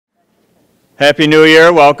Happy New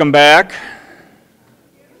Year, welcome back.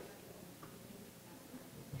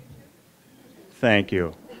 Thank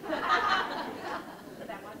you.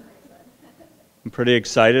 I'm pretty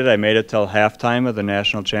excited. I made it till halftime of the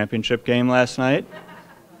national championship game last night.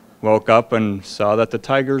 Woke up and saw that the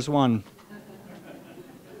Tigers won.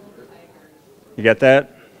 You get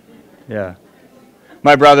that? Yeah.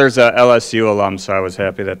 My brother's a LSU alum, so I was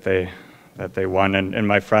happy that they won. And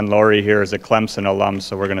my friend Lori here is a Clemson alum,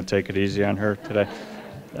 so we're going to take it easy on her today.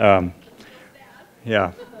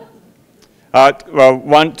 Yeah.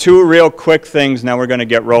 Well, two real quick things. Now we're going to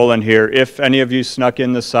get rolling here. If any of you snuck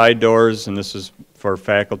in the side doors, and this is for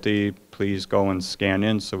faculty, please go and scan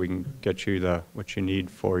in so we can get you what you need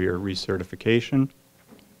for your recertification.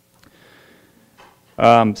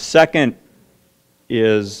 Second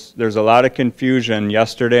is there's a lot of confusion.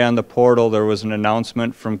 Yesterday on the portal there was an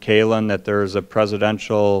announcement from Kalen that there's a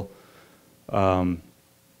presidential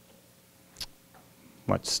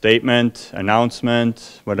statement,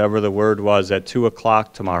 announcement, whatever the word was, at 2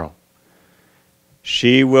 o'clock tomorrow.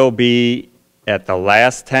 She will be at the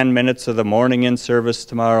last 10 minutes of the morning in service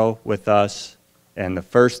tomorrow with us and the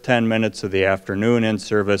first 10 minutes of the afternoon in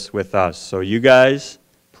service with us. So you guys,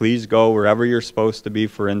 please go wherever you're supposed to be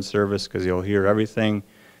for in service because you'll hear everything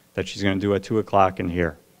that she's going to do at 2 o'clock in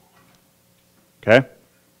here. Okay?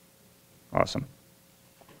 Awesome.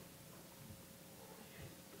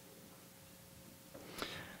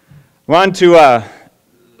 I want to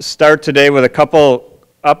start today with a couple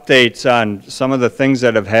updates on some of the things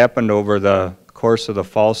that have happened over the course of the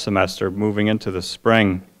fall semester, moving into the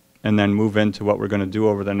spring, and then move into what we're going to do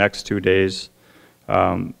over the next 2 days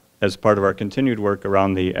as part of our continued work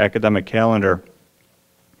around the academic calendar.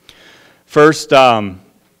 First, and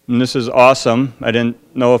this is awesome, I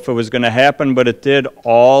didn't know if it was going to happen, but it did.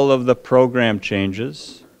 All of the program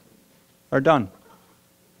changes are done.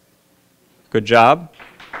 Good job.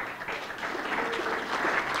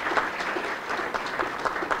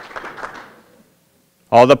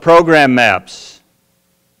 All the program maps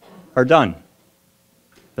are done.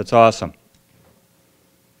 That's awesome.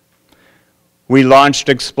 We launched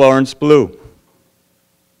Explorance Blue.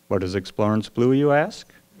 What is Explorance Blue, you ask?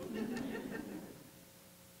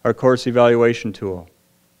 Our course evaluation tool.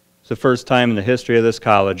 It's the first time in the history of this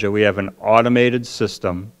college that we have an automated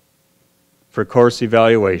system for course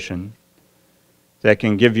evaluation that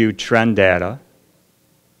can give you trend data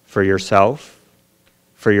for yourself,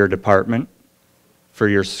 for your department, for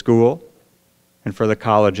your school, and for the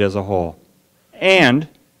college as a whole. And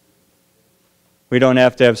we don't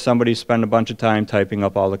have to have somebody spend a bunch of time typing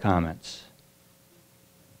up all the comments.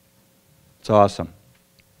 It's awesome.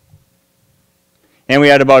 And we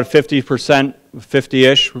had about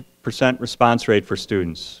 50-ish percent response rate for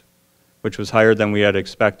students, which was higher than we had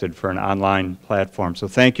expected for an online platform. So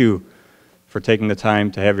thank you for taking the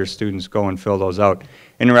time to have your students go and fill those out.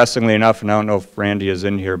 Interestingly enough, and I don't know if Randy is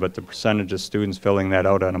in here, but the percentage of students filling that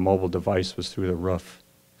out on a mobile device was through the roof.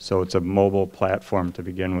 So it's a mobile platform to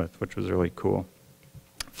begin with, which was really cool.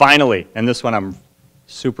 Finally, and this one I'm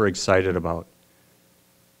super excited about,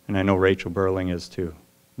 and I know Rachel Burling is too.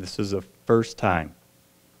 This is the first time,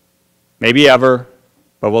 maybe ever,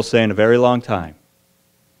 but we'll say in a very long time,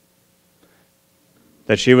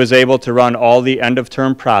 that she was able to run all the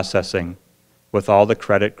end-of-term processing with all the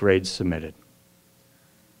credit grades submitted.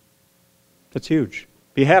 That's huge.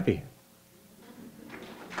 Be happy.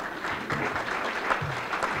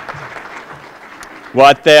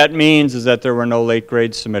 What that means is that there were no late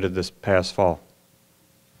grades submitted this past fall.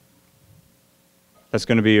 That's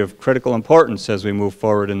going to be of critical importance as we move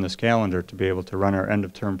forward in this calendar to be able to run our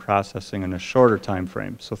end-of-term processing in a shorter time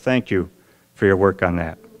frame. So thank you for your work on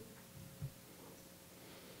that.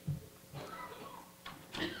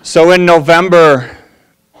 So in November,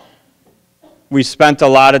 we spent a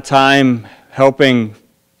lot of time helping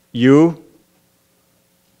you,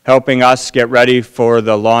 helping us get ready for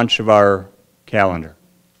the launch of our calendar.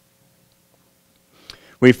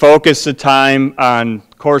 We focused the time on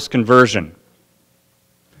course conversion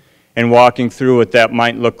and walking through what that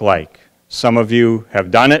might look like. Some of you have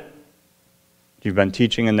done it. You've been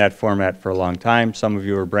teaching in that format for a long time. Some of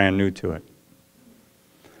you are brand new to it.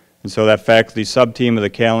 And so that faculty sub-team of the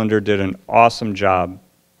calendar did an awesome job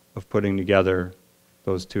of putting together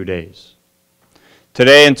those 2 days.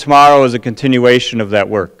 Today and tomorrow is a continuation of that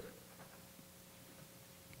work.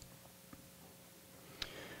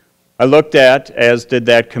 I looked at, as did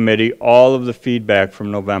that committee, all of the feedback from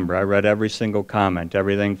November. I read every single comment,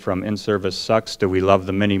 everything from in-service sucks to we love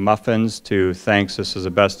the mini muffins to thanks, this is the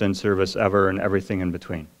best in-service ever, and everything in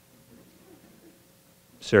between.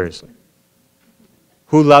 Seriously.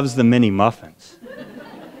 Who loves the mini muffins?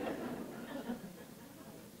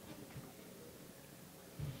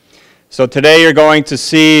 So today you're going to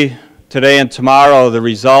see, today and tomorrow, the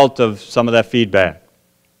result of some of that feedback.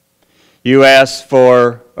 You asked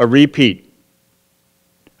for a repeat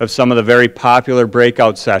of some of the very popular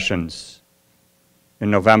breakout sessions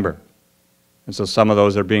in November. And so some of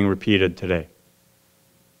those are being repeated today.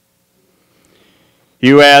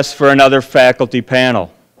 You asked for another faculty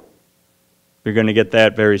panel. You're going to get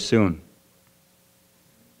that very soon.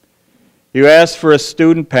 You asked for a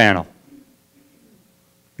student panel.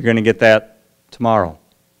 You're going to get that tomorrow.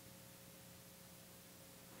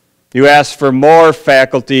 You asked for more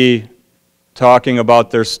faculty talking about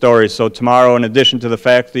their stories. So tomorrow, in addition to the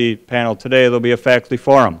faculty panel today, there'll be a faculty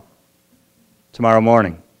forum tomorrow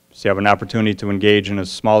morning. So you have an opportunity to engage in a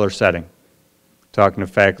smaller setting, talking to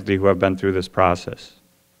faculty who have been through this process.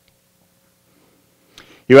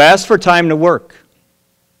 You asked for time to work.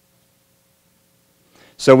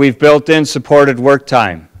 So we've built in supported work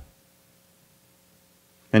time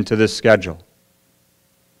into this schedule.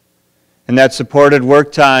 And that supported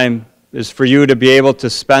work time is for you to be able to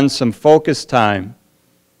spend some focused time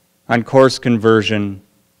on course conversion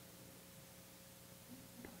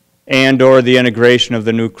and or the integration of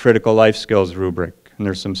the new critical life skills rubric. And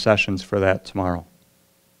there's some sessions for that tomorrow.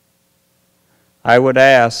 I would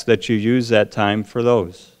ask that you use that time for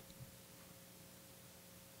those.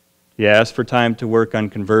 You asked for time to work on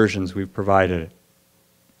conversions, we've provided it.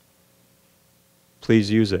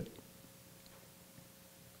 Please use it.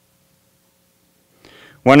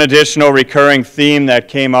 One additional recurring theme that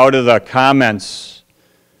came out of the comments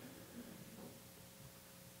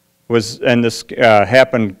was, and this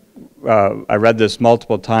happened, I read this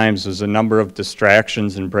multiple times, was a number of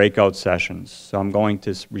distractions and breakout sessions. So I'm going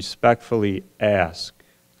to respectfully ask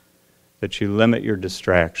that you limit your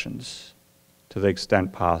distractions to the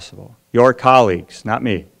extent possible. Your colleagues, not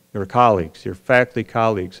me, your colleagues, your faculty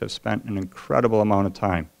colleagues have spent an incredible amount of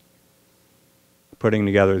time putting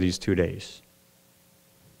together these 2 days.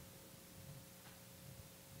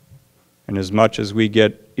 And as much as we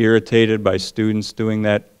get irritated by students doing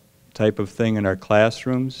that type of thing in our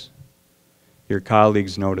classrooms, your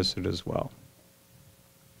colleagues notice it as well.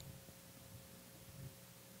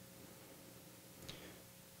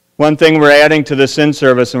 One thing we're adding to this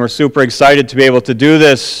in-service, and we're super excited to be able to do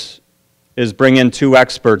this, is bring in 2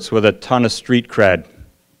 experts with a ton of street cred.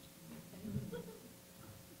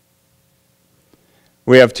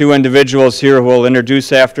 We have 2 individuals here who will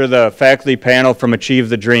introduce after the faculty panel from Achieve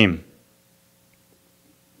the Dream.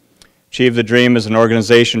 Achieve the Dream is an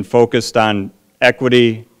organization focused on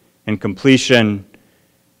equity and completion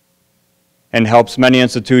and helps many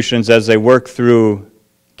institutions as they work through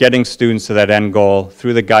getting students to that end goal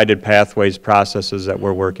through the guided pathways processes that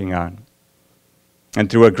we're working on. And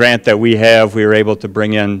through a grant that we have, we were able to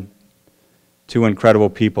bring in 2 incredible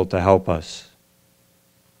people to help us.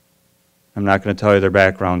 I'm not going to tell you their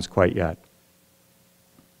backgrounds quite yet.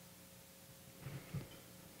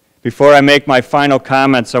 Before I make my final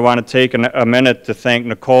comments, I want to take a minute to thank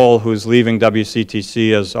Nicole, who's leaving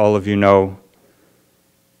WCTC, as all of you know,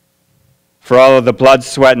 for all of the blood,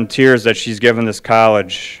 sweat, and tears that she's given this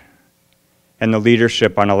college and the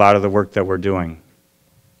leadership on a lot of the work that we're doing,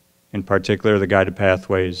 in particular the guided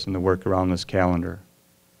pathways and the work around this calendar,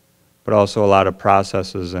 but also a lot of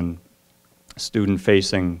processes and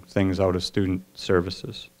student-facing things out of student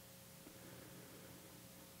services.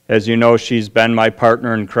 As you know, she's been my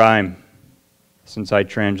partner in crime since I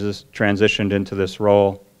transitioned into this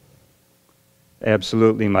role.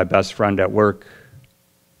 Absolutely my best friend at work.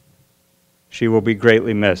 She will be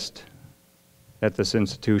greatly missed at this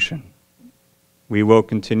institution. We will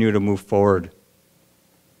continue to move forward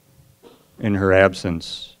in her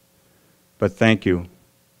absence. But thank you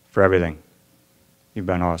for everything. You've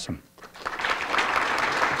been awesome.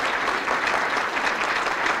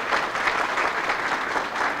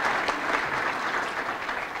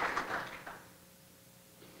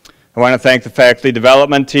 I want to thank the faculty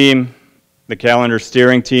development team, the calendar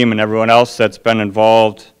steering team, and everyone else that's been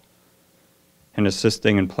involved in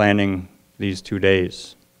assisting and planning these 2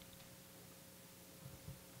 days.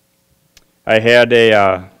 I had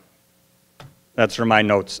that's where my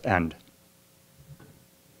notes end.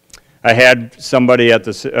 I had somebody at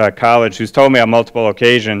the college who's told me on multiple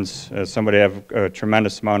occasions, somebody I have a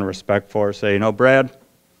tremendous amount of respect for, say, you know, Brad,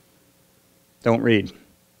 don't read,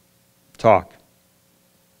 talk.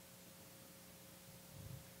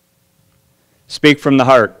 Speak from the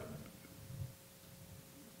heart.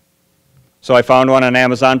 So I found one on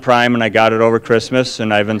Amazon Prime and I got it over Christmas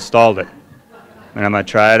and I've installed it. And I'm going to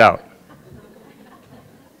try it out.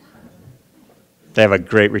 They have a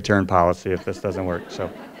great return policy if this doesn't work. So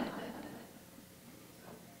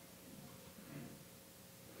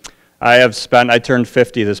I turned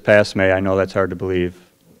 50 this past May. I know that's hard to believe,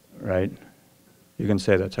 right? You can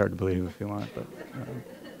say that's hard to believe if you want, but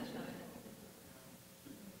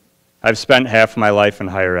I've spent half my life in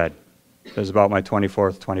higher ed. It was about my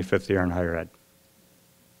 24th, 25th year in higher ed.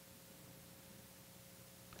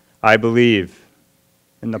 I believe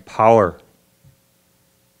in the power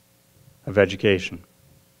of education.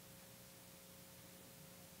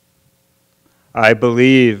 I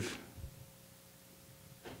believe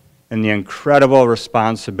in the incredible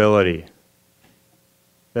responsibility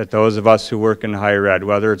that those of us who work in higher ed,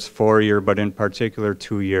 whether it's 4-year, but in particular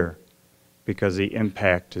 2-year, because the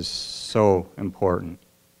impact is so important.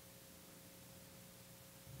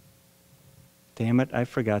 Damn it, I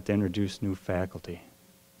forgot to introduce new faculty.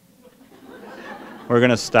 We're going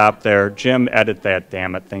to stop there. Jim, edit that,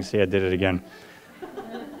 damn it. Thinks I did it again.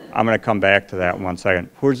 I'm going to come back to that in 1 second.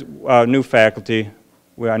 Who's new faculty?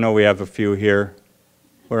 I know we have a few here.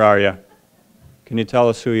 Where are you? Can you tell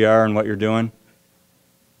us who you are and what you're doing?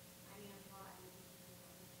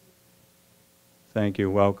 Thank you.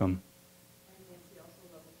 Welcome.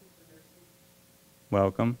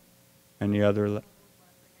 Welcome. Any other?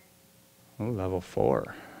 Oh, level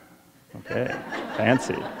 4. Okay.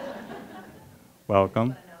 Fancy.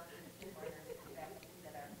 Welcome.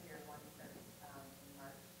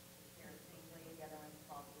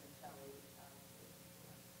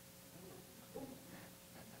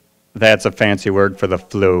 That's a fancy word for the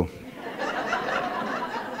flu.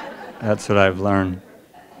 That's what I've learned.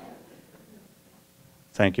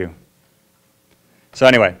 Thank you. So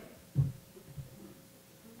anyway,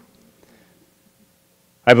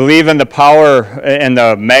 I believe in the power and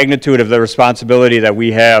the magnitude of the responsibility that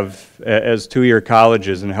we have as 2-year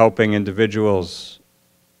colleges in helping individuals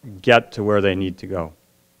get to where they need to go.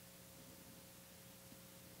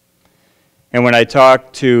 And when I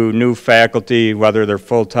talk to new faculty, whether they're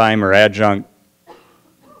full-time or adjunct,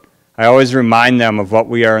 I always remind them of what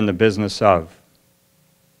we are in the business of.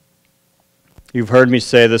 You've heard me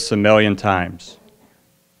say this a million times.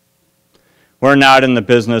 We're not in the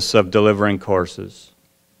business of delivering courses.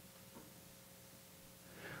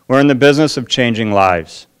 We're in the business of changing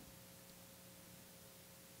lives.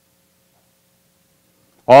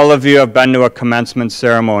 All of you have been to a commencement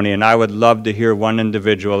ceremony, and I would love to hear one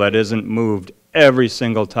individual that isn't moved every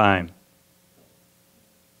single time.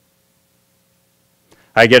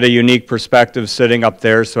 I get a unique perspective sitting up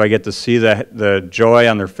there, so I get to see the joy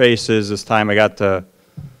on their faces. This time I got to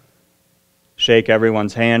shake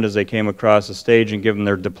everyone's hand as they came across the stage and give them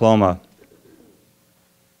their diploma.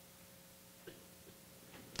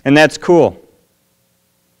 And that's cool.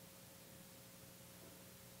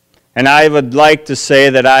 And I would like to say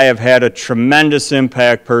that I have had a tremendous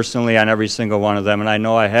impact personally on every single one of them, and I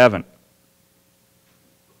know I haven't.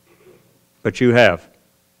 But you have.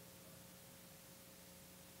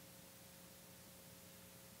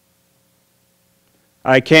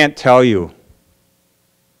 I can't tell you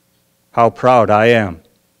how proud I am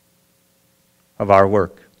of our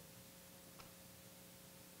work.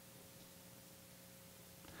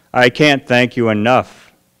 I can't thank you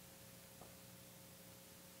enough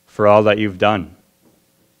for all that you've done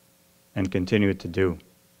and continue to do.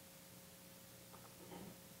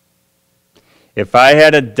 If I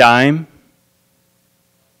had a dime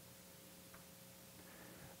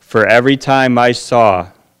for every time I saw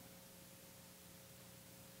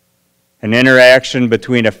an interaction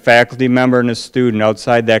between a faculty member and a student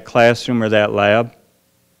outside that classroom or that lab,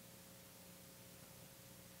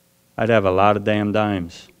 I'd have a lot of damn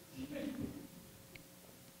dimes.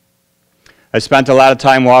 I spent a lot of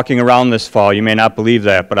time walking around this fall. You may not believe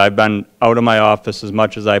that, but I've been out of my office as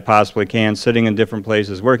much as I possibly can, sitting in different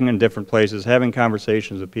places, working in different places, having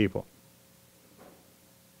conversations with people.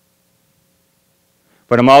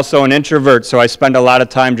 But I'm also an introvert, so I spend a lot of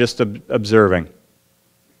time just observing.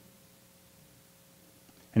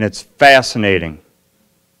 And it's fascinating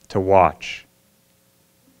to watch.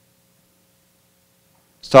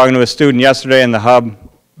 I was talking to a student yesterday in the hub.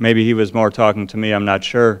 Maybe he was more talking to me, I'm not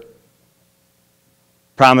sure.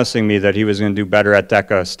 Promising me that he was going to do better at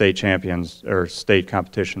DECA state champions or state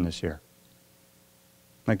competition this year.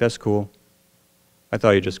 I'm like, that's cool. I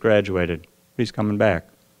thought you just graduated. He's coming back.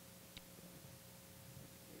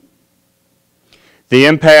 The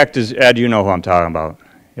impact is, Ed, you know who I'm talking about.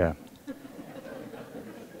 Yeah.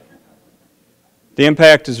 The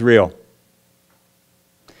impact is real.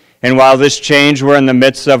 And while this change we're in the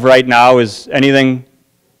midst of right now is anything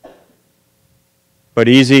but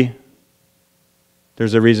easy,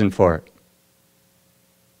 there's a reason for it.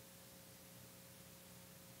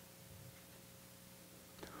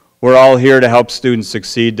 We're all here to help students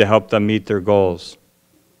succeed, to help them meet their goals.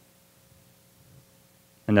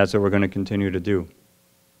 and that's what we're going to continue to do.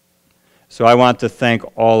 So I want to thank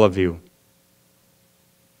all of you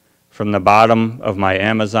from the bottom of my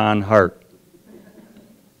Amazon heart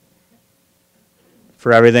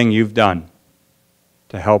for everything you've done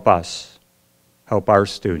to help us, help our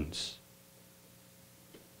students.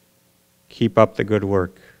 Keep up the good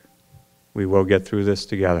work. We will get through this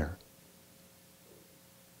together.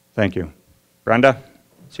 Thank you. Brenda,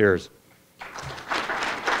 it's yours.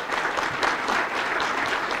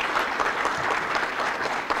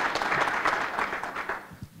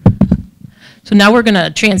 So now we're going to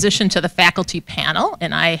transition to the faculty panel,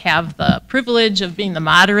 and I have the privilege of being the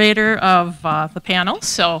moderator of the panel.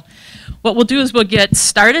 So what we'll do is we'll get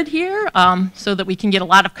started here so that we can get a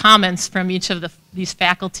lot of comments from each of these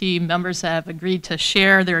faculty members that have agreed to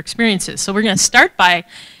share their experiences. So we're going to start by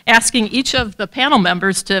asking each of the panel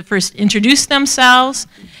members to first introduce themselves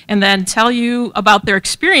and then tell you about their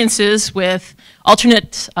experiences with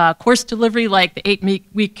alternate course delivery, like the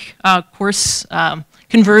 8-week course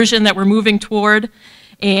conversion that we're moving toward,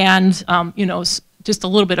 and you know, just a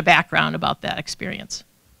little bit of background about that experience.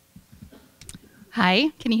 Hi,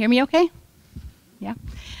 can you hear me okay? Yeah.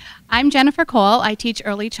 I'm Jennifer Cole. I teach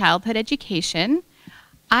early childhood education.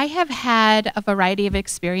 I have had a variety of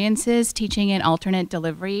experiences teaching in alternate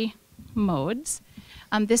delivery modes.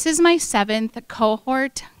 This is my 7th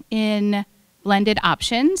cohort in blended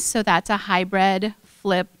options, so that's a hybrid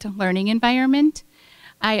flipped learning environment.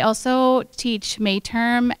 I also teach May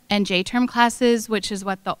term and J term classes, which is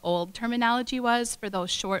what the old terminology was for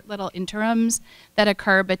those short little interims that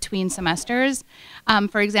occur between semesters.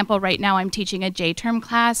 For example, right now I'm teaching a J term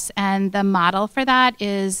class, and the model for that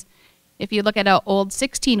is, if you look at an old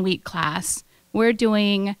 16-week class, we're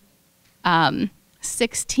doing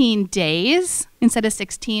 16 days instead of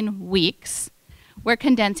 16 weeks. We're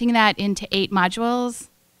condensing that into 8 modules,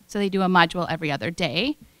 so they do a module every other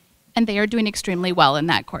day. And they are doing extremely well in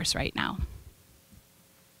that course right now.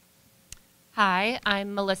 Hi,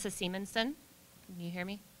 I'm Melissa Simonson. Can you hear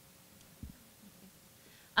me?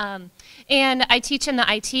 And I teach in the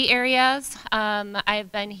IT areas.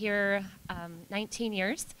 I've been here 19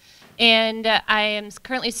 years. And I am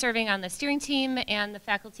currently serving on the steering team and the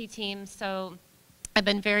faculty team, so I've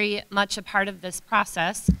been very much a part of this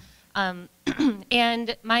process.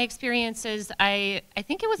 And my experiences, I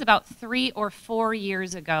think it was about 3 or 4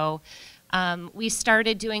 years ago, we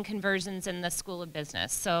started doing conversions in the School of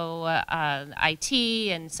Business. So IT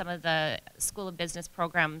and some of the School of Business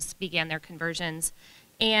programs began their conversions.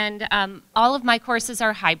 And all of my courses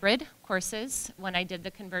are hybrid courses. When I did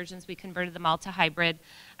the conversions, we converted them all to hybrid.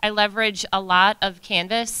 I leverage a lot of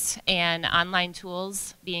Canvas and online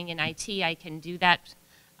tools. Being in IT, I can do that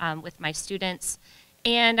with my students.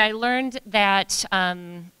 And I learned that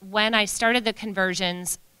when I started the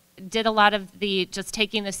conversions, did a lot of the just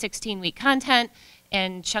taking the 16-week content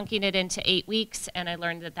and chunking it into 8 weeks, and I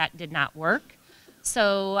learned that that did not work.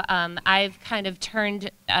 So I've kind of turned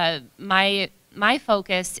my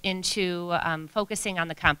focus into focusing on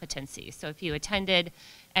the competency. So if you attended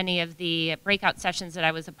any of the breakout sessions that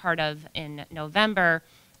I was a part of in November,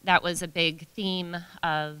 that was a big theme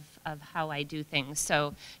of how I do things.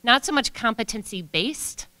 So not so much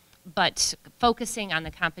competency-based, but focusing on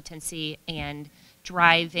the competency and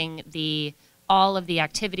driving all of the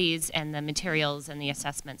activities and the materials and the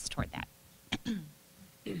assessments toward that.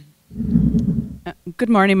 Good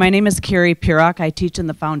morning. My name is Carrie Pirok. I teach in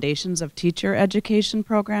the Foundations of Teacher Education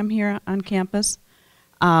program here on campus.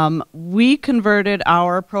 We converted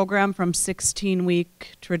our program from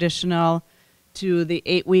 16-week traditional to the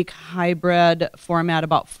 8-week hybrid format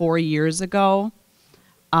about 4 years ago.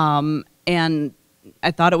 And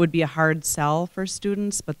I thought it would be a hard sell for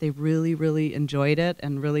students, but they really, really enjoyed it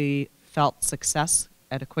and really felt success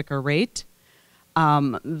at a quicker rate.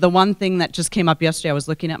 The one thing that just came up yesterday, I was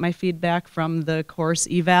looking at my feedback from the course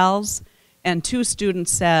evals, and 2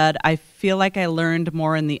 students said, I feel like I learned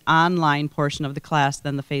more in the online portion of the class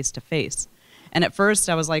than the face-to-face. And at first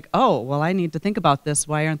I was like, oh, well, I need to think about this.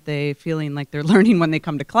 Why aren't they feeling like they're learning when they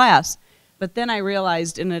come to class? But then I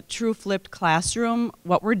realized in a true flipped classroom,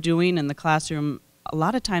 what we're doing in the classroom a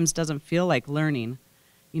lot of times doesn't feel like learning.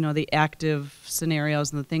 You know, the active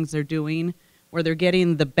scenarios and the things they're doing, where they're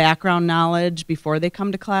getting the background knowledge before they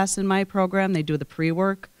come to class in my program. They do the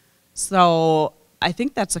pre-work. So I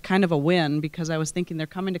think that's a kind of a win, because I was thinking they're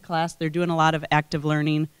coming to class, they're doing a lot of active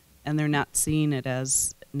learning, and they're not seeing it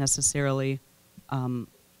as necessarily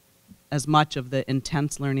as much of the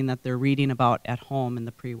intense learning that they're reading about at home in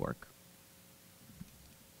the pre-work.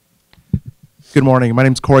 Good morning. My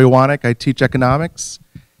name is Corey Wanek. I teach economics.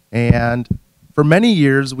 And For many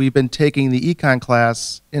years, we've been taking the econ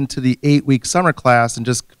class into the 8-week summer class and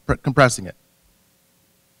just compressing it.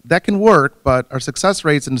 That can work, but our success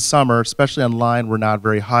rates in the summer, especially online, were not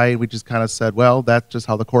very high. We just kind of said, well, that's just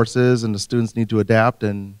how the course is, and the students need to adapt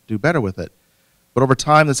and do better with it. But over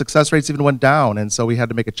time, the success rates even went down, and so we had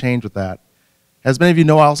to make a change with that. As many of you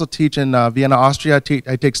know, I also teach in Vienna, Austria.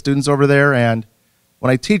 I take students over there, and when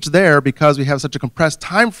I teach there, because we have such a compressed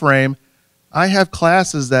time frame, I have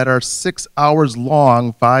classes that are 6 hours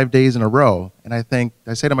long, 5 days in a row. And I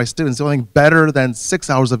say to my students, the only thing better than 6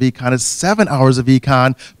 hours of econ is 7 hours of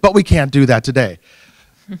econ, but we can't do that today.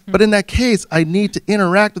 But in that case, I need to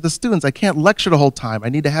interact with the students. I can't lecture the whole time. I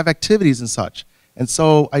need to have activities and such. And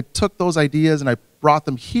so I took those ideas and I brought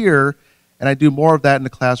them here, and I do more of that in the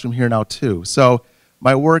classroom here now too. So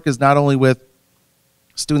my work is not only with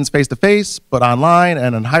students face-to-face, but online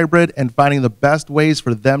and in hybrid, and finding the best ways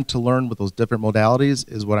for them to learn with those different modalities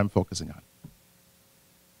is what I'm focusing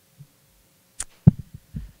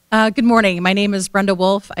on. Good morning. My name is Brenda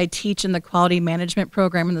Wolf. I teach in the Quality Management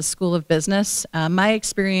program in the School of Business. My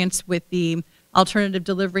experience with the alternative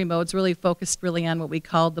delivery modes really focused on what we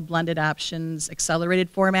called the blended options accelerated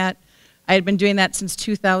format. I had been doing that since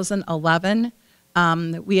 2011.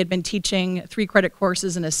 We had been teaching 3-credit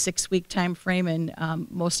courses in a 6-week time frame in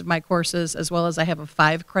most of my courses, as well as I have a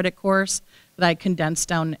 5-credit course that I condensed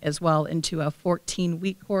down as well into a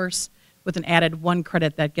 14-week course with an added 1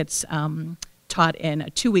 credit that gets taught in a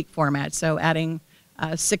 2-week format, so adding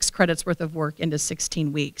 6 credits worth of work into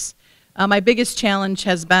 16 weeks. My biggest challenge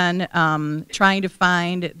has been trying to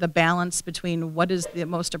find the balance between what is the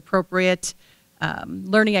most appropriate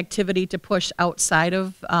learning activity to push outside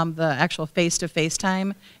of the actual face-to-face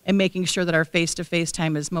time, and making sure that our face-to-face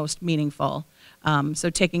time is most meaningful. So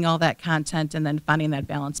taking all that content and then finding that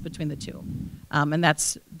balance between the two. And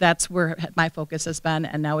that's where my focus has been,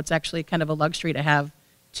 and now it's actually kind of a luxury to have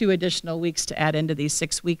 2 additional weeks to add into the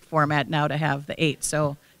 6-week format now to have the 8.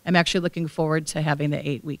 So I'm actually looking forward to having the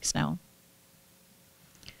 8 weeks now.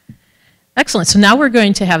 Excellent. So now we're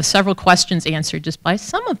going to have several questions answered just by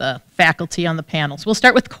some of the faculty on the panels. We'll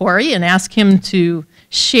start with Corey and ask him to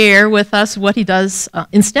share with us what he does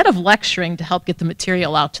instead of lecturing to help get the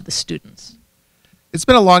material out to the students. It's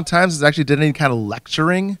been a long time since I actually did any kind of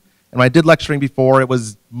lecturing. And when I did lecturing before, it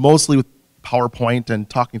was mostly with PowerPoint and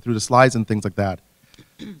talking through the slides and things like that.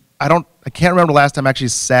 I can't remember the last time I actually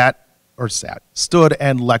stood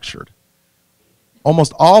and lectured.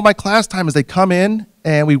 Almost all my class time is they come in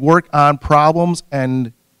and we work on problems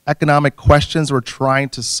and economic questions we're trying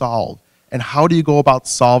to solve. And how do you go about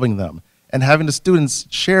solving them? And having the students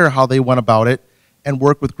share how they went about it and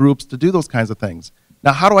work with groups to do those kinds of things.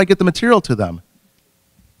 Now, how do I get the material to them?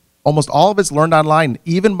 Almost all of it's learned online.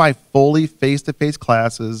 Even my fully face-to-face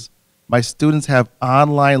classes, my students have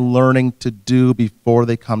online learning to do before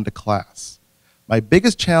they come to class. My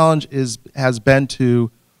biggest challenge has been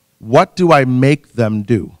to, what do I make them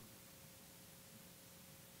do?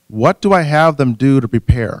 What do I have them do to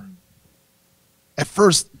prepare? At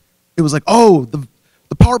first, it was like, oh, the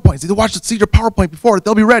PowerPoints. See your PowerPoint before,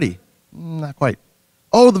 they'll be ready. Not quite.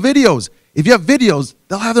 Oh, the videos. If you have videos,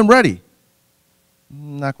 they'll have them ready.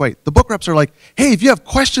 Not quite. The book reps are like, hey, if you have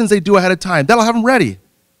questions they do ahead of time, that'll have them ready.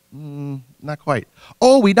 Not quite.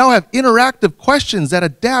 Oh, we now have interactive questions that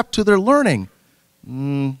adapt to their learning.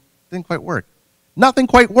 Didn't quite work. Nothing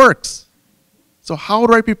quite works. So how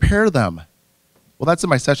do I prepare them? Well, that's in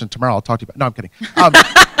my session tomorrow. I'll talk to you about. No, I'm kidding.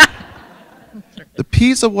 The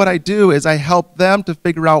piece of what I do is I help them to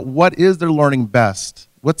figure out what is their learning best.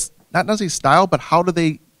 What's not necessarily style, but how do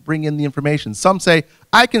they bring in the information? Some say,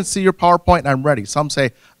 I can see your PowerPoint and I'm ready. Some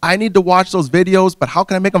say, I need to watch those videos, but how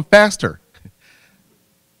can I make them faster?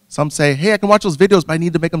 Some say, hey, I can watch those videos, but I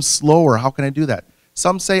need to make them slower. How can I do that?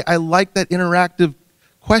 Some say, I like that interactive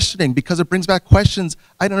questioning because it brings back questions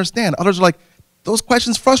I don't understand. Others are like, those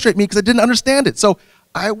questions frustrate me because I didn't understand it. So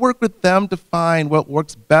I work with them to find what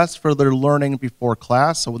works best for their learning before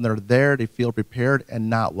class, so when they're there, they feel prepared and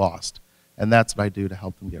not lost. And that's what I do to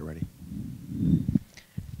help them get ready.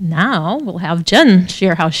 Now we'll have Jen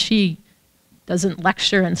share how she doesn't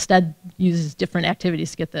lecture, instead uses different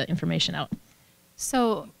activities to get the information out.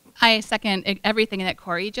 So I second everything that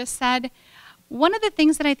Corey just said. One of the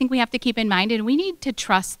things that I think we have to keep in mind, and we need to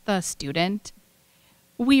trust the student.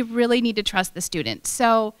 We really need to trust the student.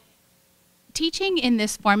 So teaching in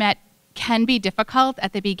this format can be difficult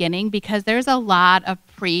at the beginning because there's a lot of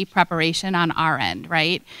pre-preparation on our end,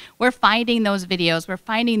 right? We're finding those videos, we're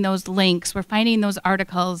finding those links, we're finding those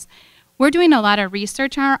articles. We're doing a lot of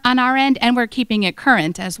research on our end, and we're keeping it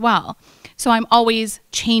current as well. So I'm always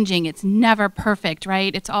changing. It's never perfect,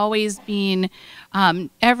 right? It's always been,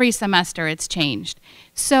 every semester it's changed.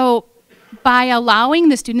 So by allowing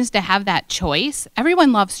the students to have that choice,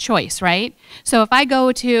 everyone loves choice, right? So if I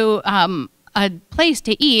go to a place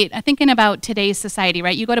to eat, I'm thinking about today's society,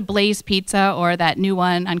 right? You go to Blaze Pizza or that new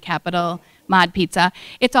one on Capitol, Mod Pizza.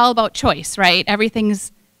 It's all about choice, right?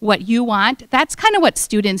 Everything's what you want. That's kind of what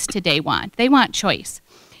students today want. They want choice.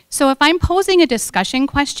 So if I'm posing a discussion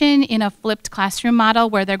question in a flipped classroom model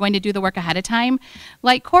where they're going to do the work ahead of time,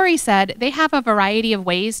 like Corey said, they have a variety of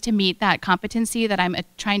ways to meet that competency that I'm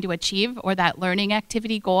trying to achieve or that learning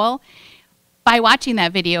activity goal by watching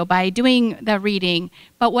that video, by doing the reading.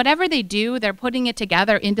 But whatever they do, they're putting it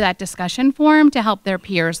together into that discussion form to help their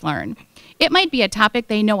peers learn. It might be a topic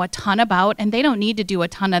they know a ton about and they don't need to do a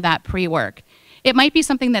ton of that pre-work. It might be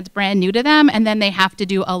something that's brand new to them and then they have to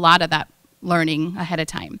do a lot of that learning ahead of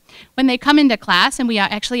time. When they come into class and we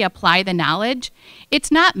actually apply the knowledge, it's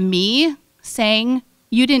not me saying,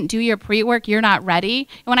 you didn't do your pre-work, you're not ready.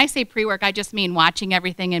 And when I say pre-work, I just mean watching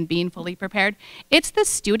everything and being fully prepared. It's the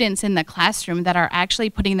students in the classroom that are actually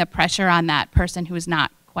putting the pressure on that person who's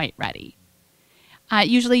not quite ready. It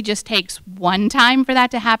usually just takes one time for that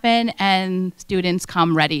to happen and students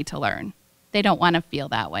come ready to learn. They don't want to feel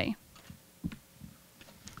that way.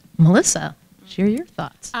 Melissa, share your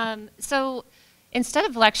thoughts. So instead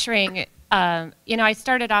of lecturing, I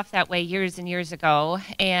started off that way years and years ago,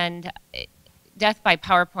 and death by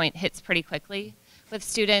PowerPoint hits pretty quickly with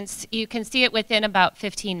students. You can see it within about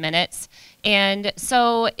 15 minutes. And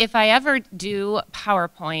so if I ever do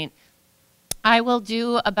PowerPoint, I will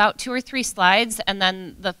do about 2 or 3 slides, and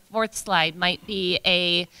then the 4th slide might be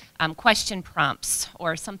a question prompts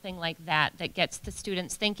or something like that that gets the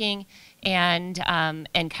students thinking and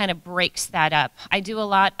kind of breaks that up. I do a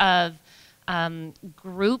lot of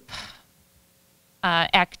group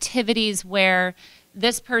activities where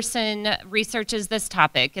this person researches this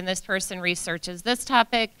topic and this person researches this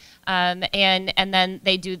topic, and then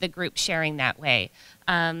they do the group sharing that way.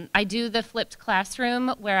 I do the flipped classroom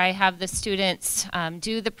where I have the students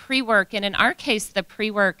do the pre-work, and in our case the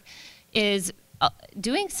pre-work is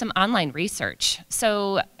doing some online research.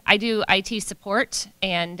 So I do IT support,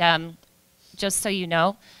 and just so you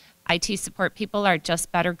know, IT support people are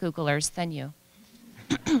just better Googlers than you.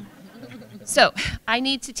 So I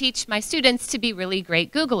need to teach my students to be really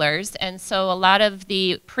great Googlers, and so a lot of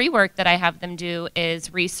the pre-work that I have them do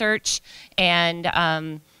is research and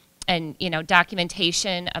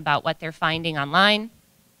documentation about what they're finding online.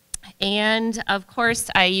 And of course,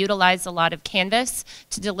 I utilize a lot of Canvas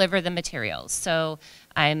to deliver the materials. So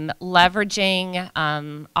I'm leveraging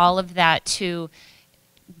all of that to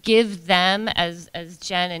give them, as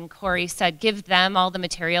Jen and Corey said, give them all the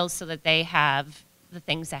materials so that they have the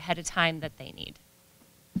things ahead of time that they need.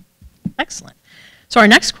 Excellent. So our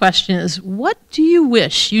next question is, what do you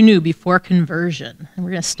wish you knew before conversion? And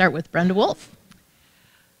we're going to start with Brenda Wolf.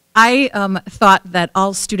 I thought that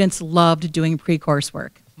all students loved doing pre-course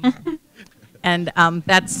work. And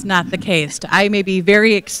that's not the case. I may be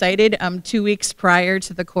very excited 2 weeks prior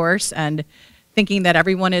to the course and thinking that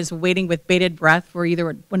everyone is waiting with bated breath for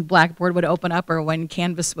either when Blackboard would open up or when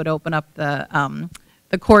Canvas would open up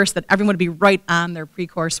the course, that everyone would be right on their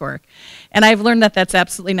pre-course work. And I've learned that that's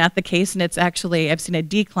absolutely not the case, and it's actually, I've seen a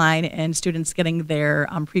decline in students getting their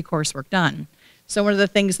pre-course work done. So one of the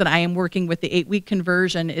things that I am working with the 8-week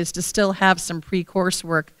conversion is to still have some pre-course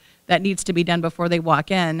work that needs to be done before they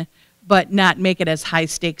walk in, but not make it as high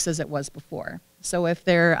stakes as it was before. So if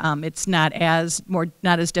they're, it's not as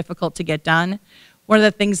difficult to get done. One of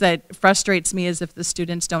the things that frustrates me is if the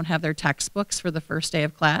students don't have their textbooks for the first day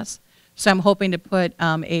of class. So I'm hoping to put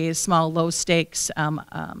a small low stakes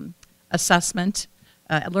assessment,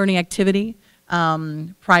 learning activity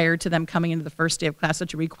prior to them coming into the first day of class, so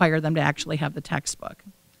to require them to actually have the textbook.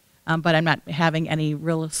 But I'm not having any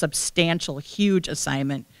real substantial, huge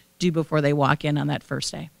assignment due before they walk in on that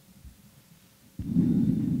first day.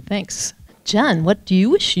 Thanks. Jen, what do you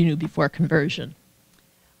wish you knew before conversion?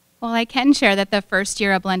 Well, I can share that the first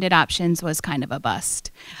year of blended options was kind of a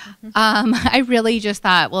bust. I really just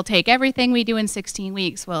thought we'll take everything we do in 16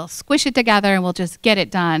 weeks, we'll squish it together, and we'll just get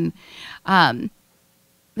it done. That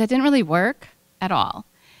didn't really work at all.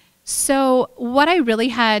 So what I really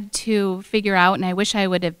had to figure out, and I wish I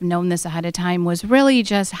would have known this ahead of time, was really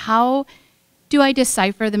just how do I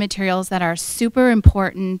decipher the materials that are super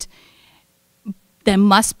important, that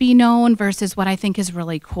must be known, versus what I think is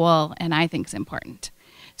really cool and I think is important.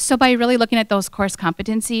 So by really looking at those course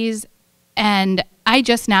competencies, and I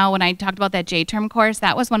just now, when I talked about that J-term course,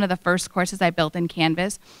 that was one of the first courses I built in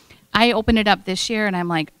Canvas. I opened it up this year and I'm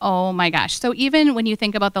like, oh my gosh. So even when you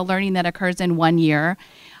think about the learning that occurs in 1 year,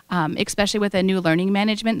 especially with a new learning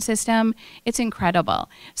management system, it's incredible.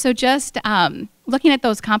 So just looking at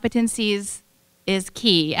those competencies is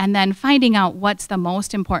key, and then finding out what's the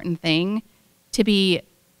most important thing to be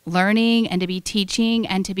learning and to be teaching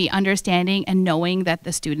and to be understanding and knowing that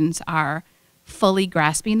the students are fully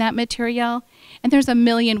grasping that material. And there's a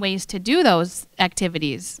million ways to do those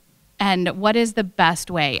activities. And what is the best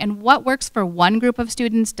way? And what works for one group of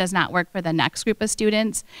students does not work for the next group of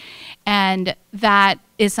students. And that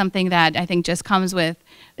is something that I think just comes with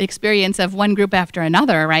the experience of one group after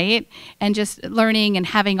another, right? And just learning and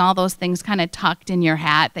having all those things kind of tucked in your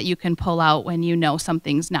hat that you can pull out when you know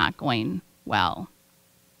something's not going well.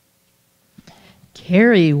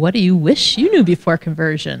 Carrie, what do you wish you knew before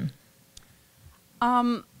conversion?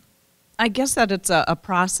 I guess that it's a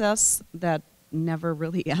process that never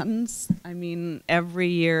really ends. I mean, every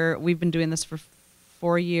year, we've been doing this for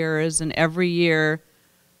 4 years, and every year,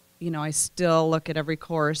 you know, I still look at every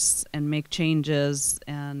course and make changes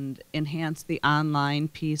and enhance the online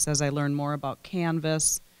piece as I learn more about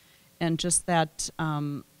Canvas. And just that,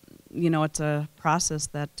 you know, it's a process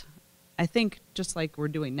that I think, just like we're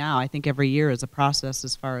doing now, I think every year is a process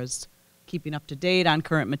as far as keeping up to date on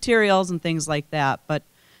current materials and things like that. But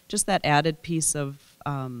just that added piece of,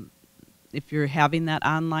 if you're having that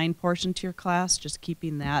online portion to your class, just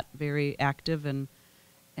keeping that very active and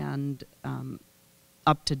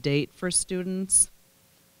up to date for students.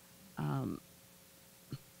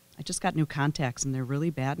 I just got new contacts and they're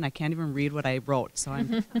really bad and I can't even read what I wrote. So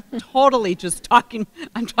I'm totally just talking.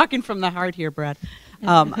 I'm talking from the heart here, Brad.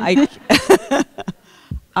 But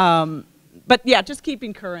yeah, just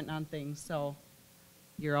keeping current on things so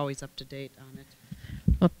you're always up to date on it.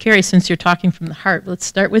 Well, Carrie, since you're talking from the heart, let's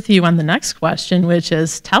start with you on the next question, which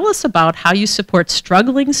is tell us about how you support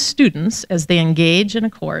struggling students as they engage in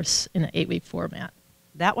a course in an 8-week format.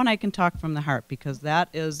 That one I can talk from the heart because that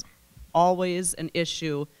is always an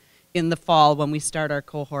issue in the fall when we start our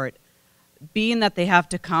cohort. Being that they have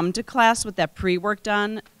to come to class with that pre-work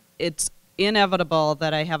done, it's inevitable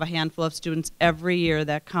that I have a handful of students every year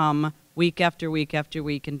that come week after week after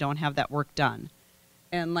week and don't have that work done.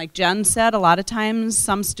 And like Jen said, a lot of times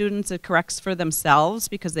some students it corrects for themselves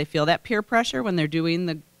because they feel that peer pressure when they're doing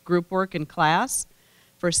the group work in class.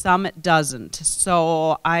 For some it doesn't.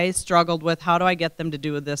 So I struggled with how do I get them to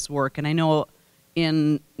do this work. And I know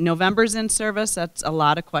in November's in-service, that's a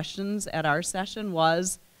lot of questions at our session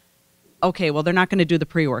was, okay, well they're not going to do the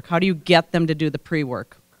pre-work. How do you get them to do the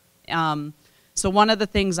pre-work? So one of the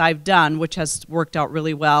things I've done, which has worked out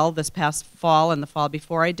really well this past fall and the fall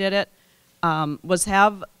before I did it, was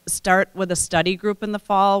start with a study group in the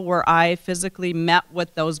fall where I physically met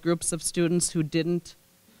with those groups of students who didn't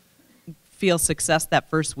feel success that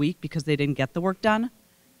first week because they didn't get the work done.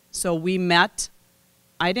 So we met.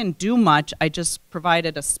 I didn't do much. I just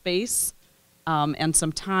provided a space and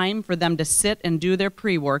some time for them to sit and do their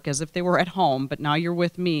pre-work as if they were at home, but now you're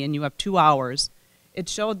with me and you have 2 hours. It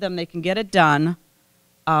showed them they can get it done.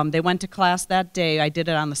 They went to class that day. I did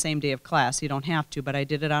it on the same day of class. You don't have to, but I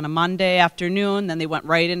did it on a Monday afternoon. Then they went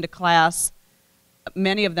right into class.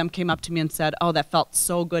 Many of them came up to me and said, oh, that felt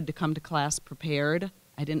so good to come to class prepared.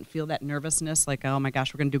 I didn't feel that nervousness like, oh my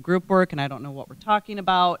gosh, we're going to do group work and I don't know what we're talking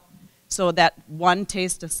about. So that one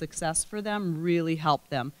taste of success for them really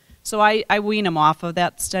helped them. So I wean them off of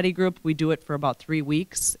that study group. We do it for about 3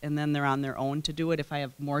 weeks, and then they're on their own to do it. If I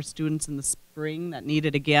have more students in the spring that need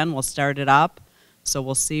it again, we'll start it up. So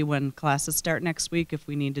we'll see when classes start next week if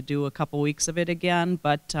we need to do a couple weeks of it again.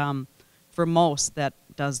 But for most, that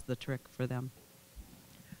does the trick for them.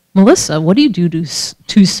 Melissa, what do you do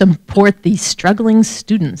to support these struggling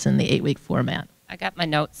students in the 8-week format? I got my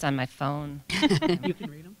notes on my phone. You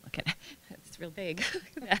can read them. Okay, it's real big. Look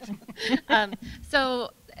at that.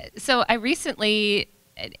 So I recently,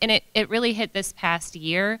 and it really hit this past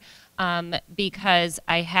year because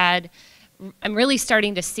I'm really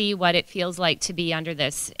starting to see what it feels like to be under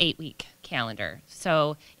this 8-week calendar.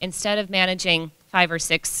 So instead of managing 5 or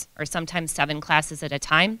 6 or sometimes 7 classes at a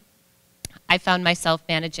time, I found myself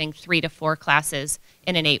managing 3 to 4 classes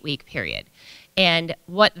in an 8-week period. And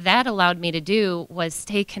what that allowed me to do was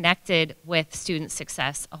stay connected with student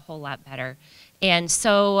success a whole lot better. And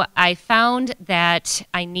so I found that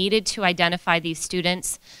I needed to identify these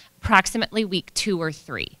students approximately week 2 or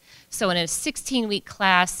 3. So in a 16-week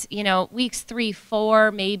class, you know, weeks 3,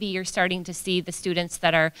 4, maybe you're starting to see the students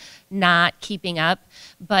that are not keeping up.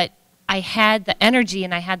 But I had the energy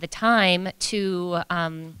and I had the time to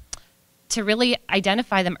really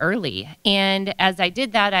identify them early. And as I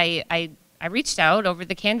did that, I reached out over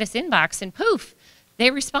the Canvas inbox and poof,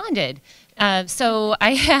 they responded. So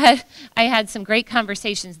I had some great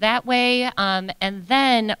conversations that way, and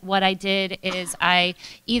then what I did is I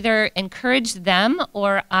either encouraged them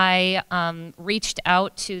or I reached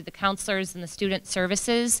out to the counselors and the student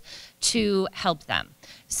services to help them.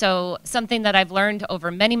 So something that I've learned over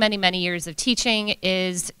many, many, many years of teaching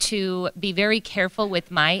is to be very careful with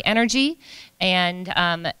my energy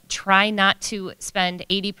and try not to spend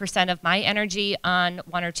 80% of my energy on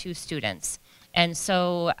one or two students. And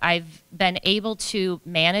so I've been able to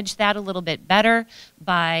manage that a little bit better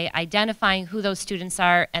by identifying who those students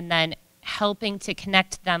are and then helping to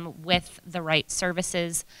connect them with the right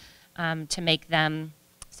services to make them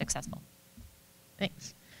successful.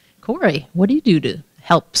 Thanks. Corey, what do you do to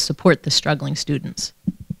help support the struggling students?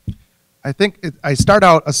 I think I start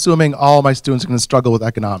out assuming all my students are going to struggle with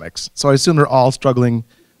economics. So I assume they're all struggling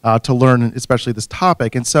to learn, especially this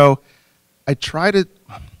topic. And so I try to,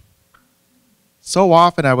 so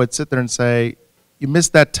often I would sit there and say, you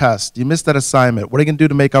missed that test, you missed that assignment, what are you going to do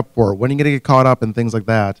to make up for it? When are you going to get caught up and things like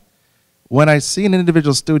that? When I see an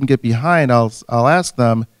individual student get behind, I'll ask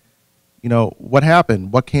them, you know, what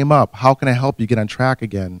happened? What came up? How can I help you get on track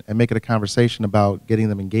again? And make it a conversation about getting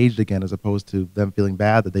them engaged again as opposed to them feeling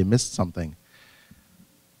bad that they missed something.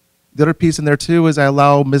 The other piece in there too is I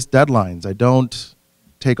allow missed deadlines. I don't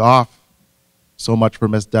take off so much for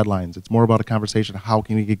missed deadlines. It's more about a conversation. How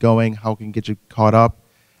can we get going? How can we get you caught up?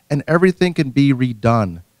 And everything can be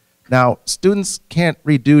redone. Now, students can't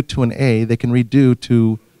redo to an A. They can redo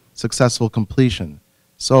to successful completion.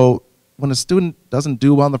 So when a student doesn't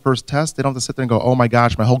do well on the first test, they don't have to sit there and go, oh my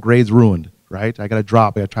gosh, my whole grade's ruined, right? I got to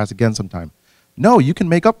drop, I got to try this again sometime. No, you can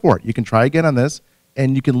make up for it. You can try again on this,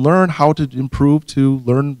 and you can learn how to improve to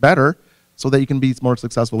learn better so that you can be more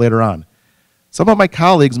successful later on. Some of my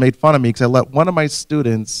colleagues made fun of me because I let one of my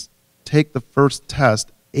students take the first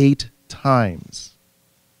test 8 times.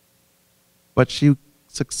 But she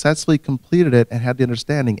successfully completed it and had the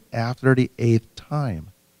understanding after the 8th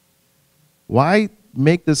time. Why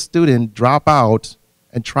make this student drop out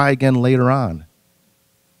and try again later on?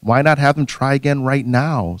 Why not have them try again right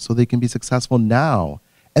now so they can be successful now?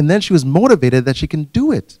 And then she was motivated that she can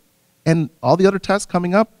do it. And all the other tests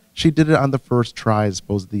coming up, she did it on the first try as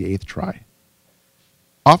opposed to the 8th try.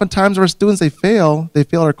 Oftentimes our students, they fail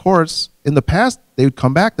our course. In the past, they would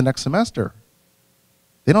come back the next semester.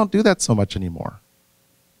 They don't do that so much anymore.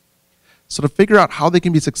 So to figure out how they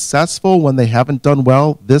can be successful when they haven't done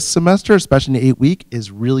well this semester, especially in the 8-week,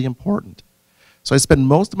 is really important. So I spend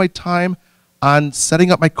most of my time on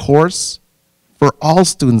setting up my course for all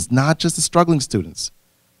students, not just the struggling students.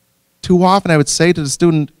 Too often I would say to the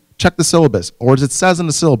student, check the syllabus, or as it says in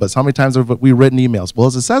the syllabus. How many times have we written emails? Well,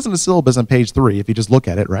 as it says in the syllabus on page 3, if you just look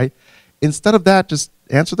at it, right? Instead of that, just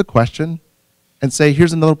answer the question and say,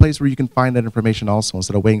 here's another place where you can find that information also,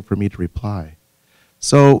 instead of waiting for me to reply.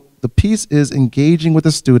 So the piece is engaging with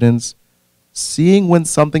the students, seeing when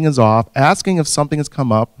something is off, asking if something has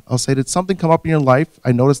come up. I'll say, did something come up in your life?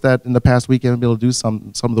 I noticed that in the past week you haven't been able to do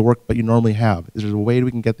some of the work, but you normally have. Is there a way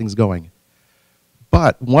we can get things going?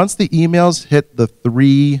 But once the emails hit the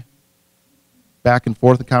 3 back and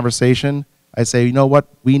forth conversation, I say, you know what?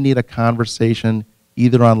 We need a conversation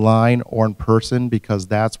either online or in person, because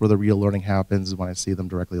that's where the real learning happens, is when I see them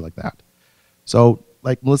directly like that. So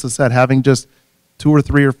like Melissa said, having just 2 or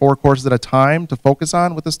 3 or 4 courses at a time to focus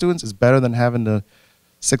on with the students is better than having the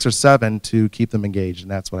 6 or 7 to keep them engaged, and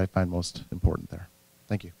that's what I find most important there.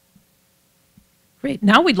 Thank you. Great.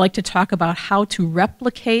 Now we'd like to talk about how to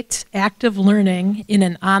replicate active learning in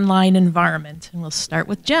an online environment. And we'll start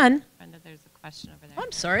with Jen. Brenda, there's a question over there. Oh,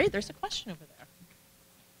 I'm sorry, there's a question over there.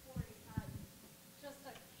 Just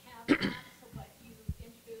a caveat to what you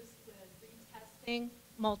introduced with retesting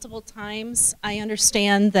multiple times. I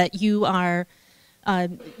understand that you are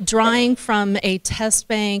drawing from a test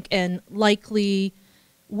bank and likely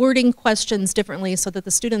wording questions differently so that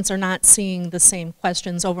the students are not seeing the same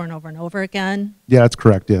questions over and over and over again. Yeah, that's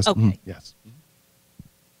correct, yes. Okay. Mhm, yes.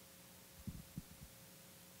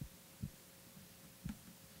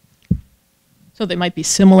 So they might be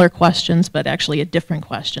similar questions, but actually a different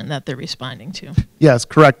question that they're responding to. Yes,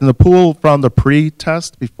 correct. And the pool from the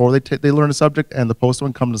pre-test before they learn a subject and the post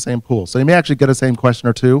one come in the same pool. So you may actually get a same question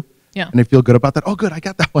or 2. Yeah. And they feel good about that. Oh, good, I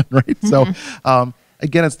got that one right. So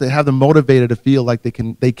again, it's to have them motivated to feel like they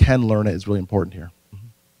can learn it is really important here.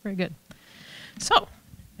 Very good. So,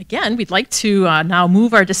 again, we'd like to now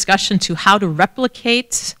move our discussion to how to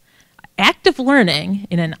replicate active learning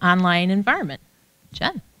in an online environment.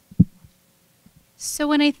 Jen. So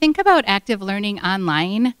when I think about active learning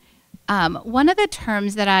online, one of the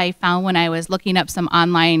terms that I found when I was looking up some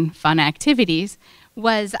online fun activities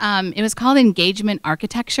was it was called engagement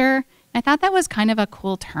architecture. I thought that was kind of a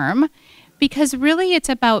cool term because really it's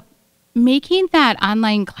about making that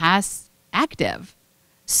online class active.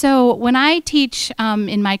 So when I teach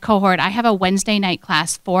in my cohort, I have a Wednesday night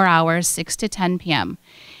class, 4 hours, 6 to 10 p.m.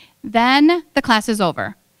 Then the class is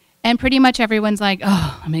over. And pretty much everyone's like,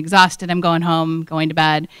 oh, I'm exhausted, I'm going home, going to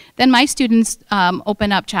bed. Then my students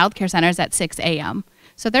open up childcare centers at 6 a.m.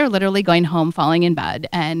 So they're literally going home, falling in bed,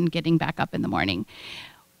 and getting back up in the morning.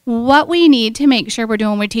 What we need to make sure we're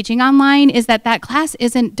doing when we're teaching online is that that class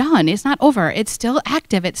isn't done. It's not over. It's still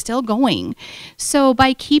active. It's still going. So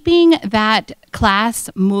by keeping that class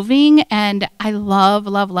moving, and I love,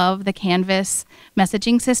 love, love the Canvas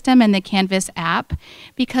messaging system and the Canvas app,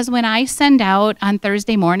 because when I send out on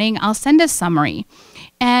Thursday morning, I'll send a summary.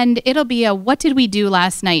 And it'll be a what did we do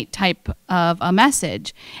last night type of a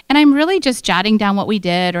message. And I'm really just jotting down what we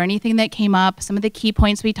did or anything that came up, some of the key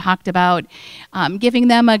points we talked about, giving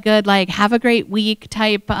them a good like have a great week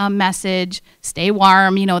type message, stay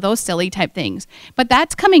warm, you know, those silly type things. But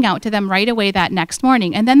that's coming out to them right away that next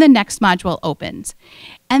morning. And then the next module opens.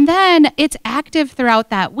 And then it's active throughout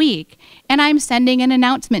that week. And I'm sending an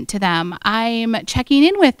announcement to them. I'm checking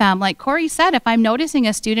in with them. Like Corey said, if I'm noticing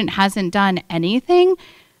a student hasn't done anything,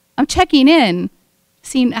 I'm checking in,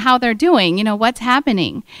 seeing how they're doing, you know, what's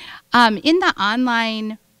happening. In the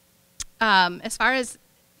online, as far as,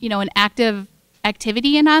 you know, an active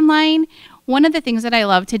activity in online, one of the things that I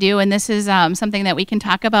love to do, and this is something that we can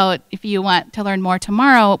talk about if you want to learn more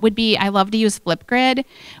tomorrow, would be I love to use Flipgrid,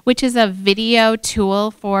 which is a video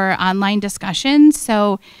tool for online discussions.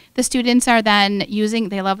 So the students are then using,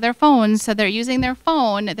 they love their phones, so they're using their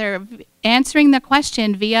phone, they're answering the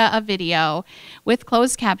question via a video with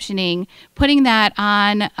closed captioning, putting that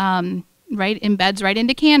on, embeds right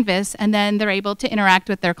into Canvas, and then they're able to interact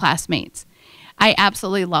with their classmates. I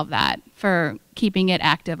absolutely love that for keeping it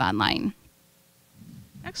active online.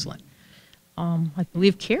 Excellent. I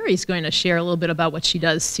believe Carrie's going to share a little bit about what she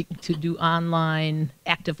does to do online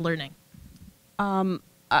active learning. I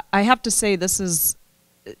have to say this is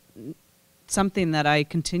something that I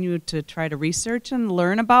continue to try to research and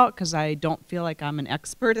learn about because I don't feel like I'm an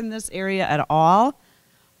expert in this area at all.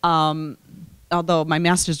 Although my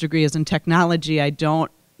master's degree is in technology, I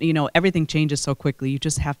don't, you know, everything changes so quickly. You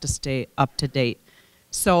just have to stay up to date.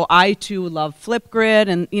 So I too love Flipgrid,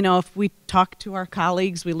 and you know, if we talk to our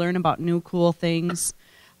colleagues, we learn about new cool things.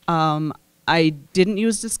 I didn't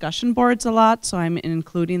use discussion boards a lot, so I'm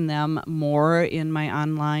including them more in my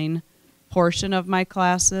online portion of my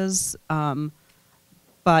classes.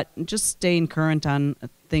 But just staying current on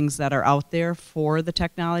things that are out there for the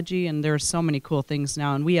technology, and there are so many cool things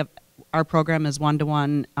now. And we have, our program is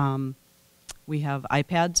one-to-one. We have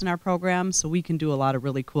iPads in our program, so we can do a lot of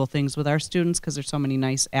really cool things with our students because there's so many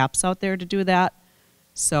nice apps out there to do that.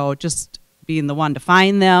 So just being the one to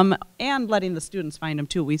find them and letting the students find them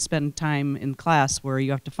too. We spend time in class where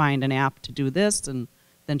you have to find an app to do this and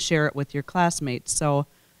then share it with your classmates. So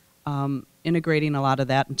integrating a lot of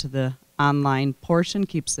that into the online portion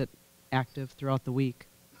keeps it active throughout the week.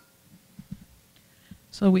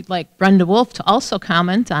 So we'd like Brenda Wolf to also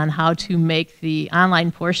comment on how to make the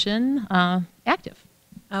online portion active.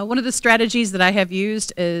 One of the strategies that I have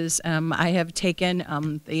used is I have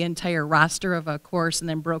taken the entire roster of a course and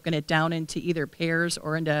then broken it down into either pairs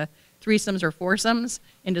or into threesomes or foursomes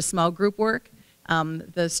into small group work.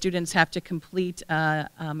 The students have to complete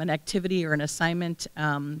an activity or an assignment,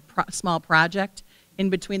 small project in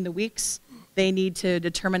between the weeks. They need to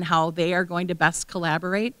determine how they are going to best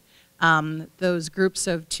collaborate. Those groups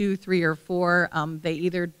of 2, 3, or 4, they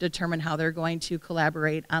either determine how they're going to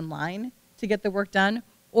collaborate online to get the work done,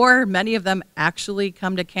 or many of them actually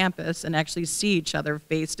come to campus and actually see each other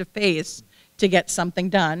face to face to get something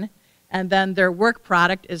done. And then their work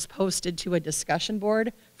product is posted to a discussion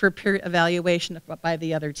board for peer evaluation by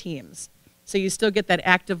the other teams. So you still get that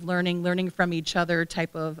active learning from each other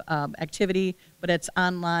type of activity, but it's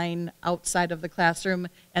online, outside of the classroom,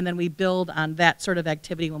 and then we build on that sort of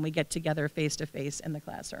activity when we get together face-to-face in the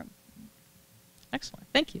classroom. Excellent,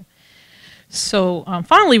 thank you. So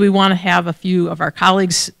finally, we want to have a few of our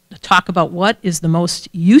colleagues talk about what is the most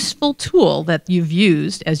useful tool that you've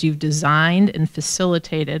used as you've designed and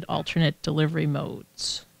facilitated alternate delivery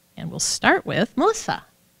modes. And we'll start with Melissa.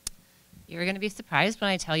 You're going to be surprised when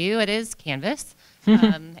I tell you it is Canvas.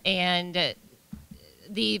 And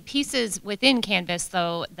the pieces within Canvas,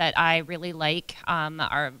 though, that I really like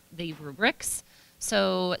are the rubrics.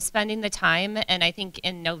 So spending the time, and I think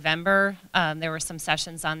in November, there were some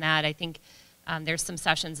sessions on that. I think there's some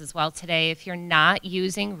sessions as well today. If you're not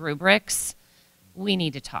using rubrics, we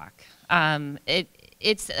need to talk.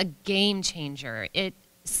 it's a game changer. It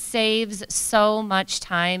saves so much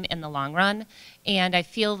time in the long run, and I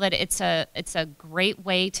feel that it's a great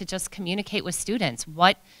way to just communicate with students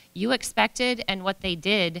what you expected and what they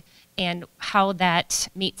did and how that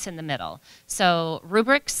meets in the middle. So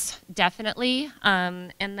rubrics, definitely,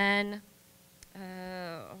 and then,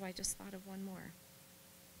 I just thought of one more.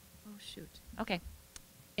 Oh, shoot. Okay,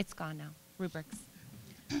 it's gone now, rubrics.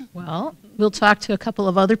 Well, we'll talk to a couple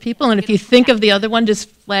of other people, and if you think of the other one, just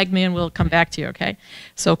flag me and we'll come back to you, okay?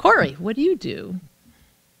 So Corey, what do you do?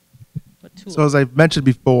 What tool? So as I've mentioned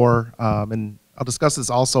before, and I'll discuss this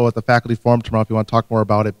also at the faculty forum tomorrow if you want to talk more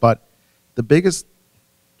about it, but the biggest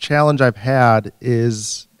challenge I've had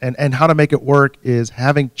is, and how to make it work, is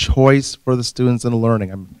having choice for the students in the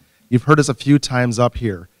learning. You've heard this a few times up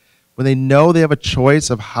here. When they know they have a choice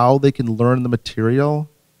of how they can learn the material,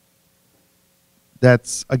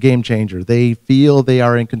 that's a game changer. They feel they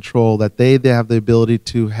are in control, that they have the ability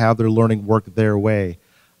to have their learning work their way.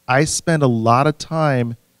 I spend a lot of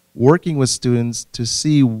time working with students to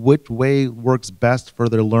see which way works best for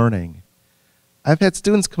their learning. I've had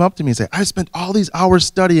students come up to me and say, I spent all these hours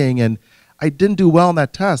studying and I didn't do well on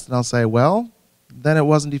that test. And I'll say, well, then it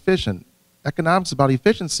wasn't efficient. Economics is about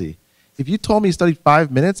efficiency. If you told me you studied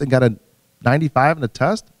 5 minutes and got a 95 in a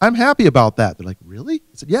test, I'm happy about that. They're like, really?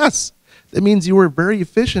 I said, yes. That means you were very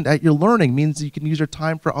efficient at your learning, means you can use your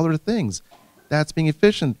time for other things. That's being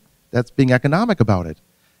efficient. That's being economic about it.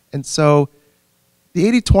 And so the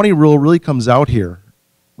 80-20 rule really comes out here.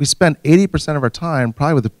 We spend 80% of our time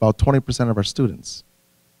probably with about 20% of our students.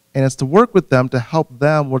 And it's to work with them to help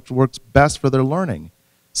them what works best for their learning.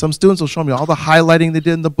 Some students will show me all the highlighting they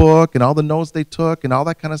did in the book and all the notes they took and all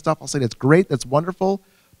that kind of stuff. I'll say, that's great, that's wonderful,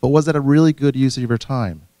 but was that a really good use of your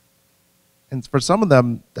time? And for some of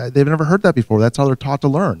them, they've never heard that before. That's how they're taught to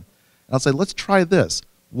learn. And I'll say, let's try this.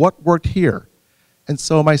 What worked here? And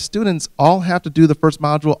so my students all have to do the first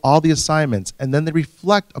module, all the assignments, and then they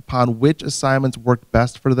reflect upon which assignments worked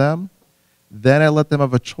best for them. Then I let them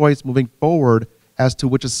have a choice moving forward as to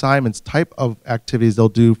which assignments, type of activities they'll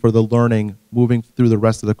do for the learning moving through the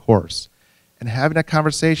rest of the course. And having a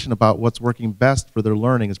conversation about what's working best for their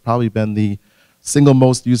learning has probably been the single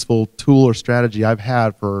most useful tool or strategy I've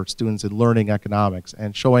had for students in learning economics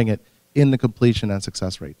and showing it in the completion and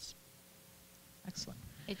success rates. Excellent.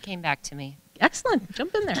 It came back to me. Excellent.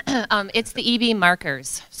 Jump in there. It's the EB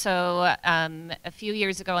markers. So a few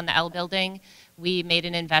years ago in the L building, we made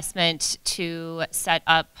an investment to set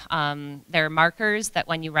up their markers that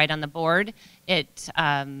when you write on the board, it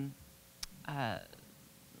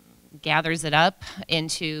gathers it up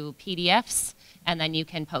into PDFs, and then you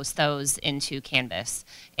can post those into Canvas.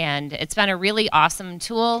 And it's been a really awesome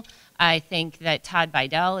tool. I think that Todd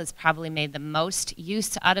Bidell has probably made the most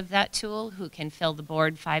use out of that tool, who can fill the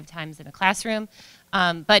board 5 times in a classroom.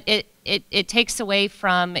 But it takes away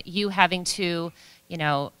from you having to,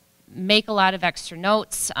 make a lot of extra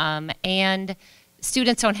notes, and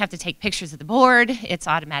students don't have to take pictures of the board. It's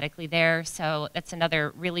automatically there. So that's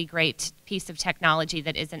another really great piece of technology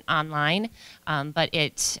that isn't online, but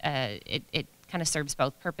it kind of serves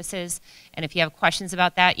both purposes. And if you have questions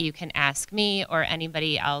about that, you can ask me or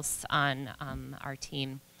anybody else on our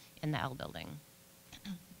team in the L building.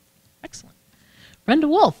 Excellent. Brenda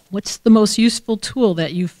Wolf, what's the most useful tool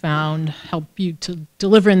that you found help you to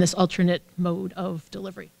deliver in this alternate mode of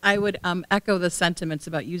delivery? I would echo the sentiments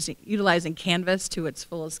about utilizing Canvas to its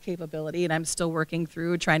fullest capability, and I'm still working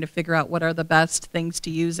through trying to figure out what are the best things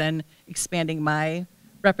to use and expanding my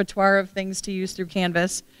repertoire of things to use through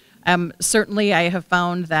Canvas. Certainly, I have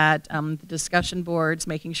found that the discussion boards,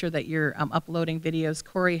 making sure that you're uploading videos.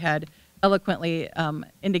 Corey had eloquently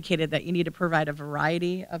indicated that you need to provide a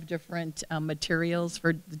variety of different materials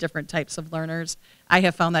for the different types of learners. I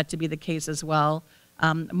have found that to be the case as well.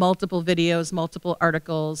 Multiple videos, multiple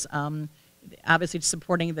articles, obviously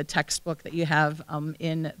supporting the textbook that you have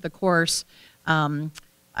in the course.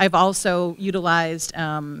 I've also utilized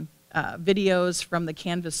videos from the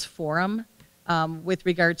Canvas forum with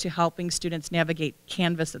regard to helping students navigate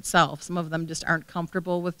Canvas itself. Some of them just aren't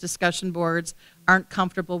comfortable with discussion boards, aren't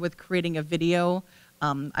comfortable with creating a video.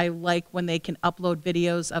 I like when they can upload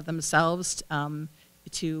videos of themselves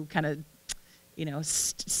to kind of,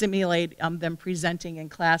 simulate them presenting in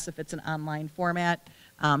class if it's an online format.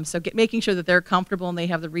 So making sure that they're comfortable and they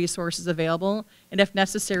have the resources available, and if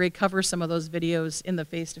necessary, cover some of those videos in the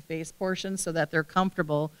face-to-face portion so that they're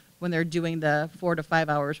comfortable when they're doing the 4 to 5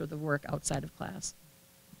 hours worth of work outside of class.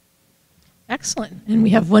 Excellent. And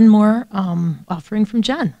we have one more offering from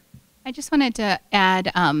Jen. I just wanted to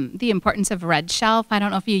add the importance of Red Shelf. I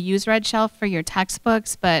don't know if you use Red Shelf for your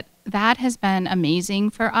textbooks, but that has been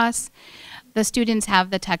amazing for us. the students have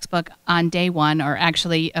the textbook on day one, or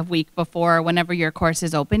actually a week before, whenever your course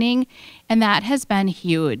is opening, and that has been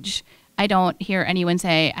huge. I don't hear anyone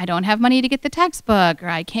say, I don't have money to get the textbook, or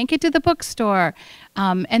I can't get to the bookstore.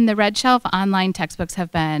 And the Red Shelf online textbooks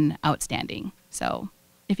have been outstanding. So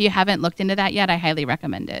if you haven't looked into that yet, I highly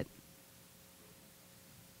recommend it.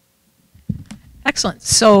 Excellent.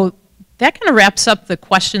 So that kind of wraps up the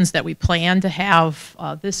questions that we plan to have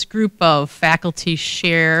this group of faculty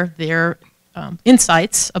share their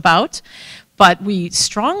insights about. But we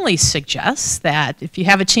strongly suggest that if you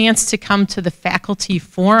have a chance to come to the faculty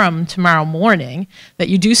forum tomorrow morning, that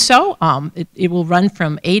you do so. It will run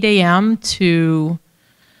from 8 a.m. to,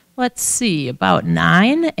 let's see, about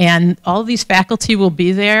 9, and all of these faculty will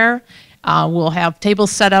be there. We'll have table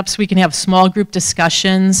setups. We can have small group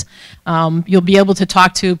discussions. You'll be able to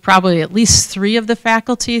talk to probably at least 3 of the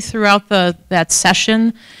faculty throughout that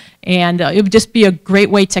session. And it would just be a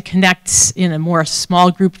great way to connect in a more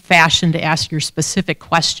small group fashion, to ask your specific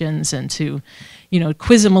questions and to,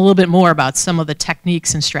 quiz them a little bit more about some of the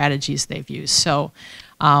techniques and strategies they've used. So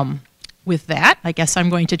with that, I guess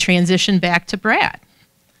I'm going to transition back to Brad.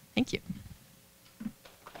 Thank you.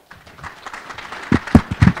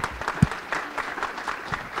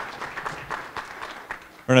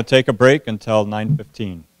 We're going to take a break until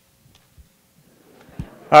 9:15.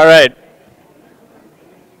 All right.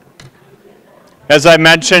 As I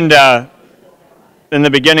mentioned in the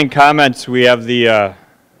beginning comments, we have the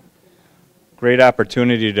great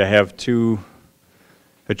opportunity to have 2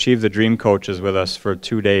 Achieve the Dream coaches with us for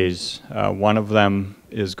 2 days. One of them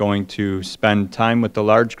is going to spend time with the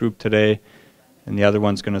large group today, and the other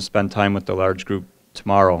one's going to spend time with the large group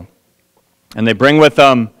tomorrow. And they bring with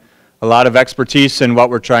them a lot of expertise in what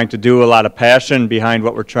we're trying to do, a lot of passion behind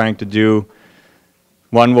what we're trying to do.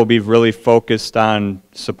 One will be really focused on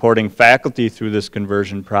supporting faculty through this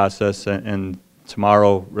conversion process, and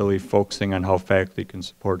tomorrow really focusing on how faculty can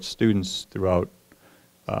support students throughout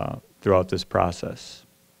this process.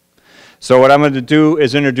 So what I'm going to do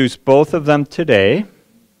is introduce both of them today,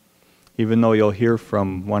 even though you'll hear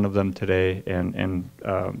from one of them today and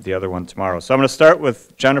the other one tomorrow. So I'm going to start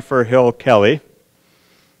with Jennifer Hill Kelly.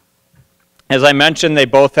 As I mentioned, they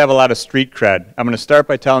both have a lot of street cred. I'm going to start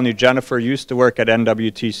by telling you Jennifer used to work at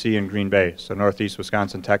NWTC in Green Bay, so Northeast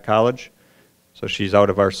Wisconsin Tech College. So she's out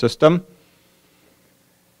of our system.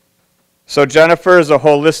 So Jennifer is a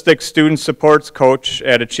holistic student supports coach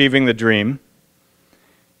at Achieving the Dream.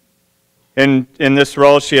 In this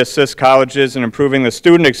role, she assists colleges in improving the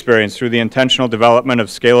student experience through the intentional development of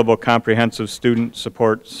scalable, comprehensive student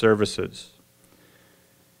support services.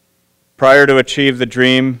 Prior to Achieve the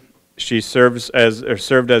Dream, she served as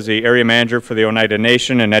the area manager for the Oneida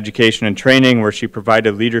Nation in education and training, where she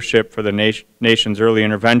provided leadership for the nation's early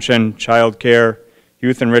intervention, child care,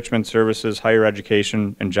 youth enrichment services, higher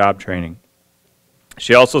education, and job training.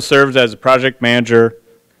 She also served as a project manager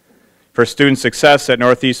for student success at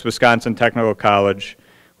Northeast Wisconsin Technical College,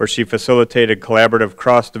 where she facilitated collaborative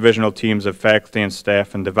cross-divisional teams of faculty and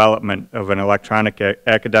staff in development of an electronic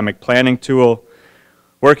academic planning tool,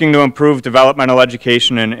 working to improve developmental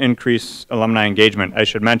education and increase alumni engagement. I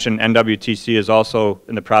should mention NWTC is also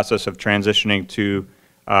in the process of transitioning to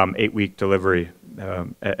 8-week delivery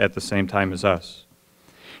at the same time as us.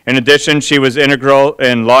 In addition, she was integral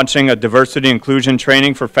in launching a diversity inclusion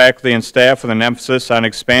training for faculty and staff with an emphasis on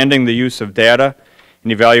expanding the use of data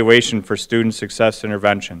and evaluation for student success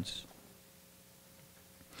interventions.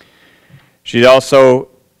 She also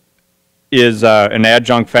is an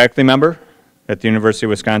adjunct faculty member at the University of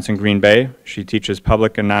Wisconsin Green Bay. She teaches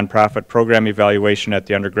public and nonprofit program evaluation at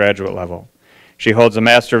the undergraduate level. She holds a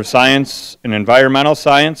Master of Science in Environmental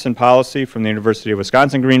Science and Policy from the University of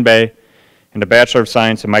Wisconsin Green Bay and a Bachelor of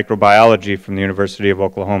Science in Microbiology from the University of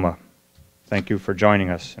Oklahoma. Thank you for joining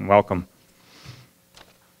us, and welcome.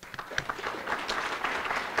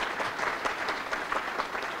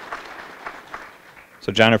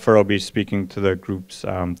 So Jennifer will be speaking to the groups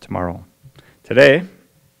tomorrow. Today,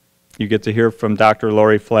 you get to hear from Dr.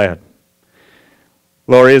 Lori Flad.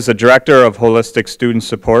 Lori is the Director of Holistic Student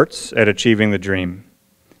Supports at Achieving the Dream.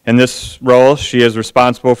 In this role, she is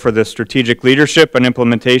responsible for the strategic leadership and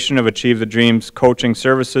implementation of Achieve the Dream's coaching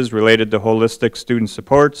services related to holistic student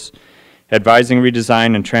supports, advising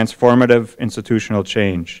redesign, and transformative institutional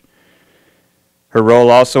change. Her role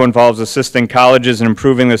also involves assisting colleges in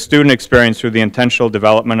improving the student experience through the intentional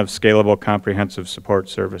development of scalable, comprehensive support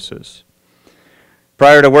services.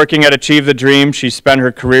 Prior to working at Achieve the Dream, she spent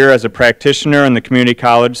her career as a practitioner in the community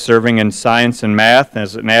college, serving in science and math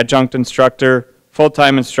as an adjunct instructor,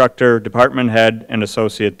 full-time instructor, department head, and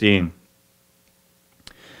associate dean.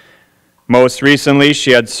 Most recently,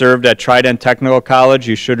 she had served at Trident Technical College.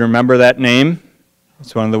 You should remember that name.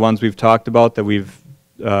 It's one of the ones we've talked about, that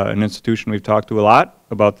an institution we've talked to a lot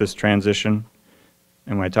about this transition.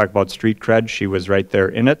 And when I talk about street cred, she was right there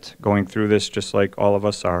in it, going through this just like all of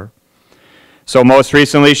us are. So most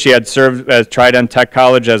recently, she had served at Trident Tech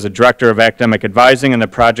College as a director of academic advising and the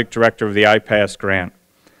project director of the IPASS grant.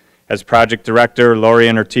 As project director, Lori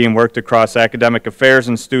and her team worked across academic affairs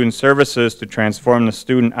and student services to transform the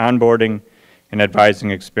student onboarding and advising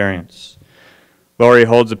experience. Lori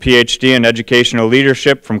holds a PhD in educational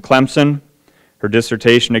leadership from Clemson. Her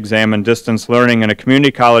dissertation examined distance learning in a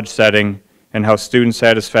community college setting and how student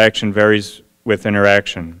satisfaction varies with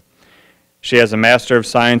interaction. She has a Master of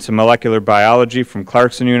Science in Molecular Biology from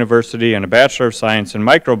Clarkson University and a Bachelor of Science in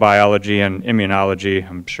Microbiology and Immunology.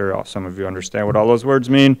 I'm sure some of you understand what all those words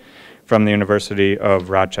mean, from the University of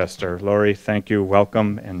Rochester. Lori, thank you,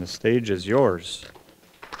 welcome, and the stage is yours.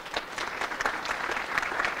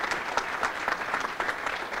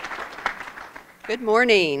 Good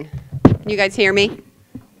morning. Can you guys hear me?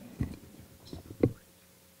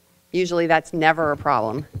 Usually that's never a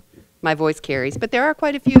problem. My voice carries, but there are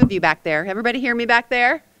quite a few of you back there. Everybody hear me back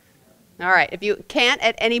there? All right, if you can't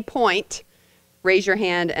at any point, raise your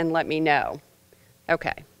hand and let me know.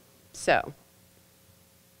 Okay, so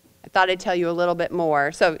I thought I'd tell you a little bit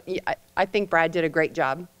more. So I think Brad did a great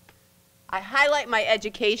job. I highlight my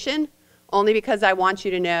education only because I want you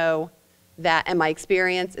to know that, and my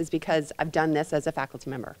experience is because I've done this as a faculty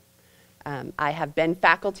member. I have been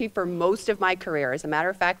faculty for most of my career. As a matter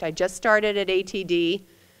of fact, I just started at ATD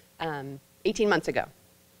 18 months ago.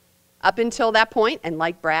 Up until that point, and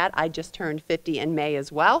like Brad, I just turned 50 in May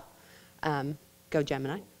as well. Go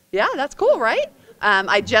Gemini. Yeah, that's cool, right?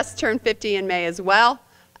 I just turned 50 in May as well.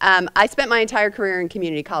 I spent my entire career in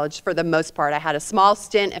community college for the most part. I had a small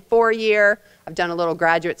stint at 4-year. I've done a little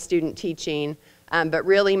graduate student teaching. But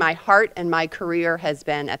really my heart and my career has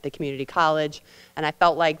been at the community college. And I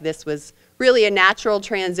felt like this was really a natural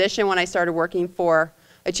transition when I started working for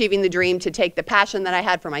Achieving the Dream, to take the passion that I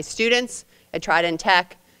had for my students at Trident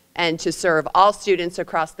Tech and to serve all students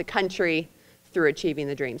across the country through Achieving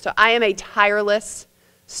the Dream. So I am a tireless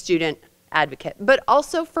student advocate. But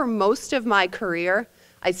also for most of my career,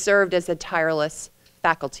 I served as a tireless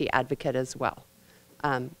faculty advocate as well.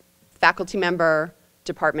 Faculty member,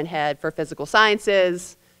 department head for physical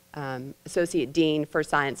sciences, associate dean for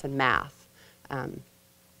science and math.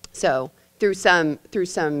 So through some,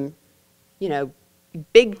 you know,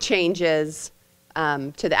 big changes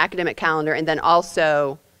to the academic calendar, and then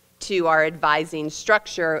also to our advising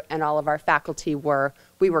structure, and all of our faculty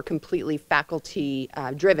we were completely faculty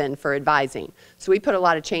driven for advising. So we put a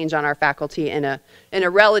lot of change on our faculty in a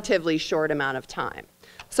relatively short amount of time.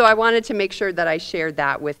 So I wanted to make sure that I shared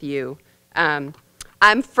that with you. So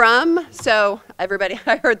everybody,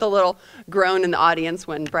 I heard the little groan in the audience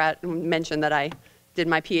when Brett mentioned that I did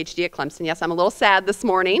my PhD at Clemson. Yes, I'm a little sad this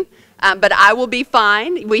morning, but I will be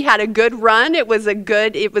fine. We had a good run. It was a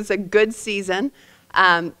good season.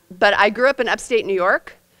 But I grew up in upstate New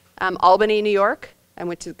York, Albany, New York. I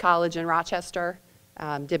went to college in Rochester,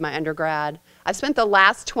 did my undergrad. I've spent the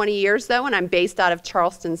last 20 years, though, and I'm based out of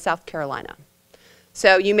Charleston, South Carolina.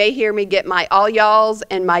 So you may hear me get my all y'alls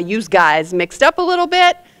and my yous guys mixed up a little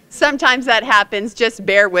bit. Sometimes that happens. Just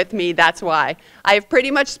bear with me. That's why. I've pretty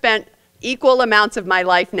much spent equal amounts of my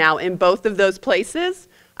life now in both of those places.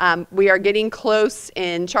 We are getting close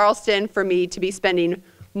in Charleston for me to be spending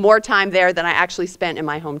more time there than I actually spent in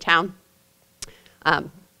my hometown. But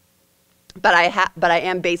I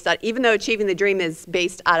am based out, even though Achieving the Dream is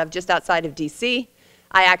based out of just outside of DC,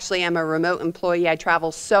 I actually am a remote employee. I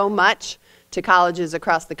travel so much to colleges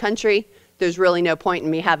across the country. There's really no point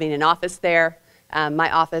in me having an office there.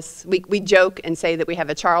 My office, we joke and say that we have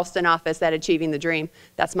a Charleston office at Achieving the Dream.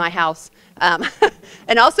 That's my house.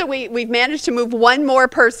 And also we've managed to move one more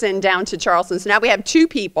person down to Charleston. So now we have 2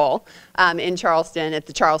 people in Charleston at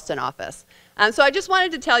the Charleston office. So I just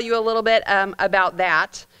wanted to tell you a little bit about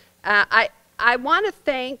that. I want to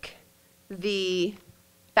thank the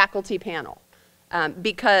faculty panel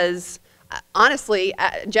because honestly,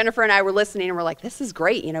 Jennifer and I were listening and we're like, this is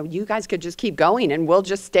great. You know, you guys could just keep going and we'll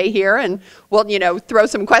just stay here and we'll, you know, throw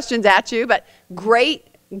some questions at you. But great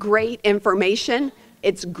information.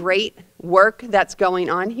 It's great work that's going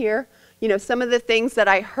on here. You know, some of the things that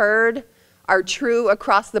I heard are true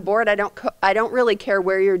across the board. I don't really care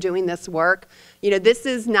where you're doing this work. You know, this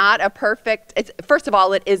is not a perfect, first of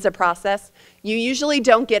all, it is a process. You usually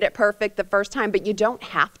don't get it perfect the first time, but you don't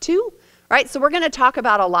have to. Right, so we're going to talk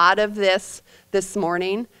about a lot of this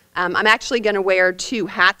morning. I'm actually going to wear 2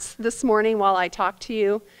 hats this morning while I talk to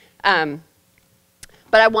you.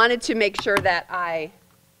 But I wanted to make sure that I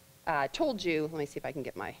told you, let me see if I can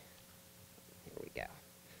get my, here we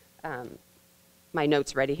go, my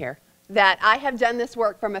notes ready here, that I have done this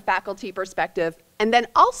work from a faculty perspective and then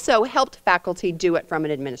also helped faculty do it from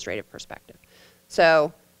an administrative perspective.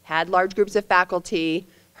 So had large groups of faculty,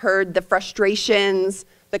 heard the frustrations,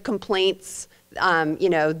 the complaints, you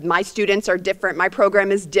know, my students are different, my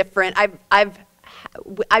program is different.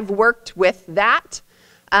 I've worked with that,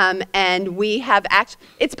 and we have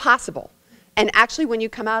it's possible. And actually, when you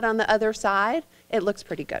come out on the other side, it looks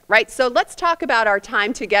pretty good, right? So let's talk about our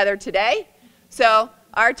time together today. So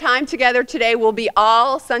our time together today will be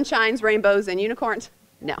all sunshines, rainbows, and unicorns.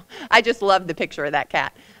 No, I just love the picture of that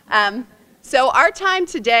cat. So our time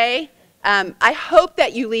today, I hope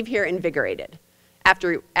that you leave here invigorated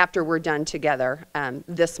after we're done together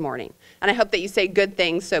this morning. And I hope that you say good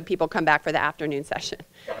things so people come back for the afternoon session.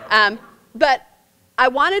 But I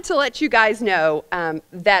wanted to let you guys know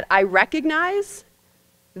that I recognize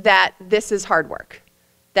that this is hard work,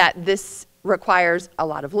 that this requires a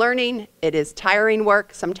lot of learning. It is tiring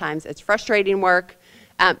work. Sometimes it's frustrating work.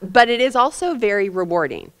 But it is also very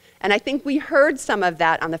rewarding. And I think we heard some of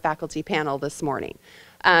that on the faculty panel this morning.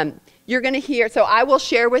 You're going to hear, so I will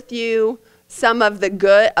share with you some of the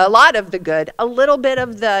good, a lot of the good, a little bit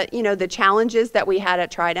of the, you know, the challenges that we had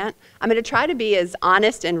at Trident. I'm going to try to be as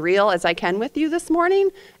honest and real as I can with you this morning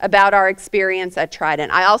about our experience at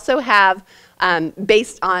Trident. I also have,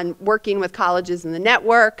 based on working with colleges in the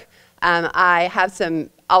network, I have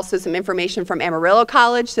also some information from Amarillo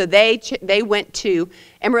College. So they went to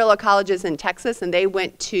Amarillo colleges in Texas, and they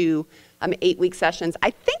went to 8-week sessions,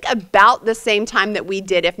 I think about the same time that we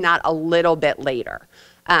did, if not a little bit later.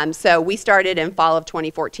 So we started in fall of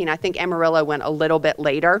 2014. I think Amarillo went a little bit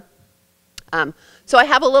later. So I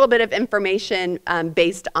have a little bit of information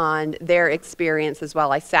based on their experience as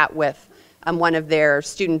well. I sat with one of their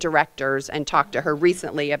student directors and talked to her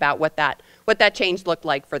recently about what that change looked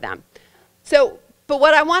like for them. So, but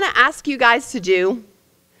what I want to ask you guys to do,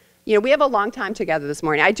 you know, we have a long time together this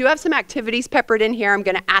morning. I do have some activities peppered in here. I'm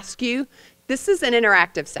going to ask you. This is an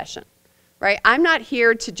interactive session, right? I'm not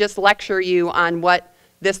here to just lecture you on what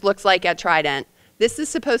this looks like at Trident. This is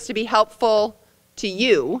supposed to be helpful to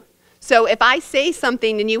you. So if I say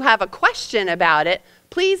something and you have a question about it,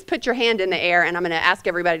 please put your hand in the air, and I'm going to ask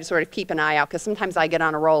everybody to sort of keep an eye out, because sometimes I get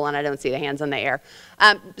on a roll and I don't see the hands in the air.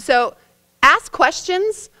 So ask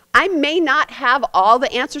questions. I may not have all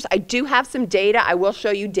the answers. I do have some data. I will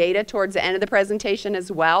show you data towards the end of the presentation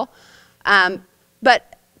as well.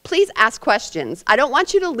 But please ask questions. I don't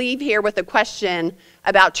want you to leave here with a question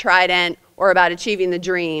about Trident or about achieving the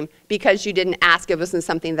dream because you didn't ask if it wasn't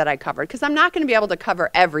something that I covered, because I'm not going to be able to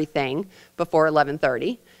cover everything before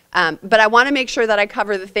 11:30. But I want to make sure that I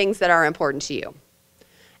cover the things that are important to you.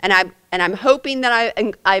 And I'm hoping that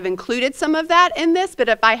I've included some of that in this, but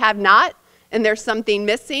if I have not, and there's something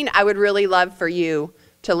missing, I would really love for you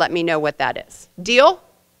to let me know what that is. Deal?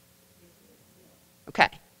 Okay.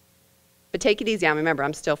 But take it easy. Remember,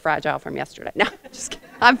 I'm still fragile from yesterday. No, just kidding.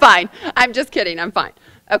 I'm fine. I'm just kidding. I'm fine.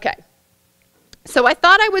 Okay. So I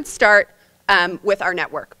thought I would start with our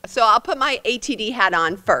network. So I'll put my ATD hat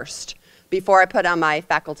on first before I put on my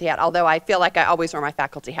faculty hat, although I feel like I always wear my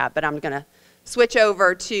faculty hat, but I'm going to switch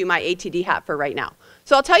over to my ATD hat for right now.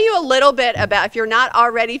 So I'll tell you a little bit about, if you're not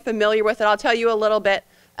already familiar with it, I'll tell you a little bit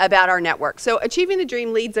about our network. So Achieving the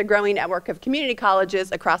Dream leads a growing network of community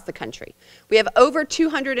colleges across the country. We have over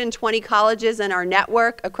 220 colleges in our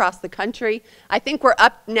network across the country. I think we're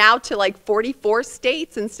up now to like 44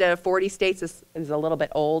 states instead of 40 states. Is a little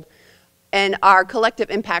bit old. And our collective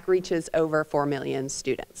impact reaches over 4 million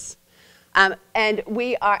students. And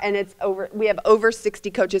we have over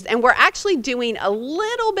 60 coaches, and we're actually doing a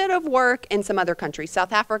little bit of work in some other countries.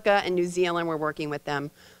 South Africa and New Zealand, we're working with them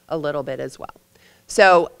a little bit as well.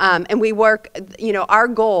 So, and we work, you know, our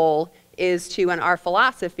goal is to, and our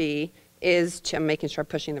philosophy is to, I'm making sure I'm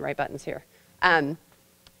pushing the right buttons here.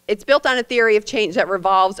 It's built on a theory of change that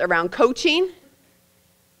revolves around coaching,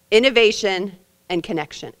 innovation, and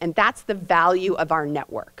connection. And that's the value of our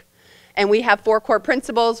network. And we have 4 core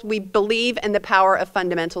principles. We believe in the power of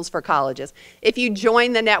fundamentals for colleges. If you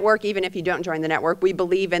join the network, even if you don't join the network, we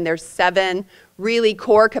believe in there's 7 really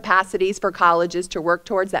core capacities for colleges to work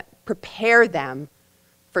towards that prepare them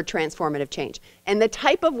for transformative change. And the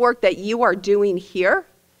type of work that you are doing here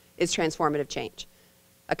is transformative change.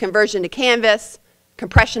 A conversion to Canvas,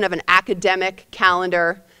 compression of an academic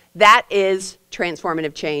calendar, that is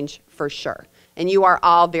transformative change for sure. And you are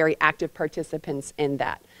all very active participants in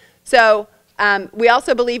that. So We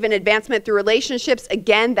also believe in advancement through relationships.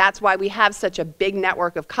 Again, that's why we have such a big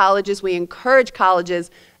network of colleges. We encourage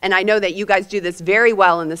colleges, and I know that you guys do this very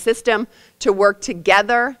well in the system, to work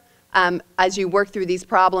together as you work through these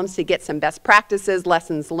problems to get some best practices,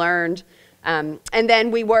 lessons learned. And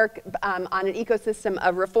then we work on an ecosystem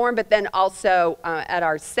of reform, but then also at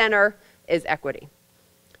our center is equity.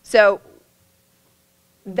 So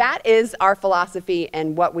that is our philosophy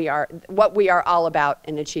and what we are all about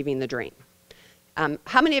in Achieving the Dream.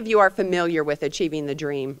 How many of you are familiar with Achieving the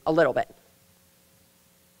Dream a little bit?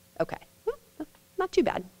 Okay, well, not too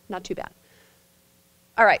bad, not too bad.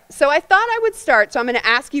 All right, so I thought I would start, so I'm going to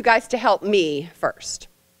ask you guys to help me first.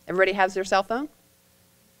 Everybody has their cell phone?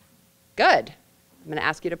 Good. I'm going to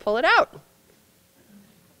ask you to pull it out.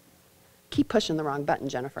 Keep pushing the wrong button,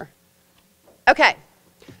 Jennifer. Okay,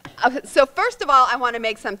 so first of all, I want to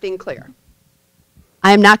make something clear.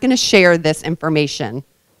 I am not going to share this information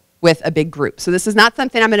with a big group. So this is not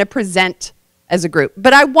something I'm going to present as a group.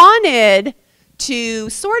 But I wanted to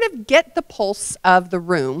sort of get the pulse of the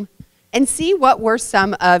room and see what were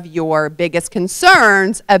some of your biggest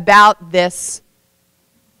concerns about this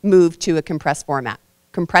move to a compressed format,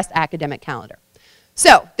 compressed academic calendar.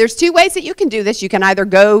 So there's two ways that you can do this. You can either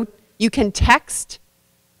you can text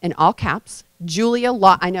in all caps, Julia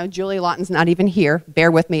Lawton. I know Julia Lawton's not even here.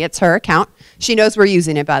 Bear with me, it's her account. She knows we're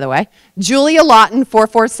using it, by the way. Julia Lawton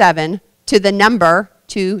 447 to the number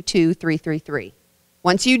 22333.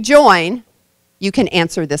 Once you join, you can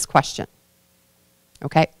answer this question.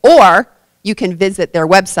 Okay? Or you can visit their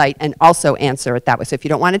website and also answer it that way. So if you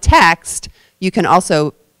don't want to text, you can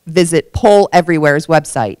also visit Poll Everywhere's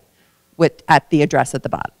website at the address at the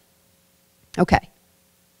bottom. Okay.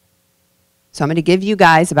 So I'm going to give you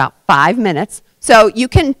guys about 5 minutes. So you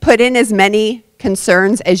can put in as many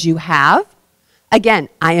concerns as you have. Again,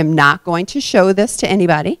 I am not going to show this to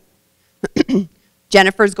anybody.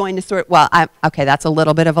 Jennifer's going to okay, that's a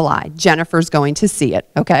little bit of a lie. Jennifer's going to see it,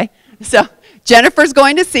 okay? So Jennifer's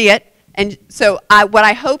going to see it. And so what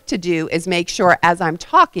I hope to do is make sure as I'm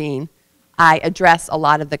talking, I address a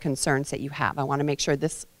lot of the concerns that you have. I want to make sure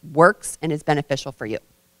this works and is beneficial for you,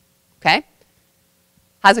 okay?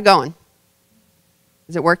 How's it going?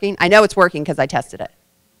 Is it working? I know it's working because I tested it.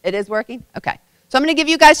 It is working? Okay. So I'm going to give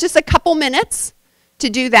you guys just a couple minutes to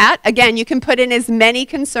do that. Again, you can put in as many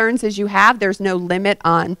concerns as you have. There's no limit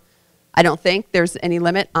on, I don't think there's any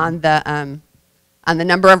limit on the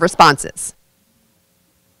number of responses.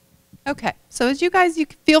 Okay. So as you guys, you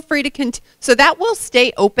feel free to continue. So that will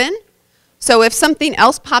stay open. So if something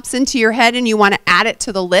else pops into your head and you want to add it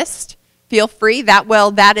to the list, feel free.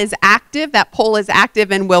 That is active. That poll is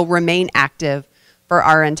active and will remain active for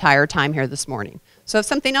our entire time here this morning. So if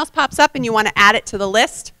something else pops up and you want to add it to the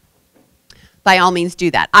list, by all means do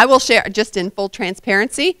that. I will share just in full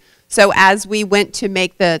transparency. So as we went to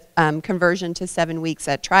make the conversion to 7 weeks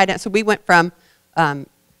at Trident, so we went from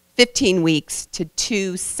 15 weeks to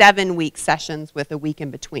 2 7-week sessions with a week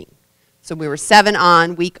in between. So we were 7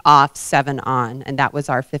 on, week off, 7 on, and that was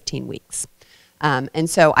our 15 weeks. And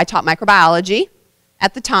so I taught microbiology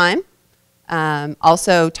at the time.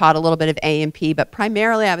 Also taught a little bit of A&P, but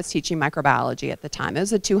primarily I was teaching microbiology at the time. It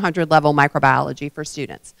was a 200-level microbiology for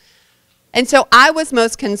students. And so I was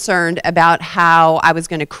most concerned about how I was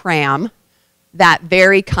going to cram that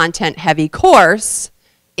very content-heavy course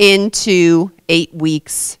into 8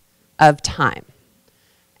 weeks of time.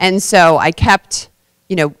 And so I kept,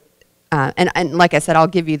 and like I said, I'll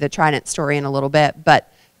give you the Trident story in a little bit,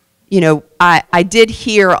 but, I did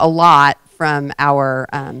hear a lot from our,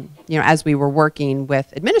 as we were working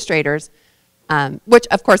with administrators, which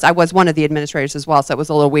of course I was one of the administrators as well, so it was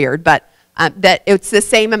a little weird, but that it's the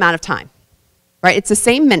same amount of time, right? It's the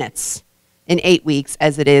same minutes in 8 weeks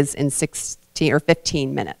as it is in 16 or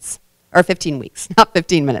 15 minutes, or 15 weeks, not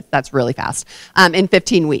 15 minutes, that's really fast, in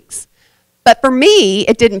 15 weeks. But for me,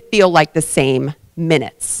 it didn't feel like the same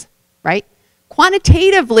minutes, right?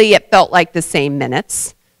 Quantitatively, it felt like the same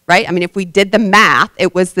minutes, right? I mean, if we did the math,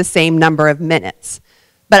 it was the same number of minutes.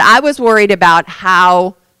 But I was worried about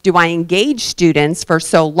how do I engage students for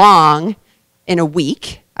so long in a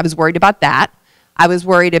week. I was worried about that. I was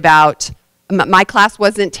worried about, my class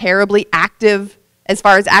wasn't terribly active as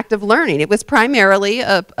far as active learning. It was primarily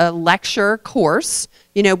a lecture course.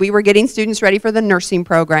 We were getting students ready for the nursing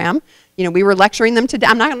program. We were lecturing them to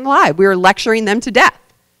death. I'm not going to lie, we were lecturing them to death.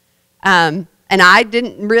 And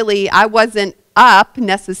I wasn't up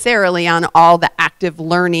necessarily on all the active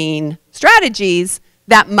learning strategies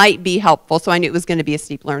that might be helpful, so I knew it was going to be a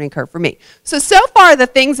steep learning curve for me. So far the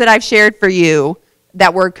things that I've shared for you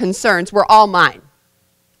that were concerns were all mine,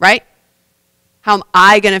 right? How am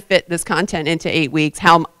I going to fit this content into 8 weeks?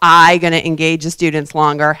 How am I going to engage the students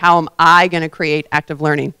longer? How am I going to create active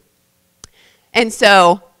learning? And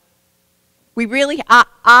so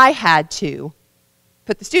I had to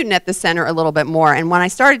put the student at the center a little bit more. And when I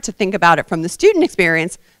started to think about it from the student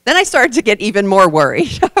experience, then I started to get even more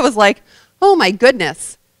worried. I was like, oh my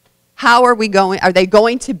goodness, are they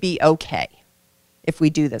going to be okay if we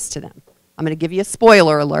do this to them? I'm going to give you a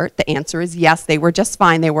spoiler alert. The answer is yes, they were just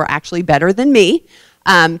fine. They were actually better than me.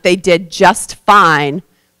 They did just fine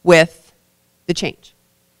with the change.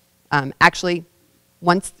 Actually,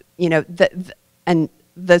 once, and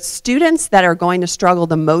the students that are going to struggle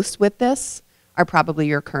the most with this are probably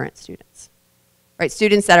your current students, right?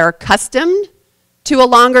 Students that are accustomed to a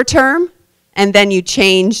longer term, and then you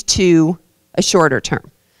change to a shorter term.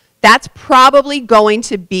 That's probably going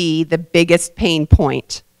to be the biggest pain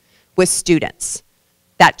point with students,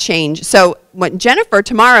 that change. So when Jennifer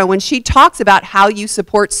tomorrow, when she talks about how you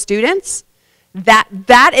support students,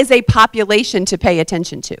 that is a population to pay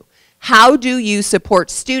attention to. How do you support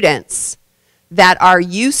students that are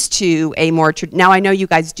used to a more, now I know you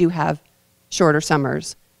guys do have shorter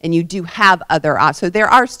summers, and you do have other, so there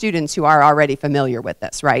are students who are already familiar with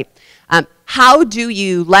this, right? How do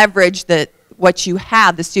you leverage what you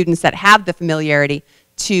have, the students that have the familiarity,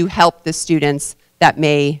 to help the students that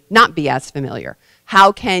may not be as familiar?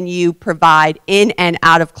 How can you provide in and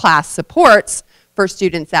out of class supports for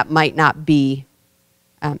students that might not be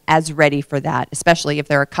as ready for that, especially if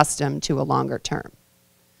they're accustomed to a longer term?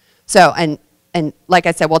 So, and like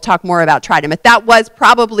I said, we'll talk more about Trident, but that was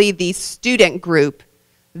probably the student group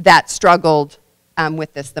that struggled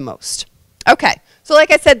with this the most. Okay, so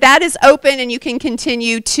like I said, that is open, and you can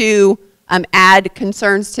continue to add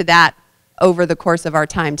concerns to that over the course of our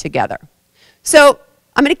time together. So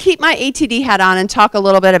I'm going to keep my ATD hat on and talk a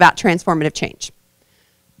little bit about transformative change.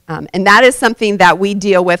 And that is something that we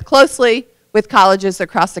deal with closely with colleges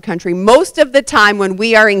across the country. Most of the time when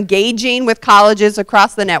we are engaging with colleges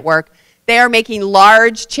across the network, they are making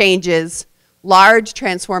large changes, large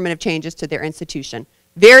transformative changes to their institution,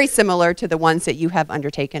 very similar to the ones that you have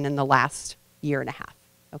undertaken in the last year and a half,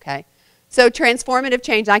 okay? So transformative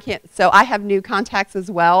change, so I have new contacts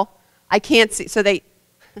as well. I can't see, so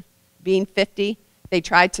being 50, they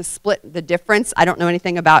tried to split the difference. I don't know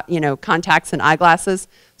anything about, contacts and eyeglasses.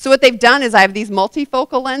 So what they've done is I have these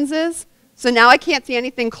multifocal lenses, so now I can't see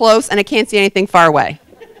anything close and I can't see anything far away.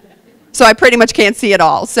 So I pretty much can't see it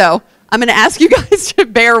all. So I'm going to ask you guys to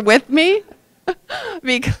bear with me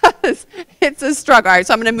because it's a struggle. All right,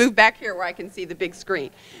 so I'm going to move back here where I can see the big screen.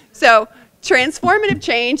 So transformative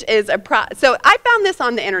change is so I found this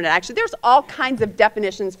on the internet. Actually, there's all kinds of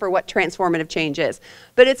definitions for what transformative change is.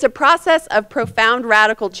 But it's a process of profound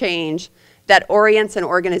radical change that orients an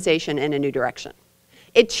organization in a new direction.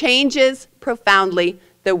 It changes profoundly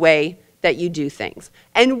the way that you do things.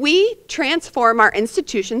 And we transform our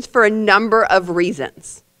institutions for a number of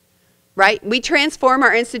reasons, right? We transform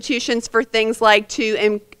our institutions for things like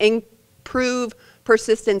to improve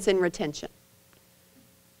persistence and retention.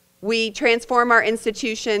 We transform our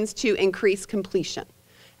institutions to increase completion.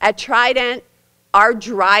 At Trident, our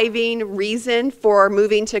driving reason for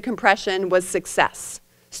moving to compression was success,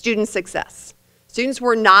 student success. Students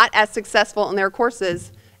were not as successful in their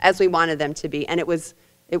courses as we wanted them to be, and it was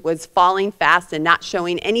falling fast and not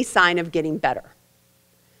showing any sign of getting better.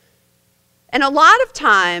 And a lot of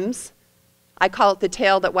times, I call it the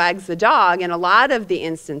tail that wags the dog, in a lot of the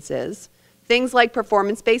instances, things like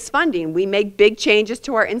performance-based funding. We make big changes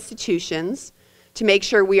to our institutions to make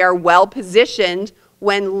sure we are well positioned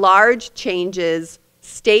when large changes,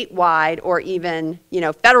 statewide or even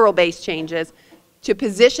federal-based changes, to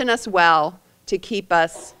position us well to keep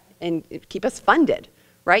us funded,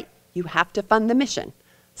 right? You have to fund the mission.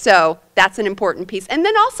 So that's an important piece. And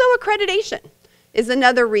then also accreditation is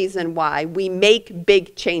another reason why we make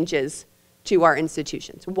big changes to our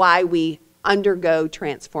institutions, why we undergo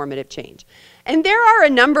transformative change. And there are a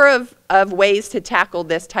number of ways to tackle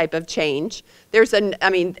this type of change.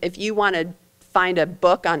 If you want to find a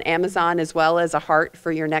book on Amazon as well as a heart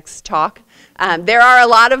for your next talk, there are a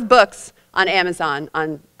lot of books on Amazon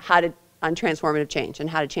on transformative change and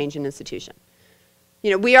how to change an institution.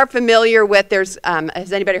 We are familiar with,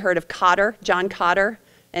 has anybody heard of Kotter, John Kotter,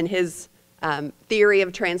 and his theory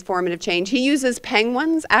of transformative change? He uses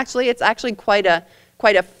penguins, actually. It's actually quite a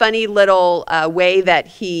funny little way that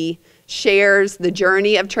he shares the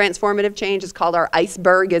journey of transformative change. It's called Our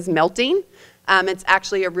Iceberg is Melting. It's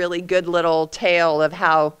actually a really good little tale of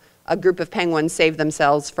how a group of penguins saved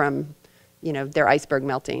themselves from their iceberg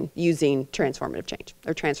melting using transformative change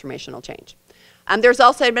or transformational change. There's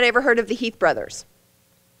also, anybody ever heard of the Heath brothers?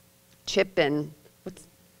 Chip and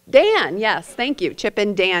Dan, yes, thank you, Chip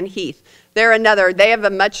and Dan Heath. They have a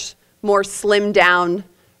much more slimmed down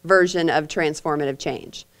version of transformative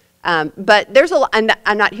change. But there's and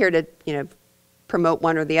I'm not here to, promote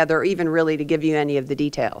one or the other, or even really to give you any of the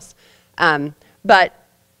details. But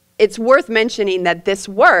it's worth mentioning that this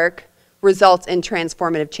work results in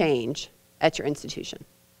transformative change at your institution.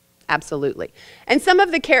 Absolutely. And some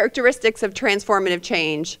of the characteristics of transformative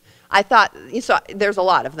change, I thought, there's a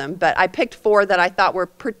lot of them, but I picked 4 that I thought were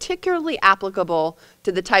particularly applicable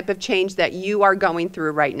to the type of change that you are going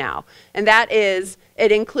through right now. And that is,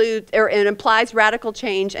 it implies radical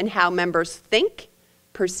change in how members think,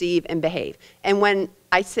 perceive, and behave. And when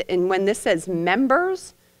this says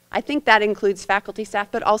members, I think that includes faculty, staff,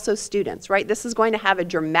 but also students, right? This is going to have a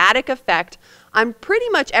dramatic effect on pretty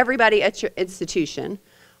much everybody at your institution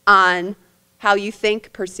on how you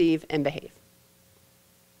think, perceive, and behave.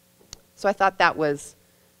 So I thought that was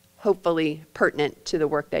hopefully pertinent to the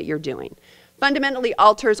work that you're doing. Fundamentally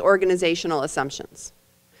alters organizational assumptions.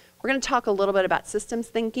 We're going to talk a little bit about systems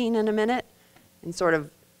thinking in a minute and sort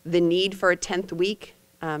of the need for a 10th week.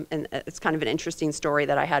 And it's kind of an interesting story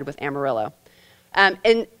that I had with Amarillo.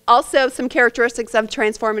 And also some characteristics of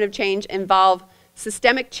transformative change involve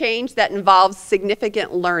systemic change that involves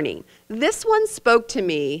significant learning. This one spoke to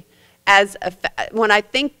me as when I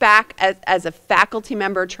think back as a faculty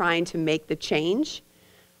member trying to make the change.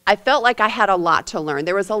 I felt like I had a lot to learn.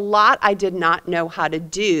 There was a lot I did not know how to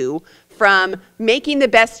do, from making the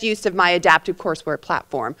best use of my adaptive courseware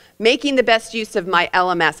platform, making the best use of my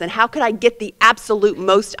LMS, and how could I get the absolute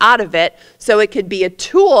most out of it so it could be a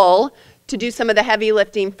tool to do some of the heavy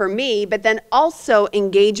lifting for me, but then also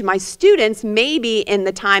engage my students maybe in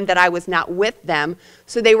the time that I was not with them,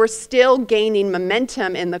 so they were still gaining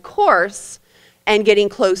momentum in the course and getting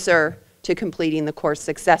closer to completing the course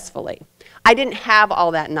successfully. I didn't have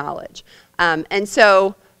all that knowledge. And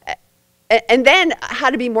then how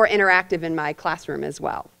to be more interactive in my classroom as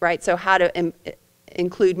well, right? So how to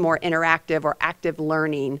include more interactive or active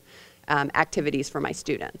learning activities for my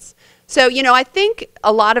students. So, I think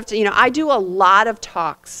I do a lot of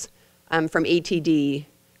talks from ATD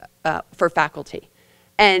for faculty.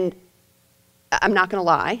 And I'm not gonna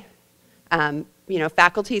lie,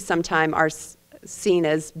 faculty sometimes are seen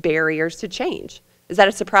as barriers to change. Is that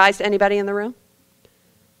a surprise to anybody in the room?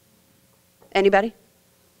 Anybody?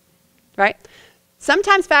 Right?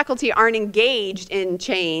 Sometimes faculty aren't engaged in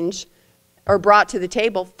change or brought to the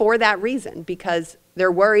table for that reason, because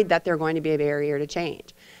they're worried that they're going to be a barrier to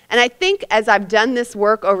change. And I think as I've done this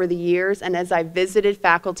work over the years and as I've visited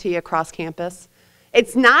faculty across campus,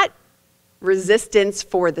 it's not resistance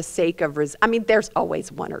for the sake of there's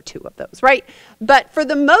always 1 or 2 of those, right? But for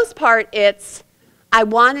the most part, it's, I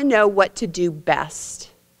want to know what to do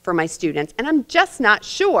best for my students, and I'm just not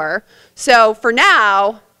sure. So for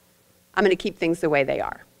now, I'm going to keep things the way they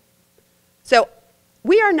are. So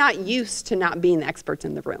we are not used to not being the experts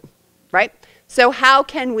in the room, right? So how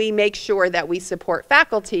can we make sure that we support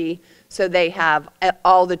faculty so they have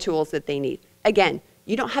all the tools that they need? Again,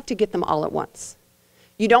 you don't have to get them all at once.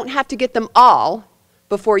 You don't have to get them all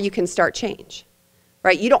before you can start change,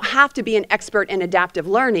 right? You don't have to be an expert in adaptive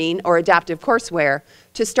learning or adaptive courseware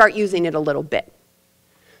to start using it a little bit.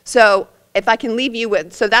 So if I can leave you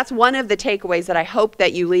with, so that's one of the takeaways that I hope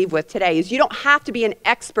that you leave with today, is you don't have to be an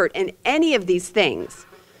expert in any of these things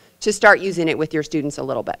to start using it with your students a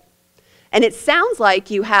little bit. And it sounds like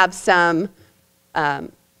you have some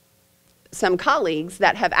colleagues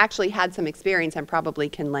that have actually had some experience and probably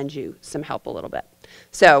can lend you some help a little bit.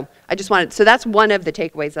 So so that's one of the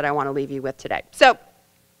takeaways that I want to leave you with today. So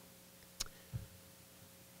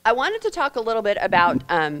I wanted to talk a little bit about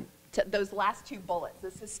those last 2 bullets,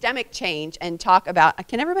 the systemic change, and talk about,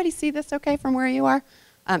 can everybody see this okay from where you are?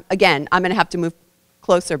 Again, I'm going to have to move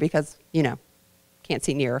closer because, can't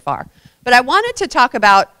see near or far. But I wanted to talk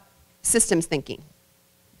about systems thinking.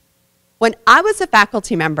 When I was a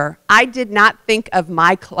faculty member, I did not think of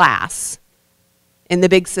my class in the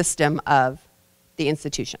big system of the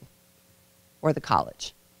institution or the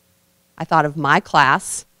college. I thought of my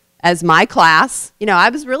class as my class. I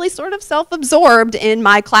was really sort of self-absorbed in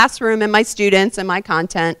my classroom and my students and my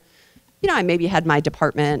content. I maybe had my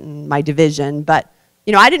department and my division, but,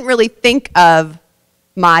 I didn't really think of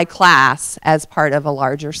my class as part of a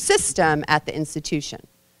larger system at the institution.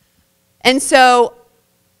 And so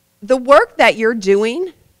the work that you're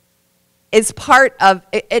doing is part of,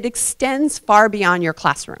 it extends far beyond your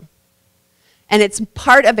classroom. And it's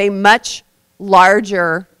part of a much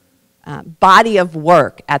larger body of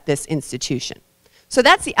work at this institution. So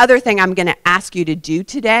that's the other thing I'm going to ask you to do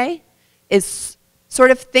today, is sort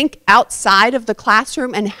of think outside of the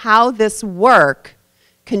classroom and how this work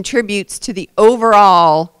contributes to the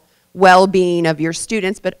overall well-being of your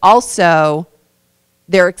students, but also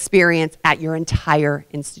their experience at your entire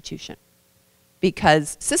institution.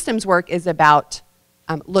 Because systems work is about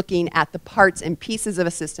looking at the parts and pieces of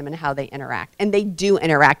a system and how they interact. And they do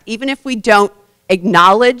interact, even if we don't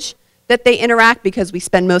acknowledge that they interact because we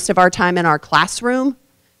spend most of our time in our classroom,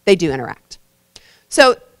 they do interact.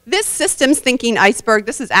 So this systems thinking iceberg,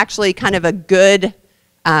 this is actually kind of a good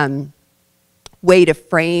way to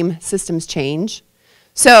frame systems change.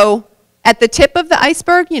 So at the tip of the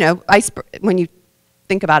iceberg, you know, when you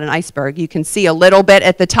think about an iceberg, you can see a little bit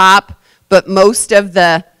at the top, but most of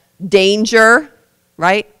the danger,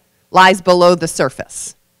 right, lies below the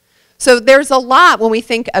surface. So there's a lot when we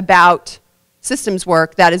think about systems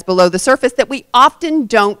work that is below the surface that we often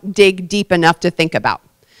don't dig deep enough to think about.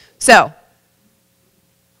 So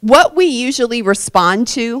what we usually respond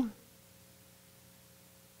to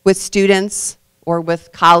with students or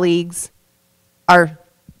with colleagues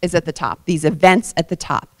is at the top, these events at the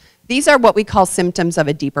top. These are what we call symptoms of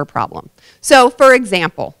a deeper problem. So for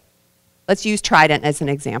example, let's use Trident as an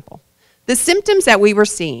example. The symptoms that we were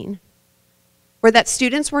seeing were that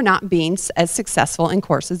students were not being as successful in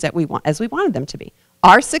courses as we wanted them to be.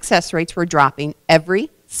 Our success rates were dropping every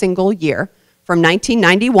single year from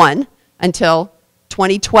 1991 until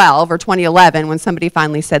 2012 or 2011 when somebody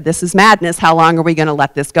finally said, this is madness, how long are we going to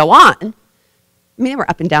let this go on? I mean, they were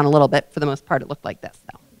up and down a little bit. For the most part, it looked like this,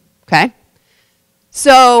 though. Okay?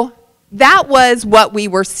 So that was what we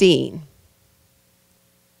were seeing.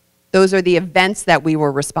 Those are the events that we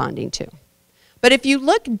were responding to. But if you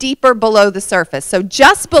look deeper below the surface, so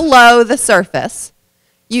just below the surface,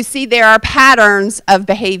 you see there are patterns of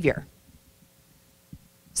behavior.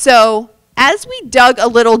 So as we dug a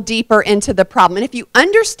little deeper into the problem, and if you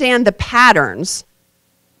understand the patterns,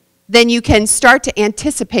 then you can start to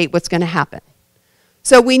anticipate what's going to happen.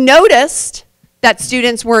 So we noticed that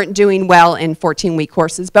students weren't doing well in 14-week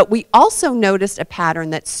courses, but we also noticed a pattern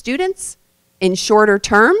that students in shorter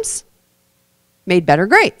terms made better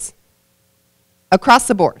grades across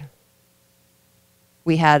the board.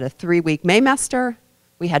 We had a 3-week Maymester.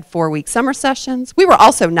 We had 4-week summer sessions. We were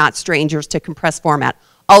also not strangers to compressed format,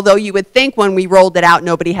 although you would think when we rolled it out,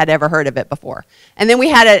 nobody had ever heard of it before. And then we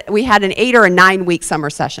had an 8 or a 9-week summer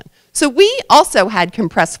session. So we also had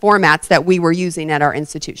compressed formats that we were using at our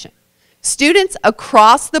institution. Students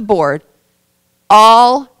across the board,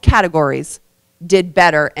 all categories, did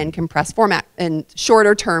better in compressed format in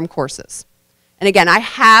shorter term courses. And again, I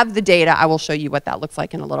have the data. I will show you what that looks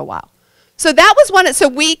like in a little while. So that was one, so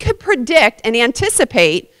we could predict and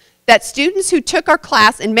anticipate that students who took our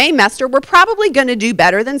class in Maymester were probably going to do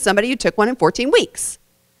better than somebody who took one in 14 weeks.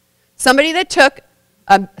 Somebody that took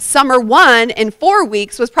a summer one in 4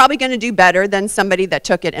 weeks was probably going to do better than somebody that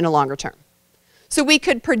took it in a longer term. So we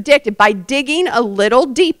could predict it by digging a little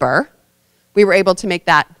deeper, we were able to make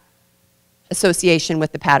that association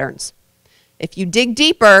with the patterns. If you dig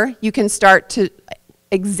deeper, you can start to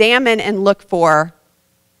examine and look for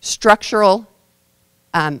structural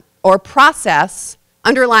or process,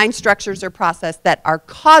 underlying structures or process that are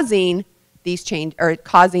causing these change or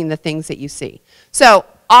causing the things that you see. So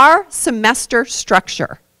our semester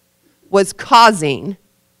structure was causing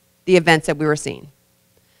the events that we were seeing.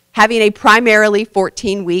 Having a primarily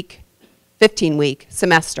 14-week, 15-week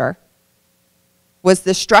semester was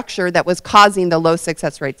the structure that was causing the low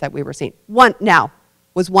success rates that we were seeing.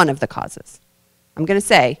 Was one of the causes. I'm going to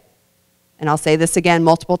say, and I'll say this again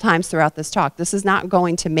multiple times throughout this talk, this is not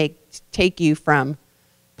going to take you from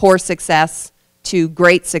poor success to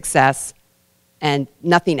great success and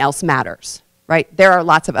nothing else matters, right? There are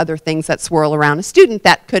lots of other things that swirl around a student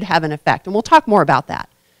that could have an effect, and we'll talk more about that.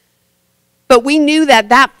 But we knew that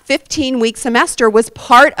that 15-week semester was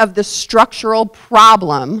part of the structural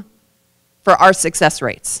problem for our success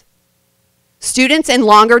rates. Students in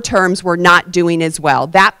longer terms were not doing as well.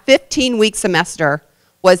 That 15-week semester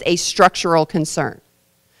was a structural concern.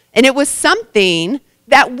 And it was something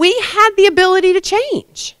that we had the ability to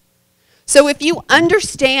change. So if you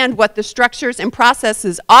understand what the structures and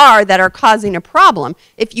processes are that are causing a problem,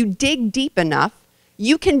 if you dig deep enough,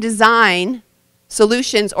 you can design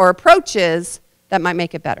solutions or approaches that might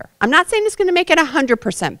make it better. I'm not saying it's going to make it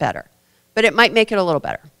 100% better, but it might make it a little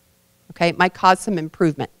better. Okay, it might cause some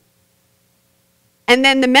improvement. And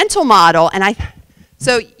then the mental model,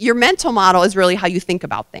 so your mental model is really how you think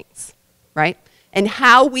about things, right? And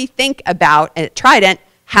how we think about, at Trident,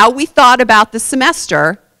 how we thought about the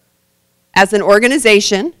semester as an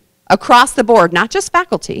organization across the board, not just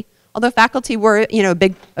faculty, although faculty were,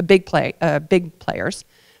 big players.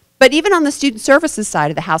 But even on the student services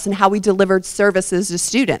side of the house and how we delivered services to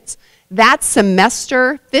students, that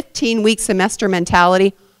semester, 15-week semester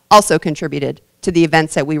mentality also contributed to the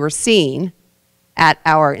events that we were seeing at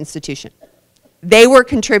our institution. They were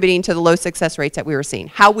contributing to the low success rates that we were seeing,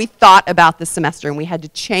 how we thought about the semester, and we had to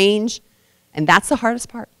change, and that's the hardest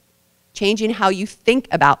part. Changing how you think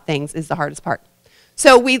about things is the hardest part.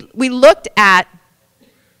 So we looked at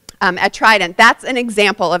Trident. That's an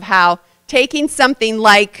example of how taking something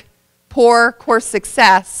like poor course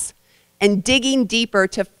success and digging deeper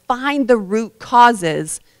to find the root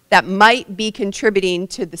causes that might be contributing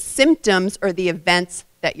to the symptoms or the events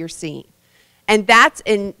that you're seeing. And that's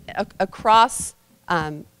across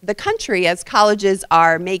the country as colleges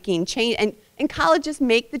are making change, and colleges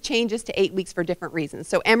make the changes to 8 weeks for different reasons.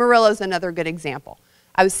 So Amarillo is another good example.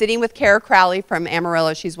 I was sitting with Kara Crowley from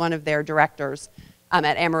Amarillo. She's one of their directors at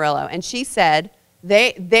Amarillo, and she said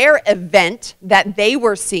their event that they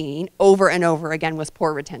were seeing over and over again was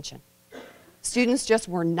poor retention. Students just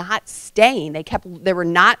were not staying. They were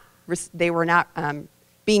not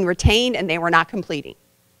being retained, and they were not completing.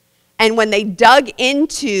 And when they dug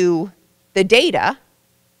into the data,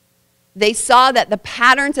 they saw that the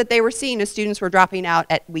patterns that they were seeing as students were dropping out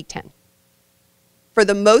at week 10. For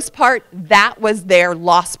the most part, that was their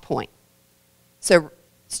loss point. So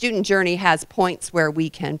Student Journey has points where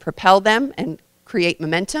we can propel them and create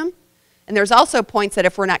momentum. And there's also points that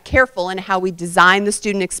if we're not careful in how we design the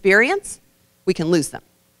student experience, we can lose them.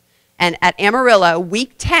 And at Amarillo,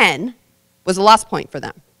 week 10 was a loss point for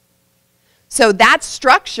them. So that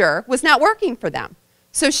structure was not working for them.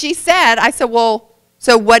 So she said, I said, well,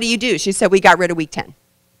 so what do you do? She said, we got rid of week 10.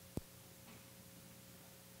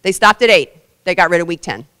 They stopped at 8. They got rid of week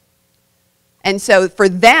 10. And so for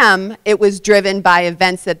them, it was driven by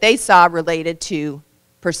events that they saw related to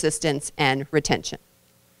persistence and retention.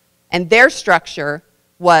 And their structure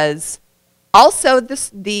was also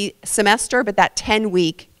the semester, but that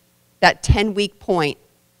 10-week point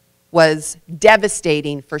was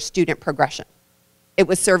devastating for student progression. It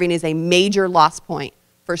was serving as a major loss point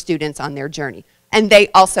for students on their journey. And they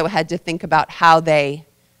also had to think about how they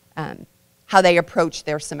approach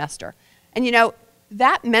their semester. And you know,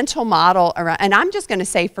 that mental model around, and I'm just going to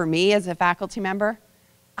say for me as a faculty member,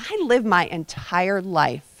 I live my entire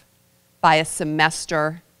life by a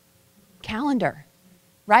semester calendar,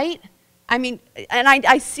 right? I mean, and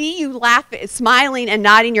I see you smiling and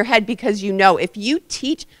nodding your head because you know if you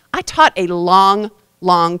teach, I taught a long,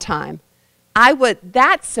 long time.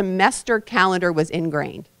 That semester calendar was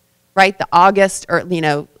ingrained, right? The August or,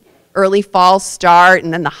 early fall start,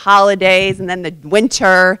 and then the holidays, and then the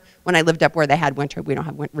winter. When I lived up where they had winter, we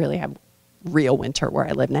don't really have real winter where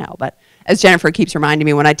I live now. But as Jennifer keeps reminding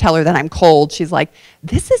me, when I tell her that I'm cold, she's like,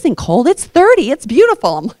 this isn't cold, it's 30, it's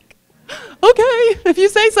beautiful. I'm like, okay, if you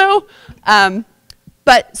say so.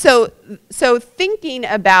 But so thinking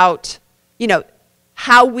about,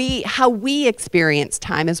 how we experience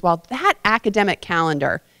time as well, that academic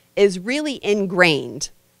calendar is really ingrained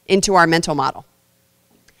into our mental model.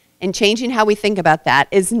 And changing how we think about that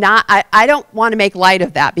is not, I don't want to make light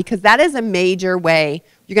of that because that is a major way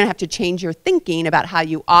you're going to have to change your thinking about how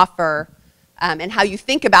you offer and how you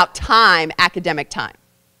think about time, academic time.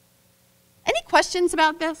 Any questions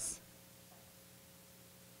about this?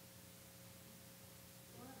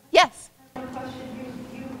 Yes? I have a question.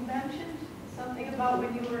 You mentioned something about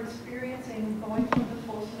when you were experiencing going from the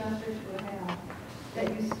full semester to a half, that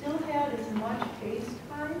you still had as much face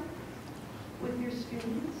time with your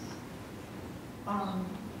students.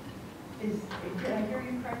 Did I hear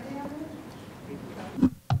you correctly on that?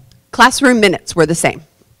 Classroom minutes were the same.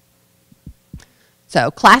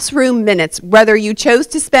 So classroom minutes, whether you chose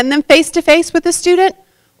to spend them face-to-face with a student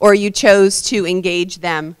or you chose to engage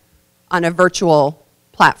them on a virtual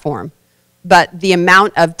platform. But the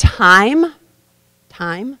amount of time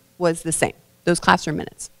was the same, those classroom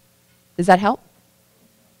minutes. Does that help?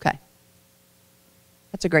 Okay.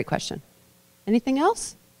 That's a great question. Anything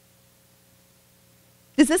else?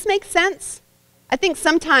 Does this make sense? I think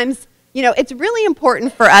sometimes, it's really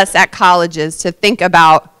important for us at colleges to think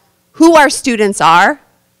about who our students are,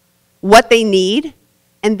 what they need,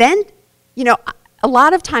 and then, a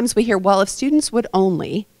lot of times we hear, well, if students would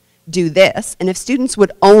only do this, and if students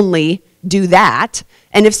would only do that,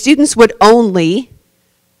 and if students would only,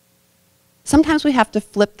 sometimes we have to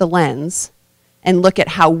flip the lens and look at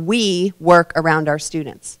how we work around our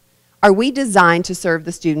students. Are we designed to serve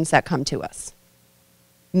the students that come to us?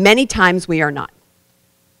 Many times we are not.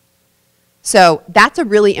 So that's a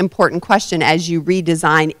really important question as you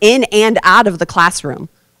redesign in and out of the classroom.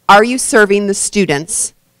 Are you serving the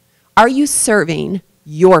students? Are you serving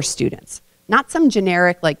your students? not some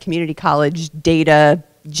generic like community college data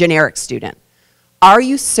generic student. Are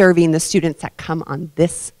you serving the students that come on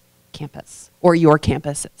this campus or your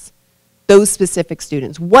campuses? Those specific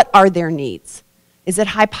students, what are their needs? Is it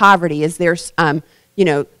high poverty? Is there,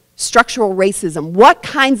 structural racism? What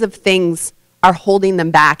kinds of things are holding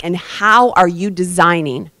them back, and how are you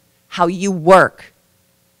designing how you work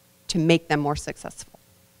to make them more successful?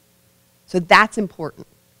 So that's important.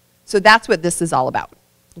 So that's what this is all about,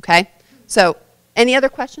 okay? So any other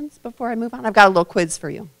questions before I move on? I've got a little quiz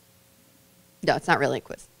for you. No, it's not really a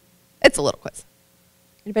quiz. It's a little quiz.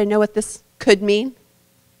 Anybody know what this could mean?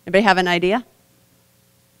 Anybody have an idea?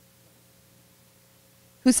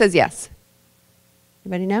 Who says yes?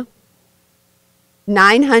 Anybody know?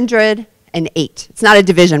 908. It's not a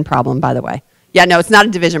division problem, by the way. Yeah, no, it's not a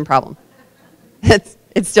division problem. It's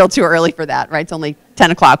still too early for that, right? It's only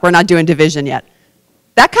 10 o'clock. We're not doing division yet.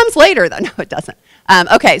 That comes later, though. No, it doesn't.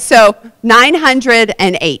 Okay, so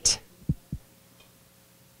 908.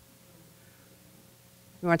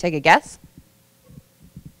 You want to take a guess?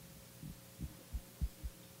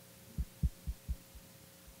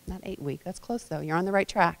 Not 8 week. That's close, though. You're on the right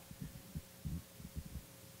track.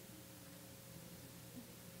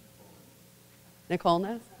 Nicole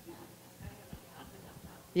knows?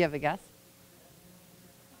 You have a guess?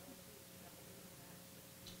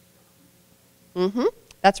 Mm-hmm.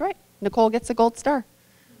 That's right. Nicole gets a gold star.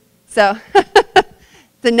 So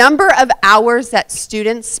the number of hours that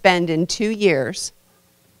students spend in 2 years,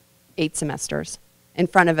 8 semesters, in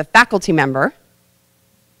front of a faculty member,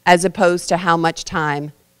 as opposed to how much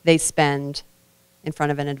time they spend in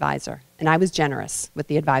front of an advisor. And I was generous with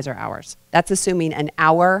the advisor hours. That's assuming an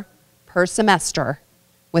hour per semester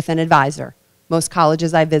with an advisor. Most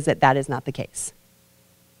colleges I visit, that is not the case.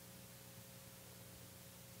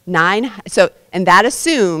 And that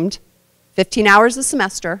assumed 15 hours a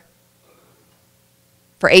semester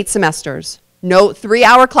for 8 semesters. No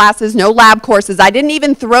 3-hour classes, no lab courses. I didn't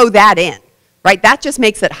even throw that in, right? That just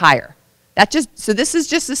makes it higher. So this is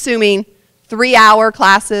just assuming 3-hour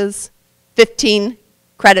classes, 15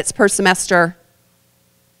 credits per semester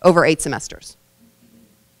over 8 semesters.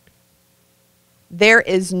 There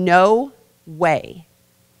is no way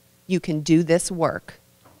you can do this work,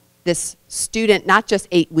 this student, not just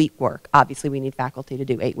 8-week work. Obviously, we need faculty to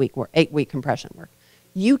do 8-week work, 8-week compression work.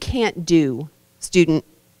 You can't do student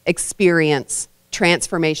experience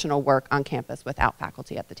transformational work on campus without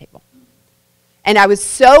faculty at the table. And I was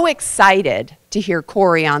so excited to hear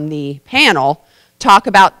Corey on the panel talk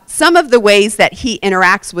about some of the ways that he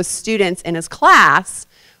interacts with students in his class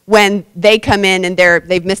when they come in and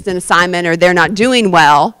they've missed an assignment or they're not doing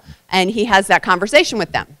well, and he has that conversation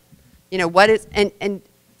with them. And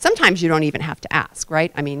sometimes you don't even have to ask,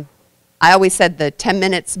 right? I mean, I always said the 10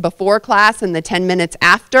 minutes before class and the 10 minutes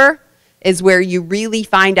after is where you really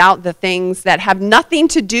find out the things that have nothing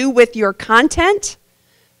to do with your content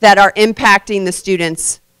that are impacting the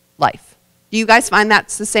student's life. Do you guys find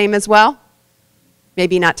that's the same as well?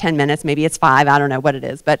 Maybe not 10 minutes, maybe it's 5, I don't know what it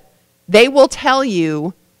is, but they will tell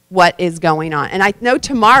you what is going on. And I know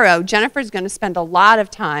tomorrow, Jennifer's going to spend a lot of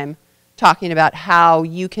time talking about how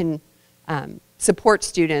you can support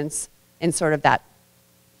students in sort of that,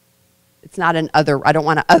 it's not an other, I don't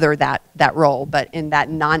want to other that role, but in that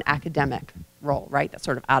non-academic role, right? That's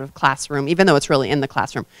sort of out of classroom, even though it's really in the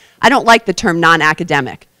classroom. I don't like the term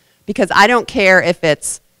non-academic because I don't care if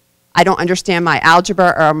it's, I don't understand my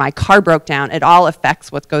algebra or my car broke down. It all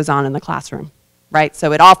affects what goes on in the classroom, right?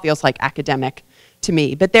 So it all feels like academic to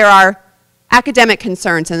me. But there are academic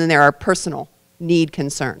concerns and then there are personal need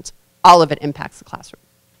concerns. All of it impacts the classroom.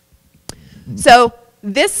 So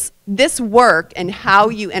this work and how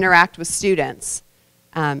you interact with students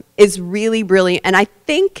is really, really, and I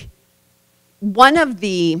think one of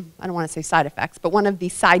the, I don't want to say side effects, but one of the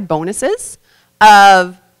side bonuses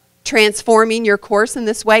of transforming your course in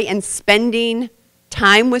this way and spending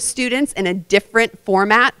time with students in a different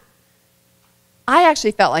format, I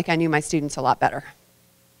actually felt like I knew my students a lot better.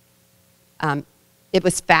 It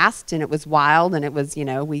was fast and it was wild and it was,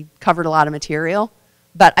 we covered a lot of material,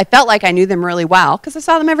 but I felt like I knew them really well because I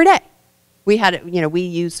saw them every day. We had,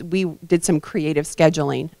 we did some creative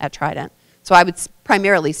scheduling at Trident. So I would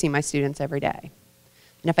primarily see my students every day.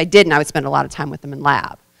 And if I didn't, I would spend a lot of time with them in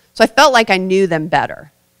lab. So I felt like I knew them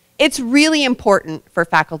better. It's really important for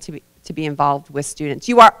faculty to be involved with students.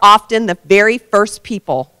 You are often the very first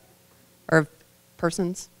people or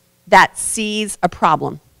persons that sees a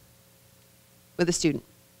problem with a student.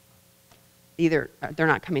 Either they're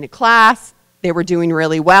not coming to class, they were doing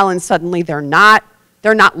really well, and suddenly they're not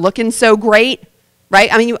looking so great,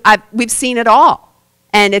 right? I mean, we've seen it all.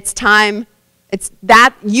 And it's time, It's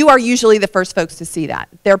that you are usually the first folks to see that.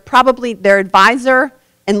 They're probably their advisor,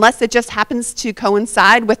 unless it just happens to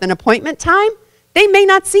coincide with an appointment time, they may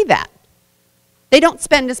not see that. They don't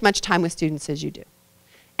spend as much time with students as you do.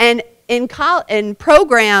 And in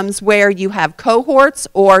programs where you have cohorts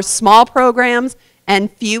or small programs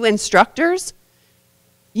and few instructors,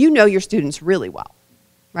 you know your students really well,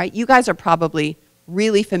 right? You guys are probably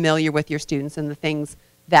really familiar with your students and the things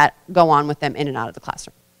that go on with them in and out of the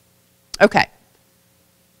classroom. Okay.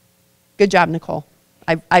 Good job, Nicole.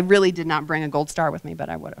 I really did not bring a gold star with me, but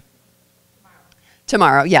I would have.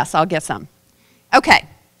 Tomorrow, yes, I'll get some. Okay,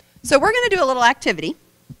 so we're going to do a little activity.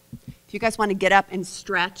 If you guys want to get up and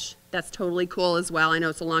stretch, that's totally cool as well. I know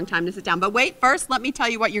it's a long time to sit down, but wait, first let me tell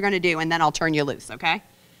you what you're going to do, and then I'll turn you loose, okay?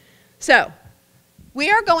 So,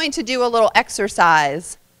 we are going to do a little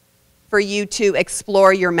exercise for you to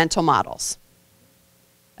explore your mental models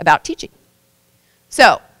about teaching.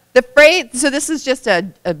 So, this is just a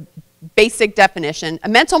basic definition. A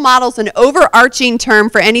mental model is an overarching term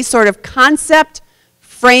for any sort of concept,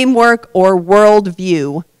 framework, or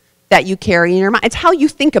worldview that you carry in your mind. It's how you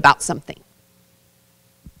think about something.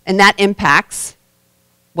 And that impacts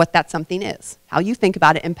what that something is. How you think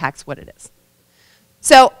about it impacts what it is.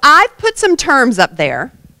 So I've put some terms up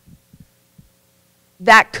there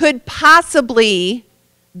that could possibly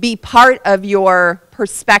be part of your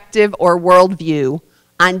perspective or worldview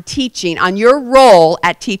on teaching, on your role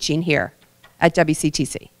at teaching here at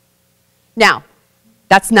WCTC. Now,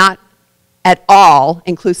 that's not at all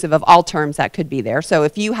inclusive of all terms that could be there. So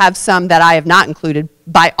if you have some that I have not included,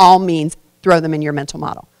 by all means, throw them in your mental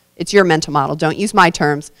model. It's your mental model. Don't use my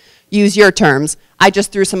terms. Use your terms. I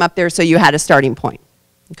just threw some up there so you had a starting point.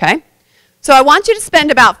 Okay? So I want you to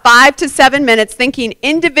spend about 5 to 7 minutes thinking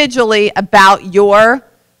individually about your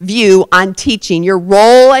view on teaching, your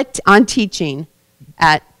role on teaching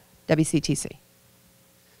at WCTC.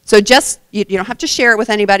 So just, you don't have to share it with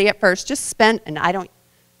anybody at first. Just spend, and I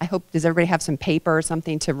hope, does everybody have some paper or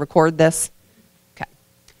something to record this? Okay.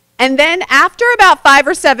 And then after about 5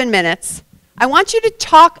 or 7 minutes, I want you to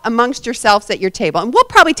talk amongst yourselves at your table. And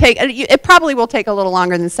it probably will take a little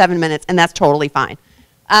longer than 7 minutes, and that's totally fine.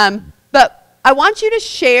 But I want you to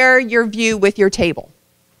share your view with your table.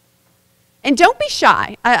 And don't be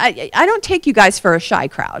shy. I don't take you guys for a shy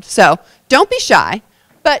crowd, so don't be shy.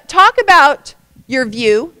 But talk about your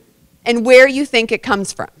view and where you think it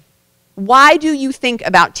comes from. Why do you think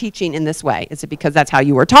about teaching in this way? Is it because that's how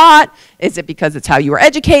you were taught? Is it because it's how you were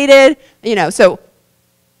educated? So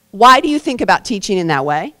why do you think about teaching in that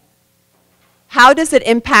way? How does it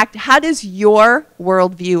impact, how does your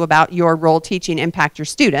worldview about your role teaching impact your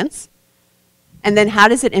students? And then how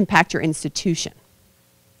does it impact your institution?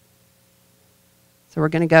 So we're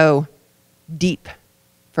going to go deep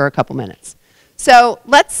for a couple minutes. So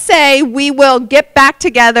let's say we will get back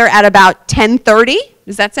together at about 10:30.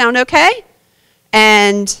 Does that sound okay?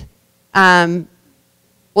 And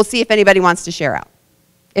we'll see if anybody wants to share out.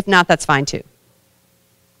 If not, that's fine too.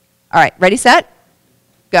 All right, ready, set,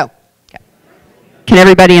 go. Okay. Can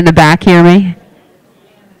everybody in the back hear me?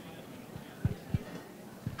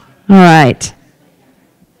 All right.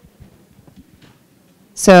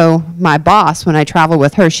 So my boss, when I travel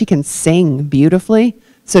with her, she can sing beautifully.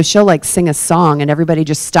 So she'll like sing a song and everybody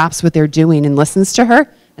just stops what they're doing and listens to her.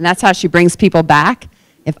 And that's how she brings people back.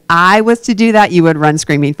 If I was to do that, you would run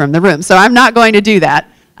screaming from the room. So I'm not going to do that.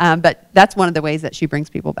 But that's one of the ways that she brings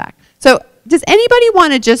people back. So does anybody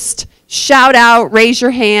want to just shout out, raise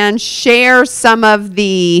your hand, share some of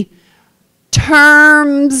the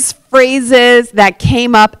terms, phrases that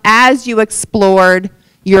came up as you explored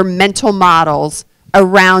your mental models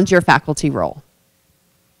around your faculty role?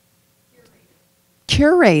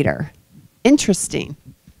 Curator. Interesting.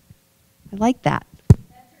 I like that.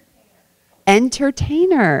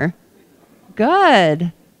 Entertainer.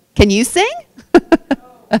 Good. Can you sing?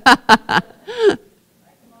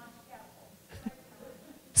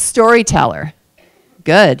 Storyteller.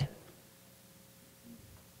 Good.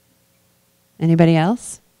 Anybody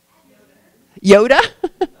else? Yoda?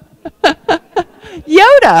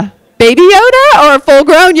 Yoda. Baby Yoda or a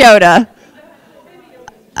full-grown Yoda?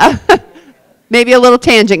 Maybe a little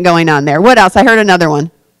tangent going on there. What else? I heard another one.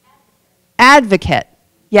 Advocate.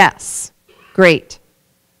 Yes. Great.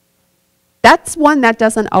 That's one that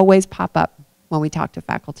doesn't always pop up when we talk to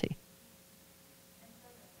faculty.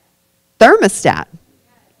 Thermostat.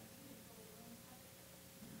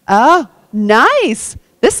 Oh, nice.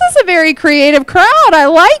 This is a very creative crowd. I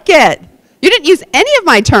like it. You didn't use any of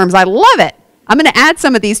my terms. I love it. I'm going to add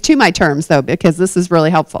some of these to my terms, though, because this is really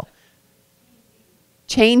helpful.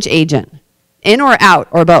 Change agent. In or out,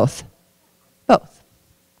 or both? Both.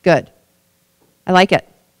 Good. I like it.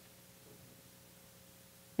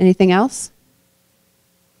 Anything else?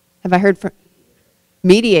 Have I heard from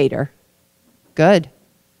mediator? Good.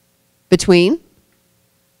 Between?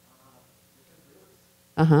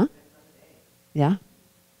 Uh-huh. Yeah.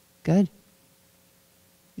 Good.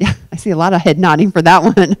 Yeah, I see a lot of head nodding for that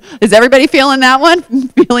one. Is everybody feeling that one?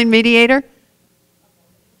 Feeling mediator?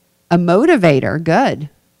 A motivator. Good.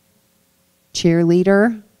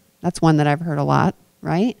 Cheerleader. That's one that I've heard a lot,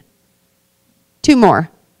 right? Two more.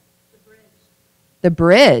 The bridge. The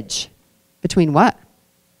bridge. Between what?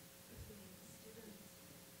 Between students,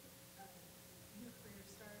 new career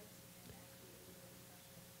starts,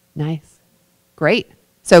 and Nice. Great.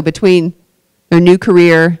 So between their new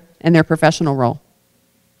career and their professional role.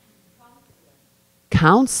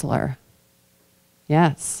 Counselor.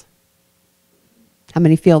 Yes. How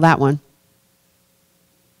many feel that one?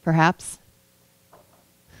 Perhaps?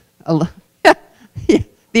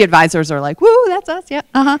 The advisors are like, woo, that's us, yeah,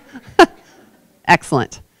 uh-huh.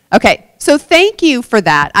 Excellent. Okay, so thank you for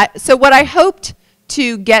that. So what I hoped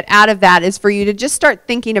to get out of that is for you to just start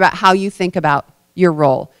thinking about how you think about your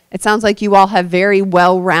role. It sounds like you all have very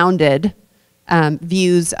well-rounded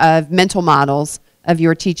views of mental models of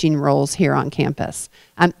your teaching roles here on campus.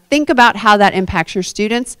 Think about how that impacts your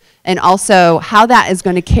students and also how that is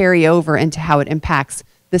going to carry over into how it impacts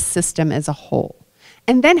the system as a whole.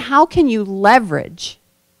 And then how can you leverage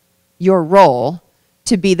your role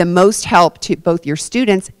to be the most help to both your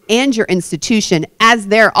students and your institution as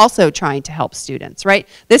they're also trying to help students, right?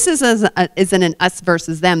 This isn't an us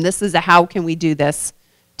versus them. This is a how can we do this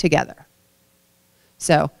together.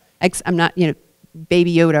 So I'm not,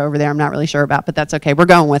 Baby Yoda over there I'm not really sure about, but that's okay. We're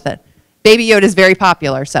going with it. Baby Yoda is very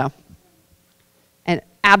popular, so. And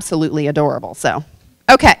absolutely adorable, so.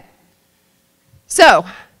 Okay. So,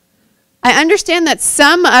 I understand that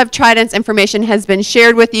some of Trident's information has been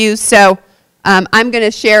shared with you, so I'm going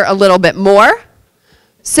to share a little bit more.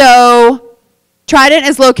 So, Trident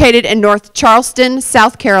is located in North Charleston,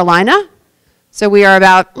 South Carolina. So we are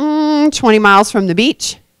about 20 miles from the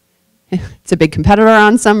beach. It's a big competitor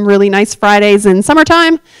on some really nice Fridays in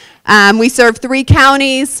summertime. We serve 3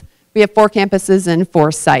 counties. We have 4 campuses and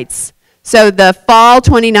 4 sites. So the fall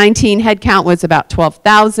 2019 headcount was about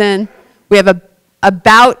 12,000. We have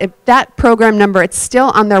about that program number, it's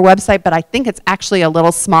still on their website, but I think it's actually a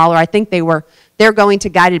little smaller. I think they're going to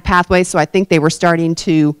guided pathways, so I think they were starting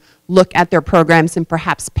to look at their programs and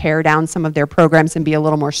perhaps pare down some of their programs and be a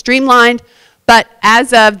little more streamlined. But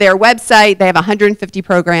as of their website, they have 150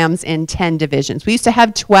 programs in 10 divisions. We used to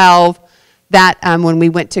have 12 that when we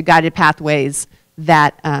went to guided pathways,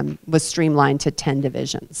 that was streamlined to 10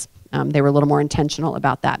 divisions. They were a little more intentional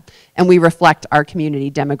about that. And we reflect our community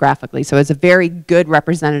demographically, so it's a very good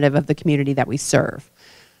representative of the community that we serve.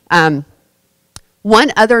 One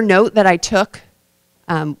other note that I took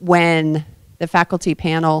when the faculty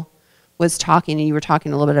panel was talking, and you were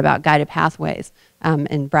talking a little bit about guided pathways,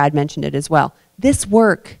 and Brad mentioned it as well. This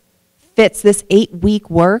work fits, this 8-week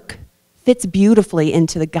work fits beautifully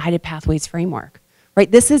into the guided pathways framework, right?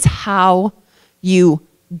 This is how you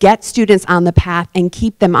get students on the path and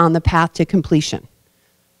keep them on the path to completion,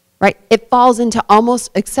 right? It falls into almost,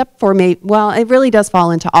 except for well, it really does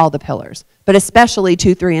fall into all the pillars, but especially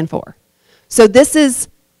 2, 3, and 4. So this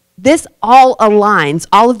all aligns,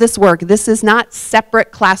 all of this work. This is not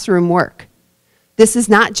separate classroom work. This is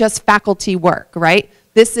not just faculty work, right?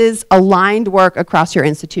 This is aligned work across your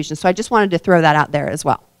institution. So I just wanted to throw that out there as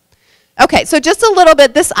well. Okay, so just a little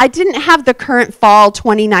bit, I didn't have the current fall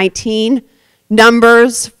 2019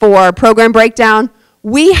 numbers for program breakdown.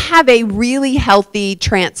 We have a really healthy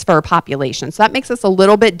transfer population, so that makes us a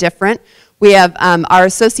little bit different. We have our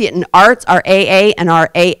associate in arts, our AA and our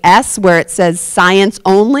AS, where it says science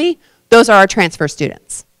only. Those are our transfer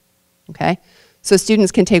students, okay? So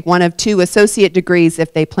students can take one of 2 associate degrees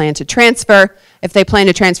if they plan to transfer. If they plan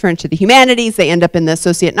to transfer into the humanities, they end up in the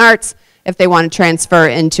associate in arts. If they want to transfer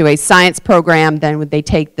into a science program, then they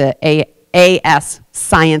take the AS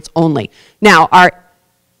science only. Now,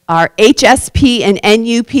 our HSP and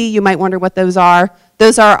NUP, you might wonder what those are.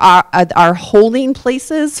 Those are our holding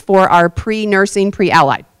places for our pre-nursing,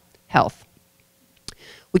 pre-allied health.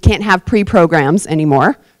 We can't have pre-programs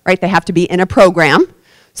anymore, right? They have to be in a program.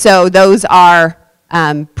 So those are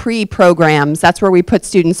pre-programs. That's where we put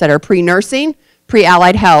students that are pre-nursing,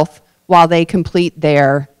 pre-allied health, while they complete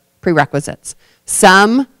their prerequisites.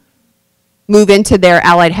 Some move into their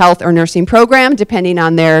allied health or nursing program depending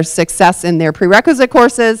on their success in their prerequisite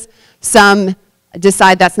courses. Some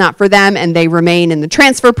decide that's not for them and they remain in the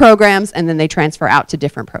transfer programs, and then they transfer out to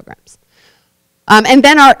different programs. And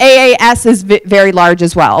then our AAS is very large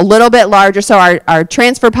as well, a little bit larger. So our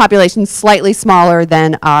transfer population is slightly smaller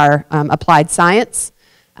than our applied science.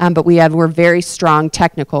 But we're very strong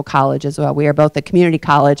technical college as well. We are both a community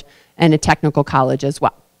college and a technical college as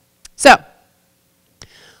well. So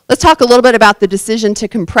let's talk a little bit about the decision to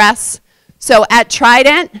compress. So at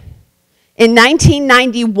Trident, in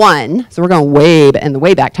 1991, so we're going way in the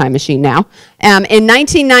Wayback Time machine now. In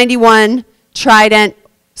 1991, Trident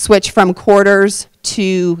switched from quarters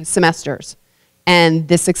to semesters, and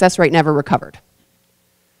the success rate never recovered.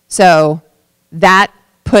 So that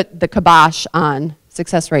put the kibosh on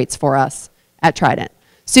success rates for us at Trident.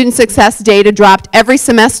 Student success data dropped every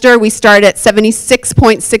semester. We start at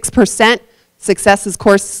 76.6%. Success is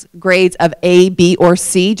course grades of A, B, or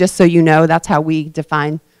C, just so you know, that's how we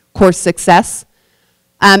define course success.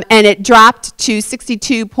 And it dropped to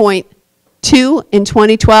 62.2 in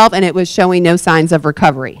 2012, and it was showing no signs of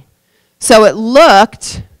recovery. So it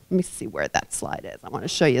looked, let me see where that slide is. I want to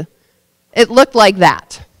show you. It looked like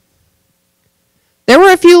that. There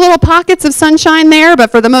were a few little pockets of sunshine there,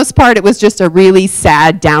 but for the most part, it was just a really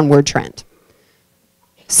sad downward trend.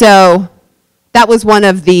 So that was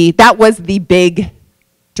the big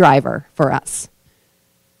driver for us.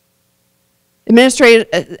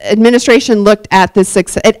 Administration looked at this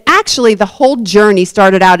success. Actually, the whole journey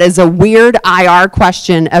started out as a weird IR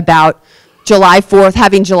question about July 4th,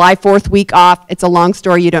 having July 4th week off. It's a long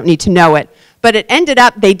story, you don't need to know it. But it ended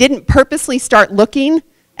up, they didn't purposely start looking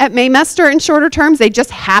at Maymester in shorter terms. They just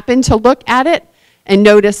happened to look at it and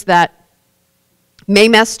notice that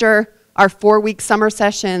Maymester, our 4-week summer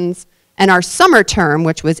sessions, and our summer term,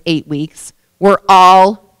 which was 8 weeks, were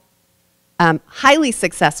all highly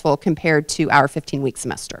successful compared to our 15-week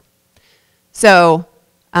semester. So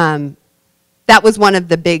that was one of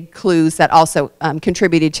the big clues that also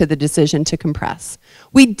contributed to the decision to compress.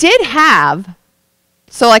 We did have,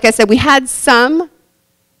 so like I said, we had some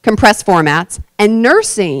compressed formats, and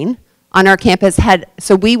nursing on our campus had,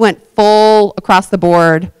 so we went full across the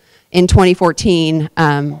board in 2014,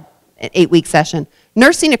 an 8-week session.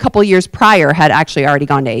 Nursing a couple years prior had actually already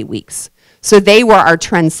gone to 8 weeks. So they were our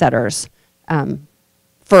trendsetters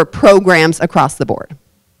for programs across the board.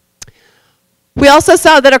 We also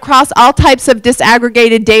saw that across all types of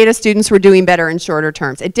disaggregated data, students were doing better in shorter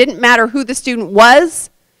terms. It didn't matter who the student was.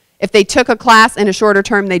 If they took a class in a shorter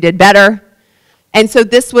term, they did better. And so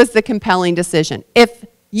this was the compelling decision. If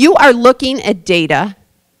you are looking at data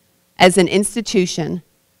as an institution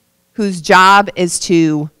whose job is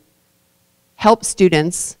to help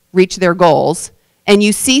students reach their goals, and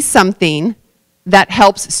you see something that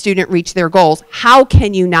helps a student reach their goals, how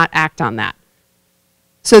can you not act on that?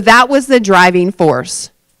 So that was the driving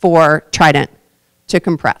force for Trident to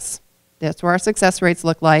compress. That's where our success rates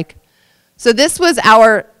look like. So this was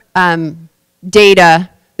our data.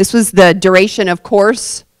 This was the duration of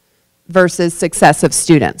course versus success of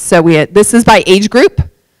students. So this is by age group.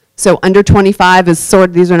 So under 25 is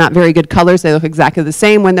these are not very good colors. They look exactly the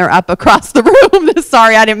same when they're up across the room.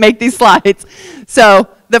 Sorry, I didn't make these slides. So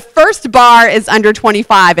the first bar is under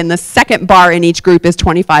 25, and the second bar in each group is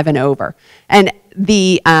 25 and over. And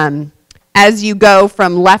as you go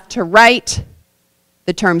from left to right,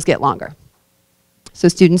 the terms get longer. So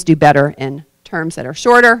students do better in terms that are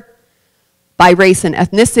shorter. By race and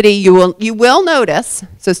ethnicity, you will notice,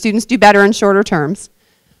 so students do better in shorter terms.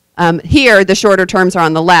 Here, the shorter terms are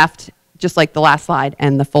on the left, just like the last slide,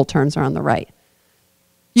 and the full terms are on the right.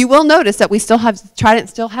 You will notice that Trident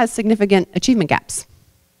still has significant achievement gaps.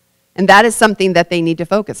 And that is something that they need to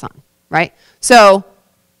focus on, right? So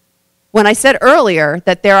when I said earlier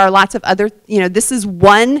that there are lots of other, this is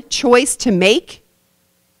one choice to make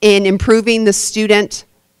in improving the student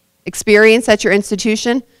experience at your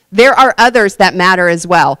institution, there are others that matter as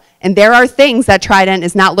well. And there are things that Trident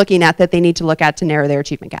is not looking at that they need to look at to narrow their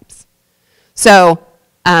achievement gaps. So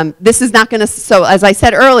this is not going to, so as I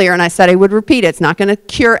said earlier, and I said I would repeat it, it's not going to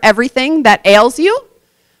cure everything that ails you,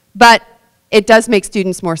 but it does make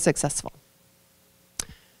students more successful.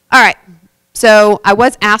 All right, so I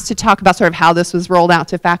was asked to talk about sort of how this was rolled out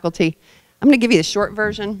to faculty. I'm going to give you the short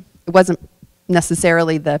version. It wasn't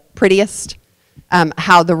necessarily the prettiest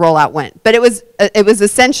how the rollout went, but it was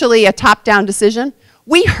essentially a top-down decision.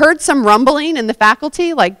 We heard some rumbling in the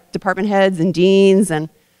faculty, like department heads and deans, and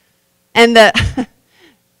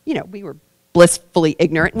we were blissfully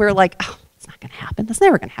ignorant. We were like, oh, it's not going to happen. That's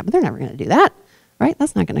never going to happen. They're never going to do that, right?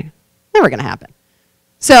 That's never going to happen.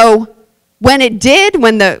 So when it did,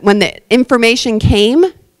 when the information came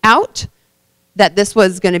out that this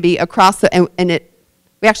was going to be across we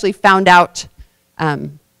actually found out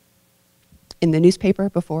in the newspaper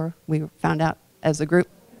before we found out as a group.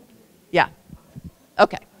 Yeah.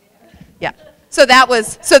 Okay. Yeah. So there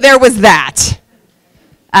was that.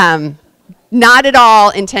 Not at all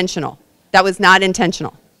intentional. That was not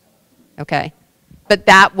intentional. Okay. But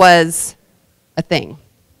that was a thing,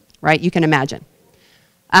 right? You can imagine.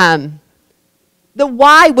 The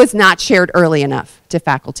why was not shared early enough to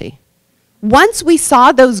faculty. Once we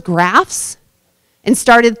saw those graphs and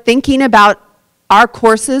started thinking about our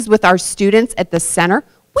courses with our students at the center,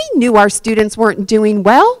 we knew our students weren't doing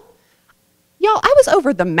well. Y'all, I was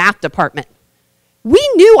over the math department. We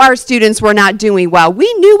knew our students were not doing well.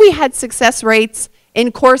 We knew we had success rates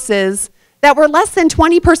in courses that were less than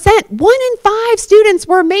 20%. 1 in 5 students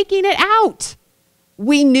were making it out.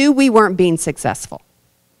 We knew we weren't being successful.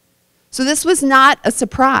 So this was not a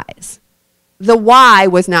surprise. The why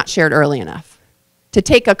was not shared early enough to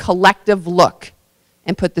take a collective look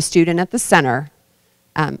and put the student at the center.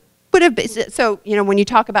 So, you know, when you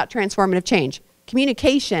talk about transformative change,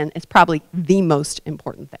 communication is probably the most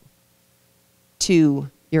important thing to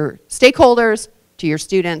your stakeholders, to your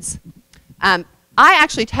students. I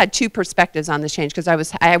actually had 2 perspectives on this change because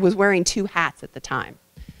I was wearing 2 hats at the time.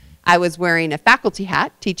 I was wearing a faculty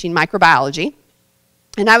hat, teaching microbiology,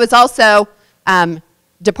 and I was also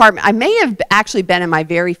I may have actually been in my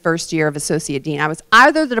very first year of associate dean. I was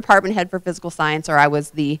either the department head for physical science or I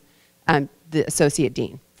was the associate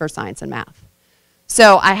dean for science and math.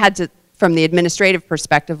 So I had to, from the administrative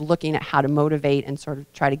perspective, looking at how to motivate and sort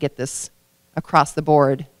of try to get this across the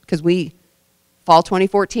board, because fall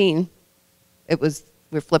 2014,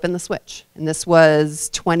 we're flipping the switch. And this was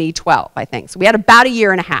 2012, I think. So we had about a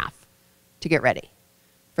year and a half to get ready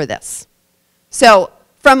for this. So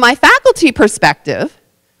from my faculty perspective,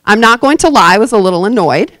 I'm not going to lie, I was a little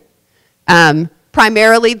annoyed.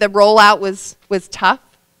 Primarily, the rollout was tough,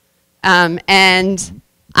 and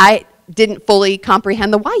I didn't fully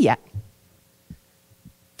comprehend the why yet.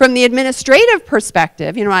 From the administrative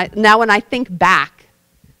perspective, you know, now when I think back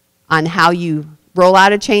on how you roll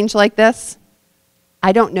out a change like this,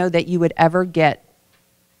 I don't know that you would ever get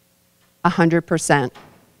 100%.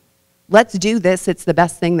 Let's do this, it's the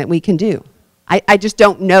best thing that we can do. I just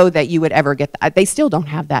don't know that you would ever get that. They still don't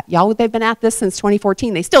have that. Y'all, they've been at this since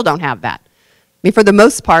 2014. They still don't have that. I mean, for the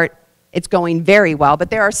most part, it's going very well, but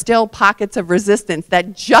there are still pockets of resistance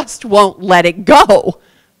that just won't let it go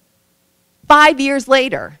 5 years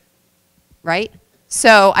later, right?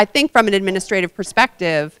 So I think from an administrative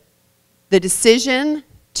perspective, the decision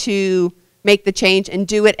to make the change and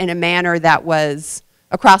do it in a manner that was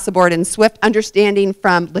across the board and swift, understanding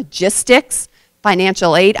from logistics,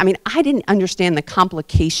 financial aid. I mean, I didn't understand the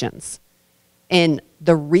complications in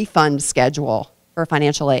the refund schedule for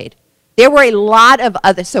financial aid. There were a lot of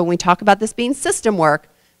other, so when we talk about this being system work,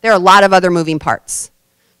 there are a lot of other moving parts.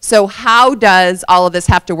 So how does all of this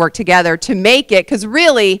have to work together to make it, because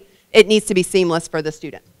really it needs to be seamless for the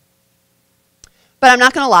student. But I'm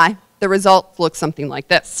not going to lie, the result looks something like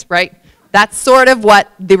this, right? That's sort of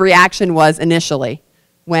what the reaction was initially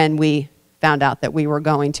when we found out that we were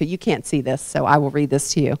going to, you can't see this, so I will read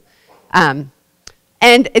this to you. And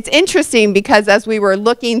it's interesting because as we were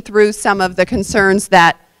looking through some of the concerns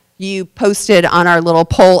that you posted on our little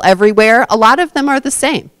poll everywhere, a lot of them are the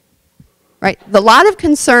same, right? A lot of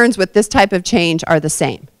concerns with this type of change are the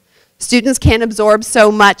same. Students can't absorb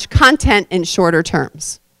so much content in shorter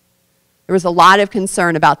terms. There was a lot of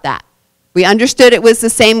concern about that. We understood it was the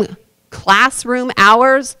same classroom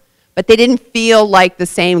hours, but they didn't feel like the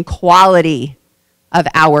same quality of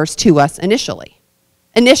hours to us initially.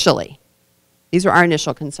 These were our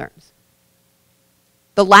initial concerns.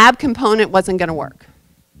 The lab component wasn't going to work,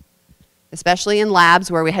 especially in labs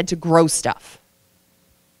where we had to grow stuff,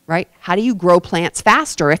 right? How do you grow plants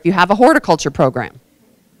faster if you have a horticulture program?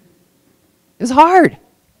 It was hard,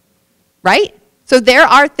 right? So there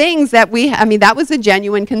are things that that was a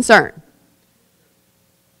genuine concern.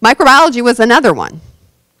 Microbiology was another one,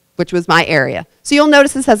 which was my area. So you'll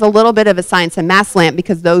notice this has a little bit of a science and math slant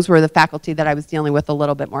because those were the faculty that I was dealing with a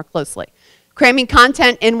little bit more closely. Cramming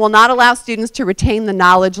content in will not allow students to retain the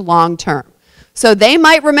knowledge long term. So they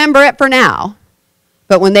might remember it for now,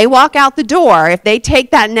 but when they walk out the door, if they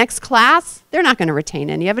take that next class, they're not going to retain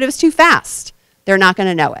any of it. It was too fast. They're not going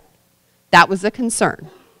to know it. That was a concern.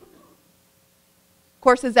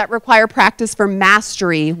 Courses that require practice for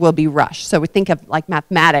mastery will be rushed. So we think of like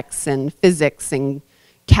mathematics and physics and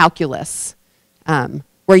calculus,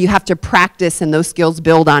 where you have to practice and those skills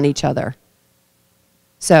build on each other.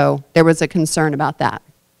 So there was a concern about that.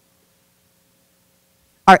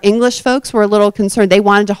 Our English folks were a little concerned. They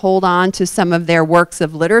wanted to hold on to some of their works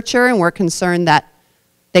of literature and were concerned that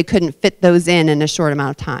they couldn't fit those in a short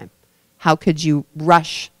amount of time. How could you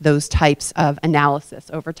rush those types of analysis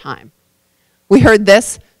over time? We heard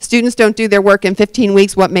this, students don't do their work in 15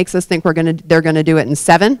 weeks. What makes us think they're gonna do it in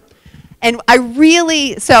 7? And I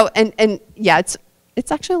really, yeah,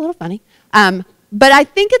 it's actually a little funny. But I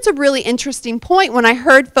think it's a really interesting point when I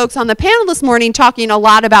heard folks on the panel this morning talking a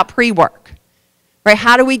lot about pre-work, right?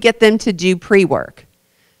 How do we get them to do pre-work?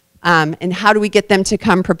 And how do we get them to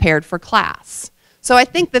come prepared for class? So I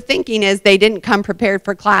think the thinking is they didn't come prepared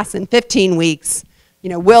for class in 15 weeks.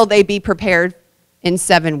 Will they be prepared in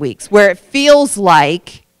 7 weeks? Where it feels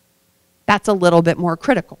like that's a little bit more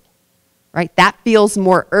critical, right? That feels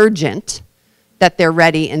more urgent that they're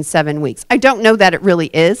ready in 7 weeks. I don't know that it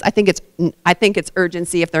really is. I think it's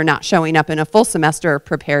urgency if they're not showing up in a full semester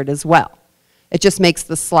prepared as well. It just makes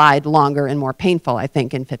the slide longer and more painful, I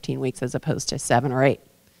think, in 15 weeks as opposed to 7 or 8.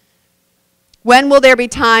 When will there be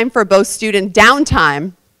time for both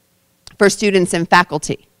downtime for students and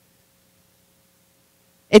faculty?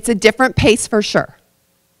 It's a different pace for sure.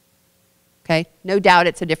 Okay, no doubt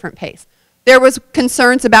it's a different pace. There was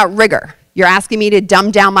concerns about rigor. You're asking me to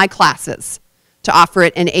dumb down my classes to offer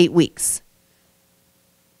it in 8 weeks.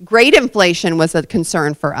 Grade inflation was a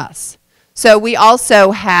concern for us. So we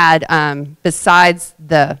also had, besides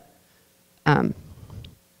the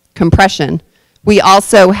compression, we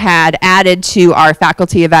also had added to our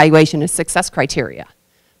faculty evaluation a success criteria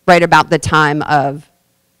right about the time of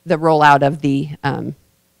the rollout of the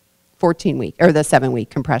 14-week or the 7-week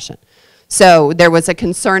compression. So there was a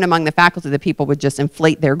concern among the faculty that people would just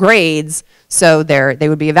inflate their grades so they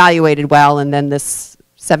would be evaluated well, and then this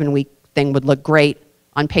 7-week thing would look great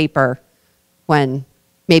on paper when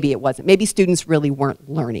maybe it wasn't. Maybe students really weren't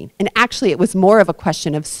learning. And actually it was more of a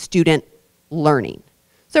question of student learning.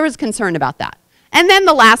 So there was concern about that. And then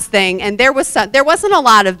the last thing, and there wasn't a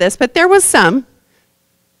lot of this, but there was some,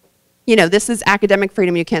 this is academic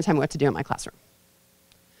freedom, you can't tell me what to do in my classroom.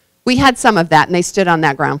 We had some of that, and they stood on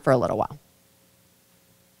that ground for a little while.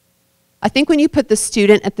 I think when you put the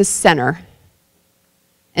student at the center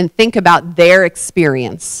and think about their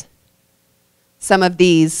experience, some of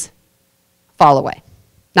these fall away.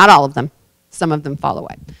 Not all of them, some of them fall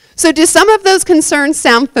away. So do some of those concerns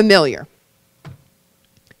sound familiar?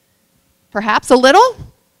 Perhaps a little?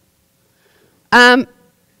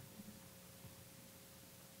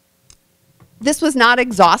 This was not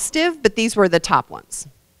exhaustive, but these were the top ones.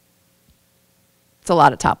 It's a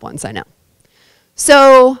lot of top ones, I know.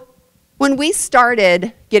 So when we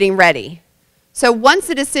started getting ready, so once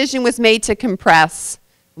the decision was made to compress,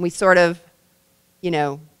 and we sort of,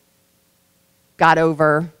 got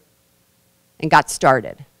over and got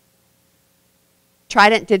started,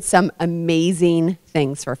 Trident did some amazing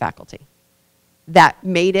things for faculty that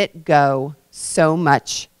made it go so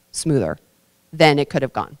much smoother than it could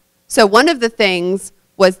have gone. So one of the things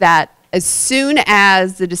was that as soon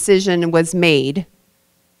as the decision was made,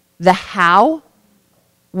 the how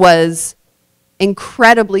was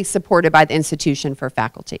incredibly supported by the institution for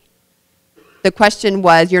faculty. The question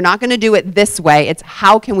was, you're not going to do it this way, it's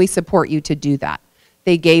how can we support you to do that?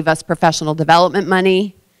 They gave us professional development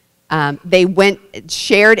money. They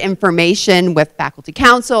shared information with faculty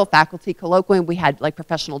council, faculty colloquium. We had like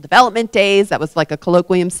professional development days. That was like a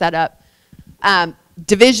colloquium setup.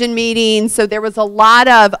 Division meetings. So there was a lot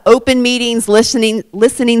of open meetings,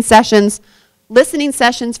 listening sessions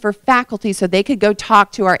for faculty so they could go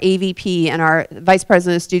talk to our AVP and our Vice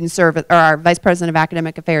President of Student Service, or our Vice President of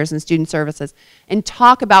Academic Affairs and Student Services, and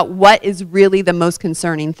talk about what is really the most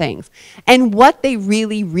concerning things and what they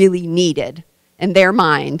really, really needed in their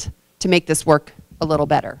mind to make this work a little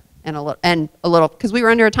better and a little, because we were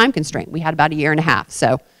under a time constraint. We had about a year and a half.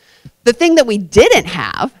 So the thing that we didn't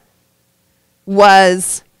have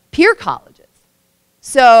was peer colleges.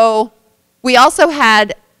 So we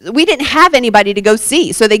didn't have anybody to go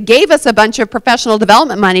see. So they gave us a bunch of professional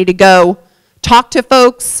development money to go talk to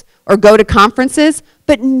folks or go to conferences,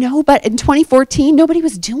 but in 2014, nobody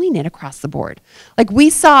was doing it across the board. Like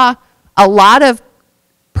we saw a lot of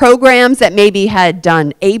programs that maybe had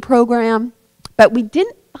done a program, but we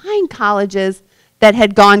didn't find colleges that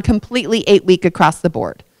had gone completely 8-week across the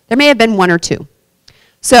board. There may have been 1 or 2.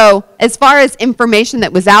 So as far as information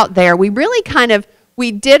that was out there, we really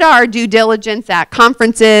we did our due diligence at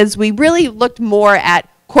conferences. We really looked more at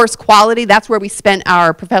course quality. That's where we spent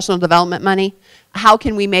our professional development money. How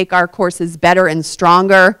can we make our courses better and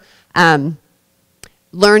stronger?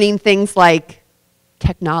 Learning things like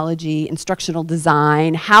technology, instructional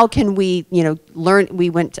design. How can we, learn?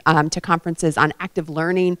 We went to conferences on active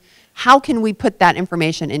learning. How can we put that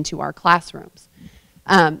information into our classrooms?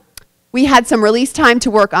 We had some release time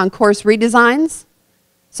to work on course redesigns.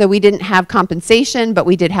 So we didn't have compensation, but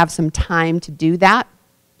we did have some time to do that.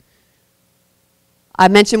 I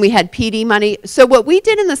mentioned we had PD money. So what we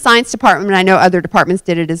did in the science department, and I know other departments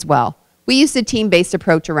did it as well, we used a team-based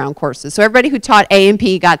approach around courses. So everybody who taught A and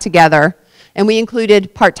P got together, and we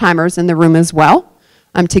included part-timers in the room as well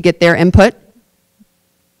to get their input.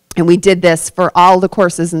 And we did this for all the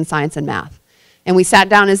courses in science and math. And we sat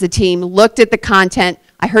down as a team, looked at the content.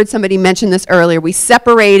 I heard somebody mention this earlier. We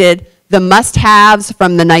separated the must-haves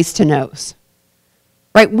from the nice-to-knows.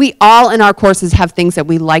 Right? We all in our courses have things that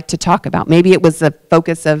we like to talk about. Maybe it was the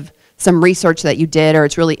focus of some research that you did, or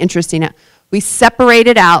it's really interesting. We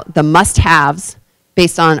separated out the must-haves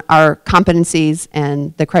based on our competencies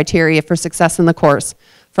and the criteria for success in the course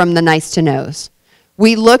from the nice-to-knows.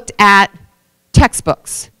 We looked at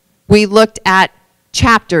textbooks. We looked at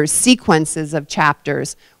chapters, sequences of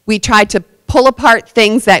chapters. We tried to pull apart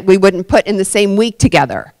things that we wouldn't put in the same week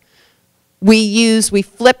together. We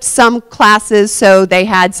flipped some classes so they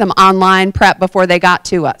had some online prep before they got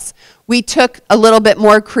to us. We took a little bit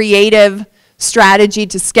more creative strategy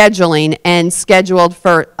to scheduling and scheduled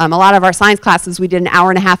for a lot of our science classes, we did an hour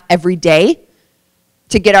and a half every day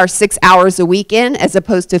to get our 6 hours a week in, as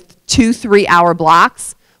opposed to 2 3-hour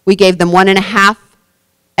blocks. We gave them 1.5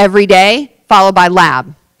 every day, followed by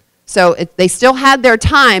lab. So they still had their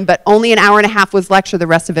time, but only an hour and a half was lecture, the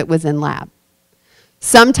rest of it was in lab.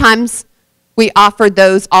 Sometimes we offered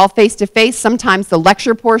those all face-to-face. Sometimes the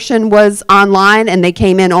lecture portion was online and they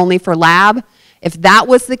came in only for lab. If that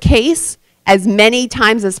was the case, as many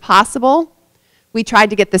times as possible, we tried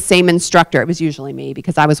to get the same instructor. It was usually me,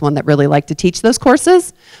 because I was one that really liked to teach those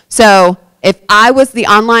courses. So if I was the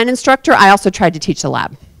online instructor, I also tried to teach the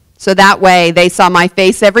lab. So that way they saw my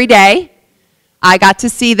face every day. I got to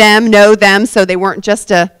see them, know them, so they weren't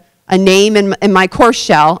just a name in my course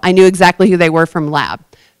shell. I knew exactly who they were from lab.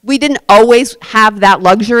 We didn't always have that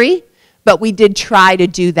luxury, but we did try to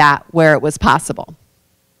do that where it was possible.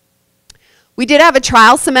 We did have a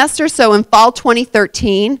trial semester, so in fall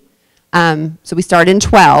 2013, so we started in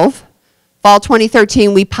 12. Fall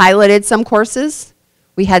 2013, we piloted some courses.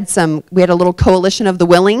 We had a little coalition of the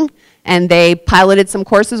willing, and they piloted some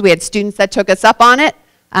courses. We had students that took us up on it,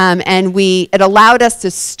 and it allowed us to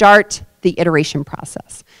start the iteration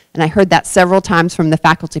process. And I heard that several times from the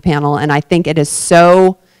faculty panel, and I think it is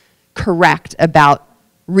so correct about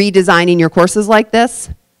redesigning your courses like this.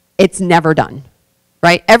 It's never done,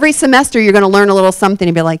 right? Every semester you're going to learn a little something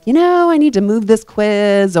and be like, you know, I need to move this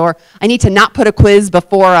quiz, or I need to not put a quiz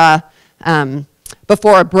before a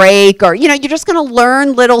break, or, you know, you're just going to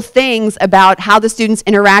learn little things about how the students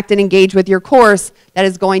interact and engage with your course that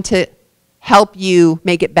is going to help you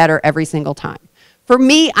make it better every single time. For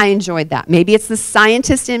me, I enjoyed that. Maybe it's the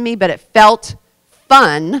scientist in me, but it felt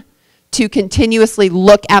fun to continuously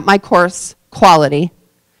look at my course quality,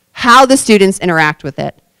 how the students interact with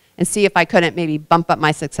it, and see if I couldn't maybe bump up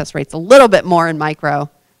my success rates a little bit more in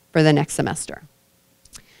micro for the next semester.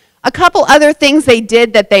 A couple other things they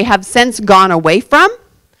did that they have since gone away from,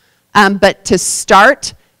 but to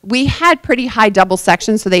start, we had pretty high double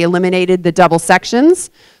sections, so they eliminated the double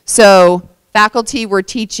sections. So faculty were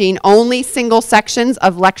teaching only single sections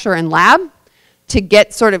of lecture and lab to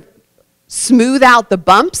get sort of smooth out the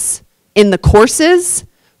bumps in the courses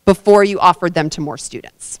before you offered them to more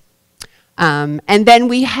students. And then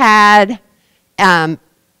we had 2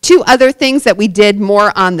 other things that we did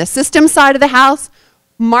more on the system side of the house.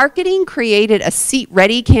 Marketing created a Seat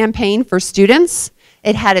Ready campaign for students.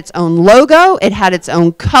 It had its own logo, it had its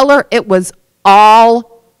own color, it was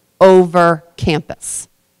all over campus.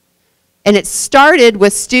 And it started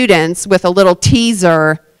with students with a little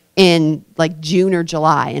teaser in like June or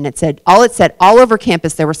July, and it said all over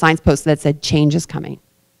campus there were signs posted that said change is coming.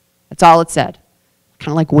 That's all it said.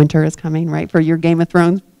 Kind of like winter is coming, right, for your Game of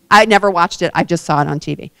Thrones. I never watched it, I just saw it on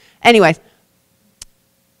TV. Anyways,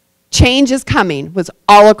 change is coming was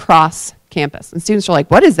all across campus. And students were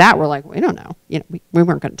like, what is that? We're like, we don't know. You know, we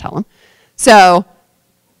weren't going to tell them. So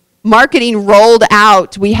marketing rolled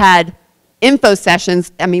out. We had info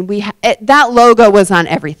sessions. I mean, that logo was on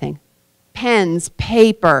everything. Pens,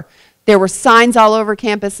 paper. There were signs all over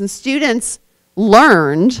campus, and students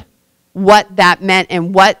learned what that meant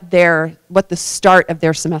and what the start of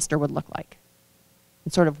their semester would look like,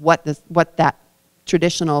 and sort of what that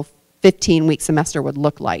traditional 15-week semester would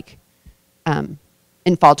look like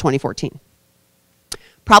in fall 2014.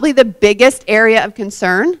 Probably the biggest area of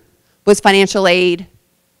concern was financial aid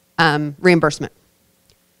reimbursement.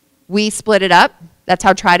 We split it up. That's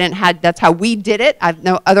how Trident that's how we did it. I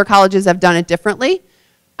know other colleges have done it differently.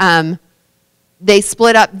 They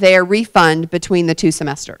split up their refund between the 2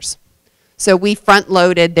 semesters. So we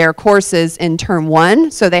front-loaded their courses in term 1,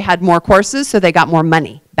 so they had more courses, so they got more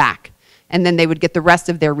money back. And then they would get the rest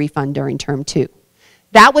of their refund during term 2.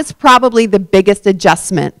 That was probably the biggest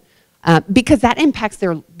adjustment because that impacts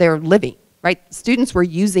their living, right? Students were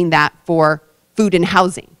using that for food and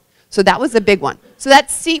housing. So that was a big one. So that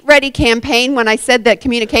Seat Ready campaign, when I said that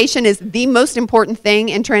communication is the most important thing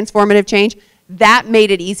in transformative change, that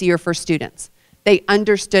made it easier for students. They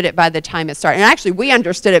understood it by the time it started. And actually, we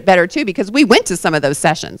understood it better too because we went to some of those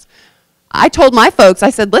sessions. I told my folks, I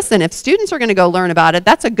said, listen, if students are going to go learn about it,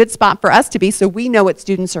 that's a good spot for us to be so we know what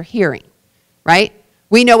students are hearing, right?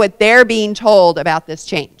 We know what they're being told about this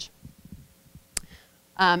change.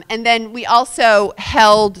 And then we also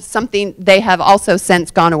held something they have also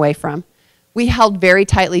since gone away from. We held very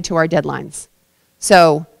tightly to our deadlines.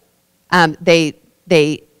 So they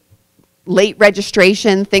late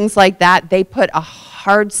registration, things like that, they put a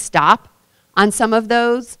hard stop on some of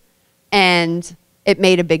those, and it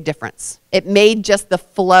made a big difference. It made just the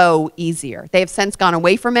flow easier. They have since gone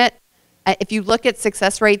away from it. If you look at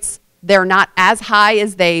success rates, they're not as high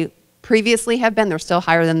as they previously have been. They're still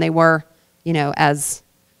higher than they were, you know, as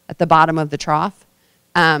at the bottom of the trough.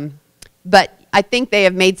 But I think they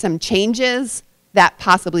have made some changes that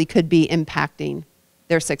possibly could be impacting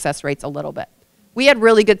their success rates a little bit. We had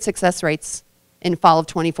really good success rates in fall of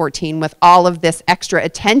 2014 with all of this extra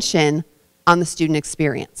attention on the student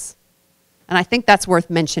experience. And I think that's worth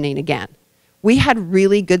mentioning again. We had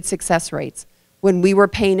really good success rates when we were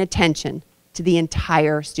paying attention to the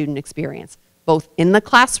entire student experience, both in the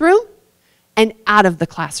classroom and out of the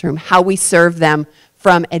classroom, how we serve them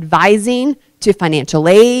from advising to financial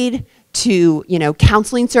aid to, you know,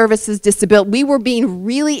 counseling services, disability. We were being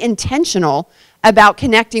really intentional about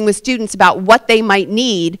connecting with students about what they might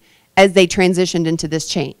need as they transitioned into this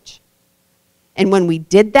change. And when we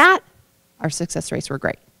did that, our success rates were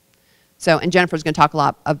great. So, and Jennifer's going to talk a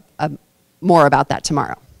lot more about that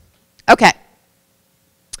tomorrow. Okay.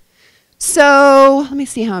 So, let me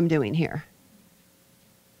see how I'm doing here.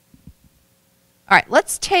 All right,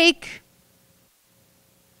 let's take,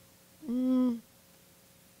 you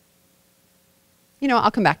know,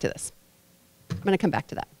 I'll come back to this. I'm going to come back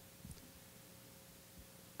to that.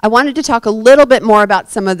 I wanted to talk a little bit more about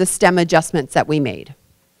some of the STEM adjustments that we made.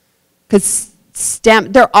 Because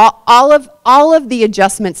STEM, they're all of the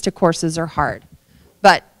adjustments to courses are hard.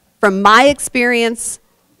 But from my experience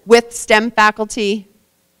with STEM faculty,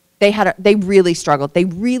 they really struggled. They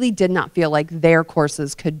really did not feel like their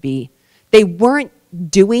courses could be. They weren't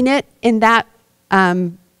doing it in that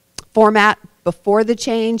format before the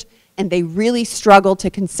change, and they really struggled to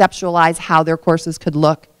conceptualize how their courses could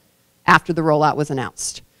look after the rollout was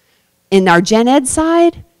announced. In our gen ed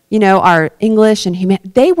side, you know, our English and human,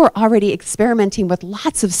 they were already experimenting with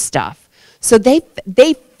lots of stuff. So they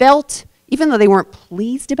felt, even though they weren't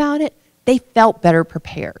pleased about it, they felt better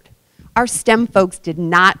prepared. Our STEM folks did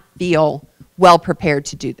not feel well prepared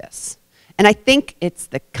to do this. And I think it's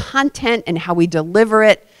the content and how we deliver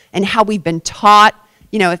it and how we've been taught.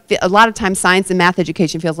 You know, a lot of times science and math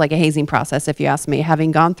education feels like a hazing process, if you ask me.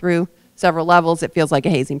 Having gone through several levels, it feels like a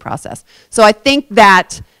hazing process. So I think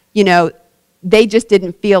that, you know, they just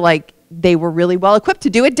didn't feel like they were really well equipped to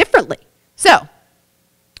do it differently. So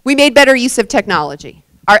we made better use of technology.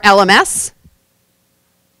 Our LMS,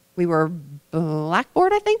 we were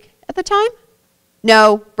Blackboard, I think, at the time?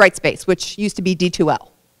 No, Brightspace, which used to be D2L.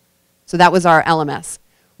 So that was our LMS.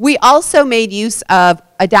 We also made use of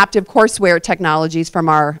adaptive courseware technologies from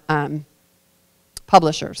our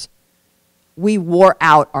publishers. We wore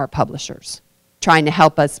out our publishers trying to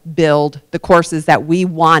help us build the courses that we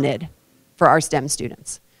wanted for our STEM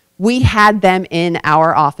students. We had them in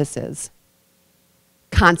our offices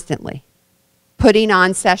constantly, putting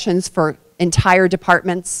on sessions for entire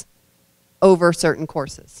departments over certain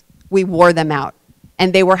courses. We wore them out,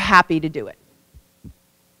 and they were happy to do it.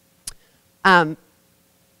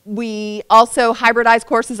 We also hybridized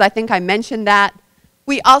courses. I think I mentioned that.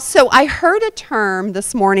 I heard a term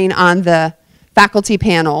this morning on the faculty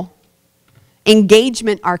panel,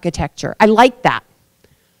 engagement architecture. I like that.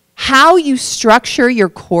 How you structure your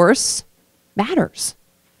course matters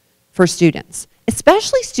for students,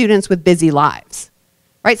 especially students with busy lives,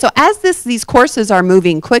 right? So as these courses are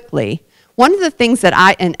moving quickly, one of the things that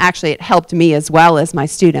and actually it helped me as well as my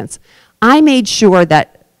students, I made sure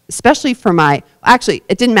that, especially for actually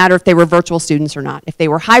it didn't matter if they were virtual students or not. If they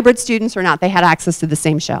were hybrid students or not, they had access to the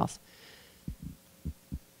same shelves.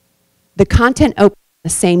 The content opened the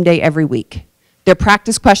same day every week. Their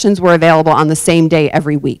practice questions were available on the same day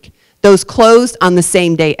every week. Those closed on the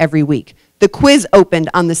same day every week. The quiz opened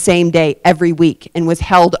on the same day every week and was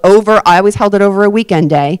held over, I always held it over a weekend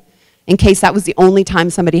day in case that was the only time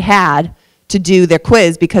somebody had to do their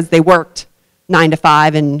quiz because they worked 9 to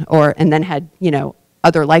 5 and then had, you know,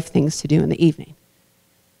 other life things to do in the evening.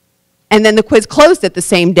 And then the quiz closed at the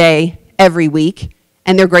same day every week,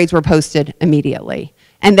 and their grades were posted immediately.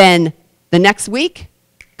 And then the next week,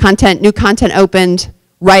 new content opened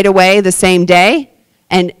right away the same day,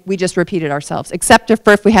 and we just repeated ourselves, except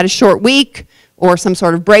for if we had a short week or some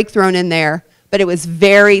sort of break thrown in there. But it was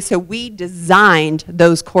so we designed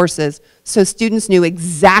those courses so students knew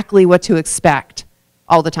exactly what to expect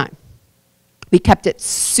all the time. We kept it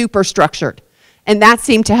super structured, and that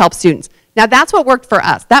seemed to help students. Now, that's what worked for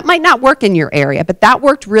us. That might not work in your area, but that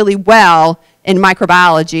worked really well in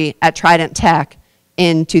microbiology at Trident Tech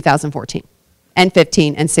in 2014, and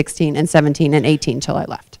 15, and 16, and 17, and 18 until I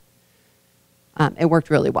left. It worked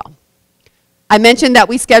really well. I mentioned that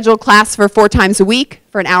we scheduled class for 4 times a week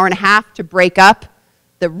for an hour and a half to break up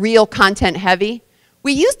the real content heavy. I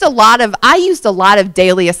used a lot of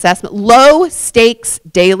daily assessment, low stakes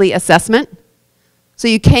daily assessment. So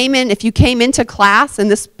if you came into class, and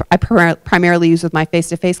this I primarily use with my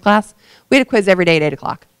face-to-face class, we had a quiz every day at 8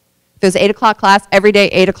 o'clock. If it was an 8 o'clock class, every day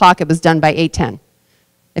 8 o'clock, it was done by 8:10.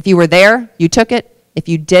 If you were there, you took it. If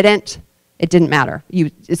you didn't, it didn't matter.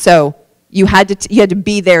 So you had to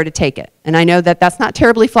be there to take it. And I know that that's not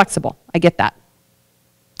terribly flexible. I get that.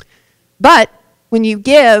 But when you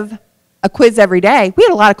give a quiz every day, we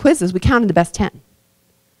had a lot of quizzes. We counted the best 10.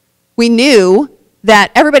 We knew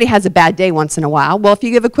that everybody has a bad day once in a while. Well, if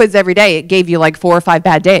you give a quiz every day, it gave you like 4 or 5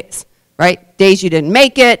 bad days, right? Days you didn't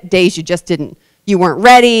make it, days you weren't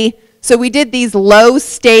ready. So we did these low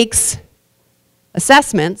stakes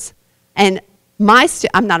assessments, and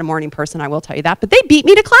I'm not a morning person, I will tell you that, but they beat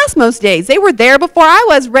me to class most days. They were there before I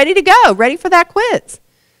was, ready to go, ready for that quiz.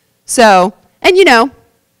 So, and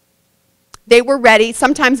they were ready.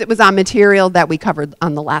 Sometimes it was on material that we covered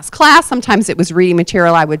on the last class. Sometimes it was reading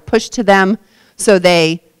material I would push to them so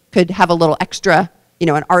they could have a little extra,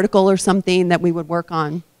 an article or something that we would work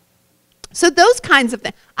on. So those kinds of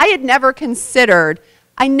things. I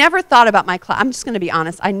never thought about my class. I'm just going to be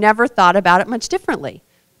honest. I never thought about it much differently.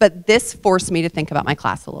 But this forced me to think about my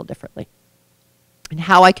class a little differently and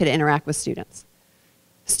how I could interact with students.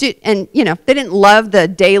 And, they didn't love the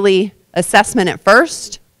daily assessment at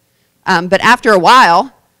first, but after a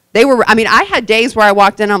while, I had days where I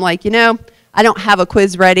walked in, I'm like, I don't have a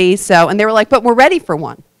quiz ready, and they were like, but we're ready for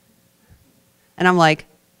one. And I'm like,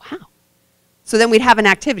 wow. So then we'd have an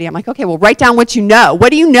activity. I'm like, okay, well, write down what you know. What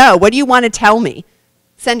do you know? What do you want to tell me?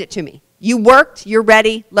 Send it to me. You worked, you're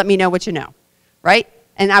ready, let me know what you know, right?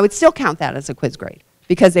 And I would still count that as a quiz grade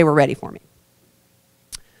because they were ready for me.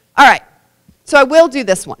 All right, so I will do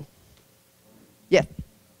this one. Yes.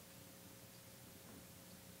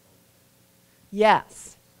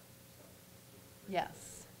 Yes.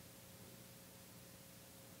 Yes.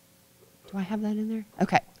 Do I have that in there?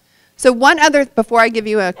 Okay. So before I give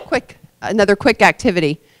you another quick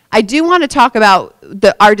activity, I do want to talk about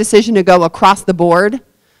our decision to go across the board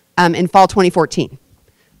in fall 2014.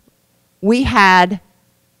 We had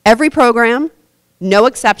every program, no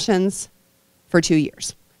exceptions, for 2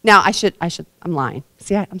 years. Now, I'm lying.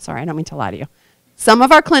 See, I'm sorry, I don't mean to lie to you. Some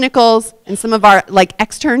of our clinicals and some of our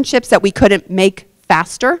externships that we couldn't make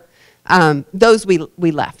faster, those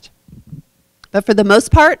we left. But for the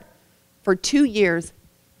most part, for 2 years,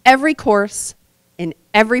 every course in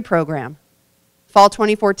every program, fall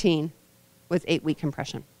 2014, was 8-week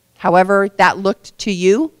compression. However that looked to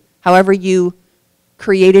you, however you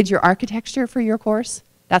created your architecture for your course,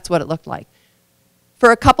 that's what it looked like.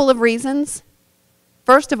 For a couple of reasons.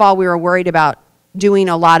 First of all, we were worried about doing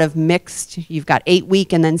a lot of mixed, you've got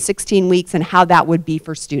 8-week and then 16 weeks, and how that would be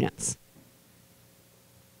for students.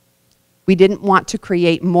 We didn't want to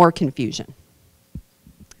create more confusion.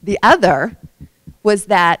 The other was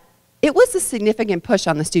that it was a significant push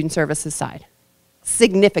on the student services side.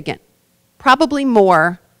 Significant. Probably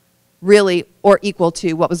more, really, or equal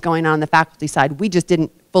to what was going on the faculty side. We just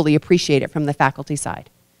didn't fully appreciate it from the faculty side.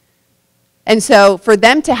 And so for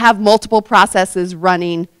them to have multiple processes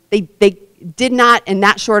running, they did not, in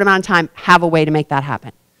that short amount of time, have a way to make that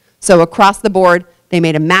happen. So across the board, they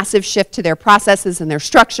made a massive shift to their processes and their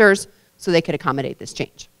structures so they could accommodate this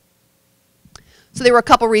change. So there were a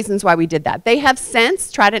couple reasons why we did that.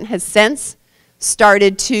 Trident has since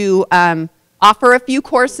started to offer a few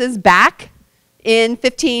courses back in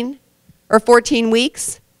 15 or 14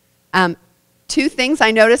 weeks. 2 things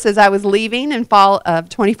I noticed as I was leaving in fall of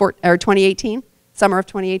 2018, summer of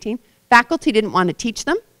 2018. Faculty didn't want to teach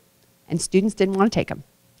them, and students didn't want to take them.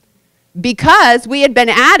 Because we had been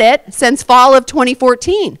at it since fall of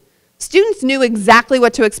 2014. Students knew exactly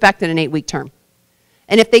what to expect in an 8-week term.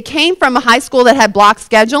 And if they came from a high school that had block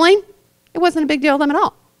scheduling, it wasn't a big deal to them at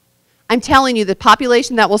all. I'm telling you, the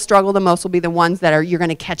population that will struggle the most will be the ones that you're going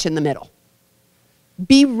to catch in the middle.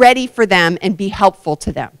 be ready for them and be helpful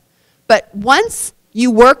to them. But once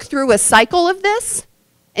you work through a cycle of this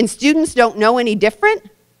and students don't know any different,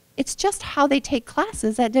 it's just how they take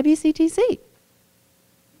classes at WCTC.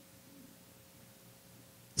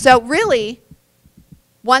 So really,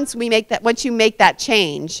 once you make that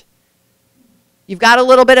change, you've got a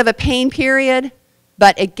little bit of a pain period,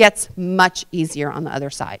 but it gets much easier on the other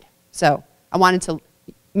side. So I wanted to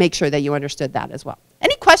make sure that you understood that as well.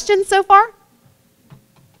 Any questions so far?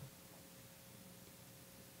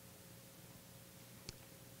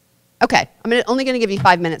 Okay, I'm only going to give you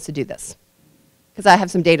 5 minutes to do this because I have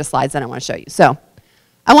some data slides that I want to show you. So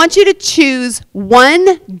I want you to choose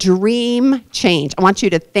one dream change. I want you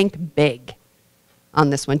to think big on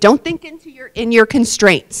this one. Don't think in your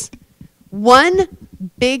constraints. One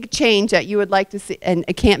big change that you would like to see, and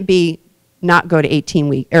it can't be not go to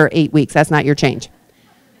 8 weeks. That's not your change,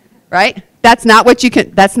 right? That's not what you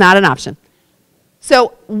can. That's not an option.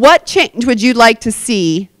 So what change would you like to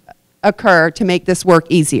see occur to make this work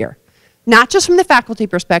easier? Not just from the faculty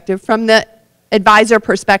perspective, from the advisor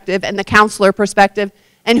perspective and the counselor perspective,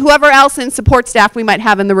 and whoever else in support staff we might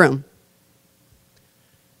have in the room.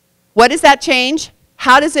 What is that change?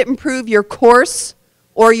 How does it improve your course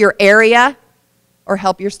or your area or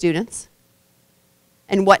help your students?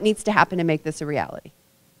 And what needs to happen to make this a reality?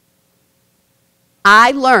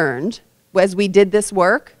 I learned, as we did this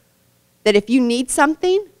work, that if you need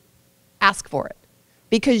something, ask for it.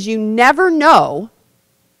 Because you never know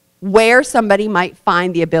where somebody might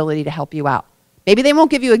find the ability to help you out. Maybe they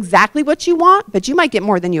won't give you exactly what you want, but you might get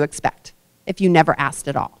more than you expect if you never asked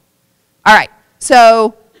at all. All right,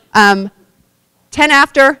 so 10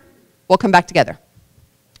 after, we'll come back together,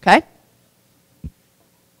 okay?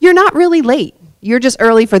 You're not really late. You're just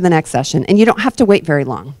early for the next session, and you don't have to wait very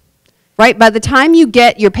long, right? By the time you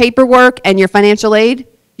get your paperwork and your financial aid,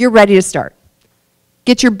 you're ready to start.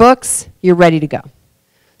 Get your books, you're ready to go.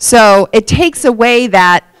 So it takes away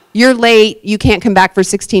that you're late, you can't come back for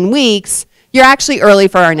 16 weeks, you're actually early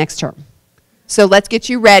for our next term. So let's get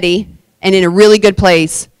you ready and in a really good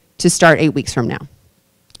place to start 8 weeks from now.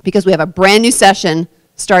 Because we have a brand new session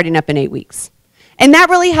starting up in 8 weeks. And that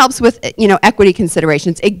really helps with equity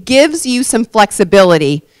considerations. It gives you some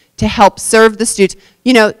flexibility to help serve the students.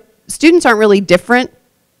 Students aren't really different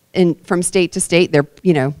from state to state. They're,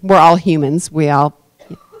 we're all humans. We all,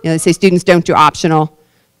 they say students don't do optional.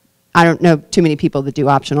 I don't know too many people that do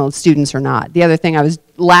optional. Students are not. The other thing I was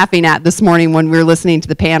laughing at this morning when we were listening to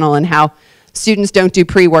the panel and how students don't do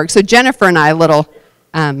pre-work. So Jennifer and I, a little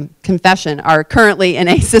confession, are currently in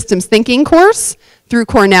a systems thinking course through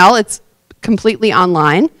Cornell. It's completely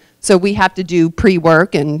online. So we have to do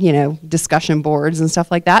pre-work and, discussion boards and stuff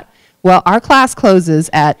like that. Well, our class closes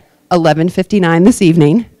at 11:59 this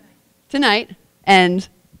evening, tonight, and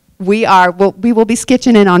we will be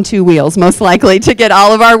skitching in on 2 wheels, most likely, to get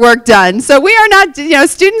all of our work done. So we are not,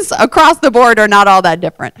 students across the board are not all that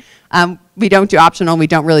different. We don't do optional, and we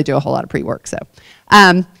don't really do a whole lot of pre-work. So,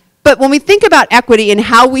 but when we think about equity and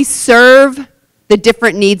how we serve the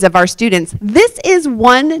different needs of our students, this is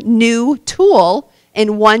one new tool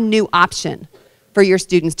and one new option for your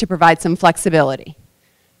students to provide some flexibility.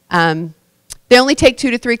 They only take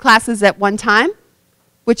 2 to 3 classes at one time,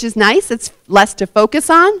 which is nice. It's less to focus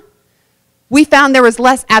on. We found there was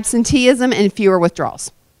less absenteeism and fewer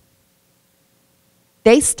withdrawals.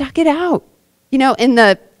 They stuck it out. In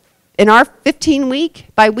our 15-week,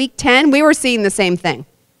 by week 10, we were seeing the same thing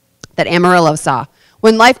that Amarillo saw.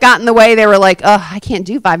 When life got in the way, they were like, oh, I can't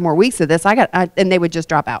do 5 more weeks of this. And they would just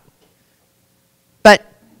drop out. But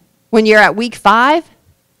when you're at week 5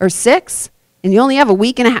 or 6, and you only have a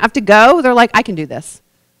week and a half to go, they're like, I can do this.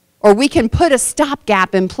 Or we can put a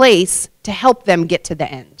stopgap in place to help them get to the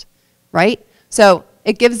end, right? So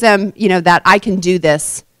it gives them, that I can do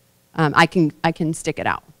this, I can stick it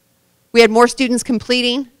out. We had more students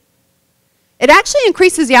completing. It actually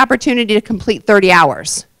increases the opportunity to complete 30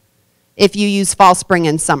 hours if you use fall, spring,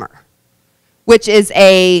 and summer, which is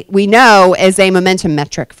we know is a momentum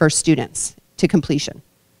metric for students to completion,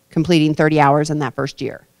 completing 30 hours in that first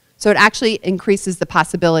year. So it actually increases the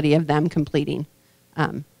possibility of them completing.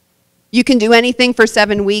 You can do anything for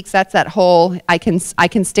 7 weeks. That's that whole, I can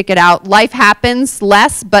stick it out. Life happens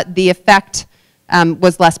less, but the effect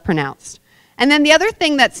was less pronounced. And then the other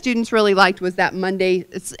thing that students really liked was that Monday,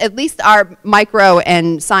 at least our micro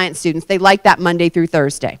and science students, they liked that Monday through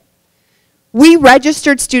Thursday. We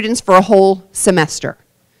registered students for a whole semester,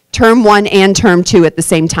 term 1 and term 2 at the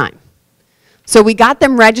same time. So we got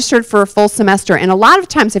them registered for a full semester. And a lot of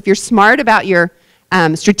times, if you're smart about your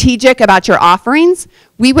strategic about your offerings,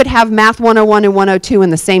 we would have Math 101 and 102 in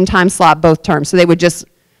the same time slot both terms. So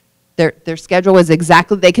they're Their schedule was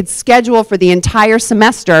exactly, they could schedule for the entire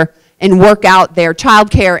semester and work out their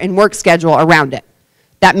childcare and work schedule around it.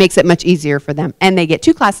 That makes it much easier for them. And they get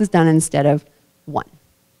 2 classes done instead of 1.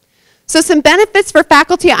 So some benefits for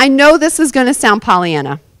faculty. I know this is going to sound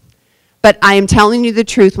Pollyanna, but I am telling you the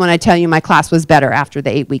truth when I tell you my class was better after the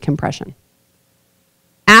 8-week compression.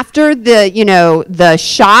 After the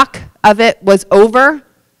shock of it was over,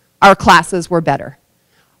 our classes were better.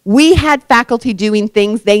 We had faculty doing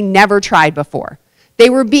things they never tried before. They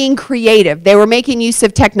were being creative. They were making use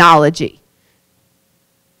of technology.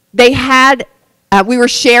 They had, we were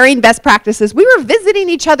sharing best practices. We were visiting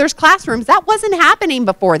each other's classrooms. That wasn't happening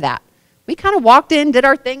before that. We kind of walked in, did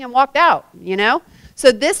our thing, and walked out, you know?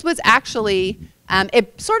 So this was actually,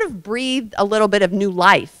 it sort of breathed a little bit of new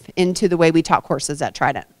life into the way we taught courses at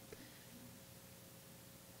Trident.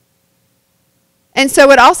 And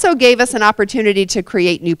so it also gave us an opportunity to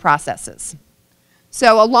create new processes.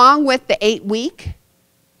 So along with the 8-week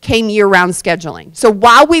came year-round scheduling. So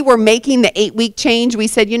while we were making the 8-week change, we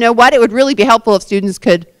said, you know what, it would really be helpful if students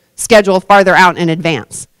could schedule farther out in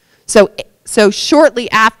advance. So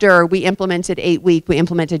shortly after we implemented 8-week, we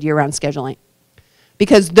implemented year-round scheduling,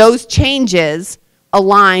 because those changes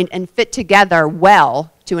aligned and fit together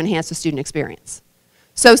well to enhance the student experience.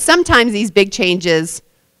 So sometimes these big changes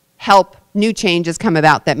help new changes come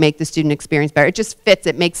about that make the student experience better. It just fits.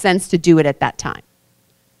 It makes sense to do it at that time.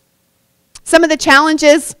 Some of the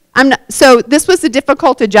challenges, so this was a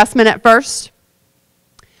difficult adjustment at first.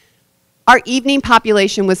 Our evening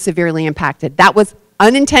population was severely impacted. That was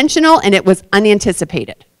unintentional and it was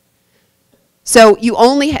unanticipated. So you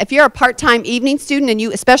only, if you're a part-time evening student, and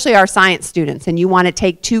you, especially our science students, and you want to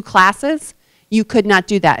take 2 classes, you could not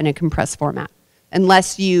do that in a compressed format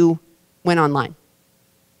unless you went online.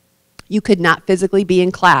 You could not physically be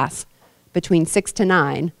in class between 6 to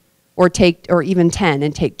 9 or even 10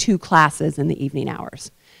 and take 2 classes in the evening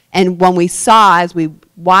hours. And when we saw, as we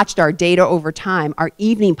watched our data over time, our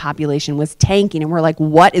evening population was tanking, and we're like,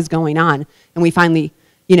 what is going on? And we finally,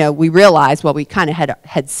 we realized what we kind of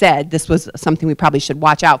had said, this was something we probably should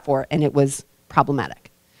watch out for, and it was problematic.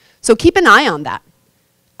 So keep an eye on that.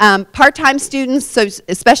 Part-time students, so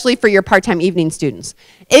especially for your part-time evening students,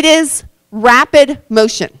 it is rapid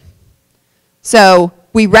motion. So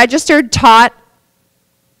we registered, taught,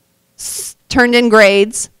 turned in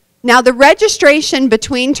grades. Now the registration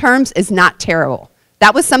between terms is not terrible.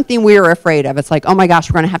 That was something we were afraid of. It's like, oh my gosh,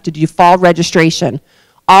 we're going to have to do fall registration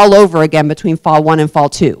all over again between fall 1 and fall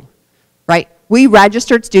 2, right? We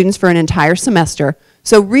registered students for an entire semester.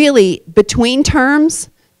 So really, between terms,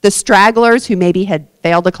 the stragglers who maybe had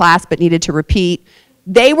failed a class but needed to repeat,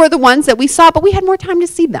 they were the ones that we saw, but we had more time to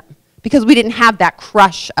see them, because we didn't have that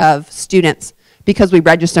crush of students because we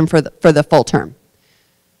registered them for the full term.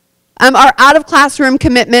 Our out-of-classroom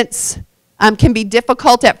commitments can be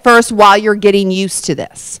difficult at first while you're getting used to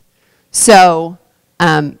this. So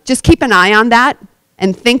just keep an eye on that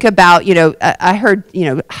and think about, I heard,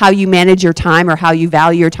 how you manage your time or how you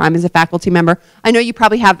value your time as a faculty member. I know you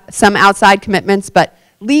probably have some outside commitments, but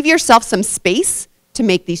leave yourself some space to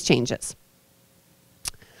make these changes.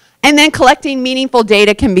 And then collecting meaningful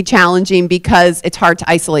data can be challenging because it's hard to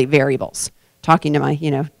isolate variables. Talking to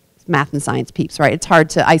my, math and science peeps, right? It's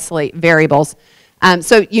hard to isolate variables.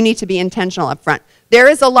 So you need to be intentional up front. There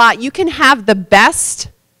is a lot. You can have the best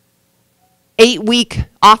 8-week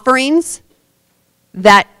offerings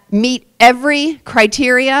that meet every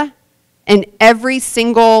criteria and every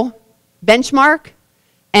single benchmark.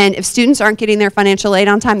 And if students aren't getting their financial aid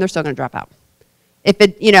on time, they're still going to drop out.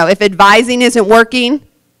 If advising isn't working,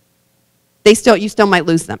 you still might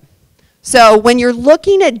lose them. So when you're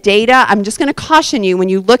looking at data, I'm just going to caution you, when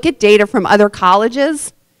you look at data from other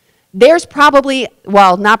colleges, there's probably,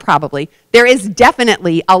 well, not probably, there is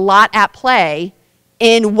definitely a lot at play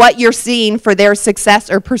in what you're seeing for their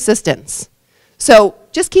success or persistence. So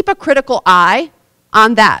just keep a critical eye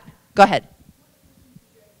on that. Go ahead.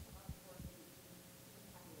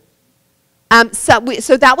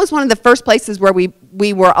 So that was one of the first places where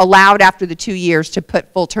we were allowed after the 2 years to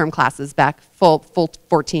put full-term classes back, full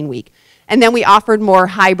 14-week. And then we offered more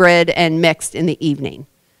hybrid and mixed in the evening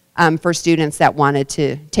for students that wanted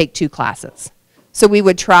to take 2 classes. So we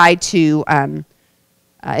would try to,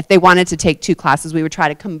 if they wanted to take 2 classes, we would try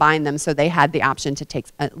to combine them so they had the option to take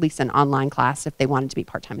at least an online class if they wanted to be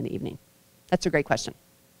part-time in the evening. That's a great question.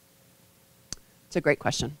 It's a great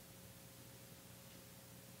question.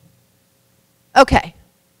 Okay,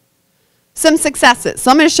 some successes. So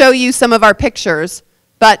I'm going to show you some of our pictures,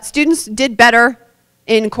 but students did better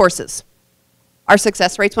in courses. Our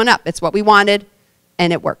success rates went up. It's what we wanted,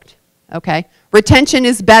 and it worked, okay? Retention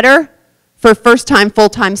is better for first-time,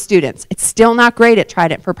 full-time students. It's still not great at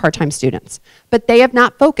Trident for part-time students. But they have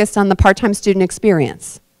not focused on the part-time student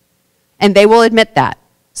experience. And they will admit that.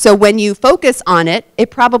 So when you focus on it, it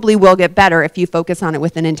probably will get better if you focus on it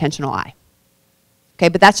with an intentional eye. Okay,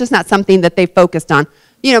 but that's just not something that they focused on.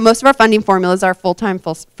 You know, most of our funding formulas are full-time,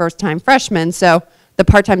 first-time freshmen, so the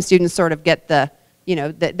part-time students sort of get the, you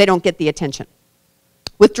know, they don't get the attention.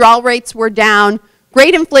 Withdrawal rates were down.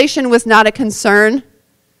 Grade inflation was not a concern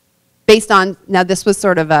based on, now this was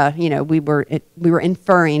sort of a, you know, we were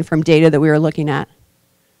inferring from data that we were looking at.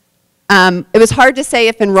 It was hard to say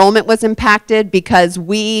if enrollment was impacted because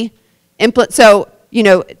so, you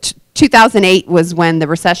know, 2008 was when the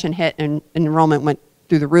recession hit and enrollment went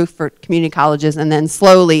through the roof for community colleges, and then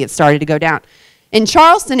slowly it started to go down. In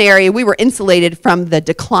Charleston area, we were insulated from the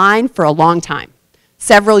decline for a long time,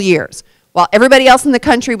 several years. While everybody else in the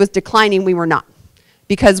country was declining, we were not.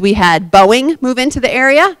 Because we had Boeing move into the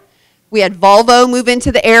area, we had Volvo move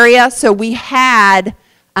into the area, so we had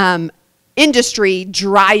industry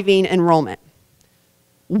driving enrollment.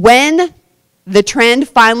 When the trend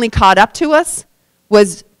finally caught up to us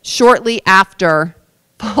was shortly after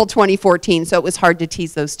fall 2014, so it was hard to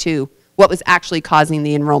tease those two, what was actually causing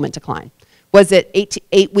the enrollment decline. Was it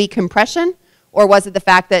 8-week compression, or was it the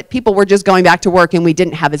fact that people were just going back to work and we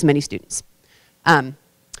didn't have as many students?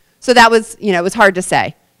 So that was, you know, it was hard to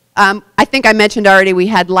say. I think I mentioned already we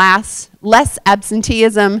had less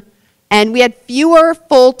absenteeism, and we had fewer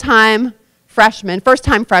full-time freshmen,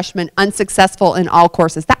 first-time freshmen, unsuccessful in all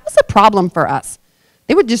courses. That was a problem for us.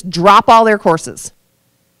 They would just drop all their courses,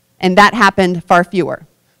 and that happened far fewer.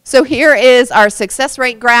 So here is our success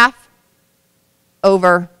rate graph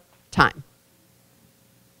over time.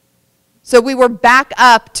 So we were back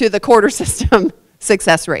up to the quarter system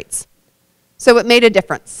success rates. So it made a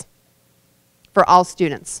difference for all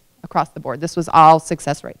students across the board. This was all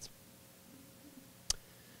success rates.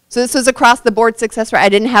 So this was across the board success rate. I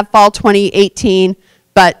didn't have fall 2018,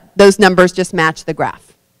 but those numbers just match the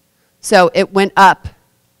graph. So it went up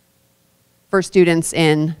for students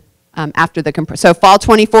in after the compression. So fall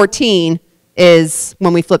 2014 is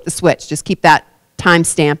when we flip the switch. Just keep that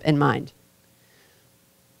timestamp in mind.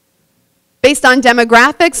 Based on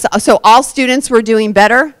demographics, so all students were doing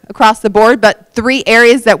better across the board, but 3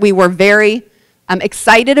 areas that we were very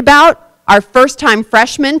excited about. Our first-time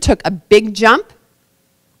freshmen took a big jump.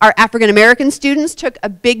 Our African American students took a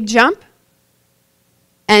big jump.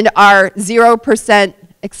 And our 0%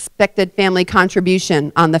 expected family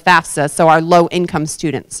contribution on the FAFSA, so our low-income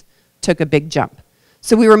students, took a big jump.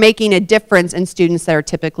 So we were making a difference in students that are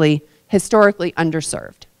typically historically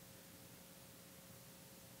underserved.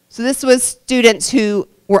 So this was students who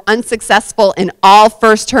were unsuccessful in all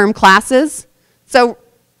first-term classes. So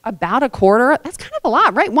about a quarter, that's kind of a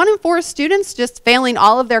lot, right? 1 in 4 students just failing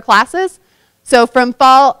all of their classes. So from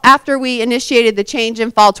fall, after we initiated the change in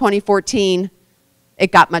fall 2014,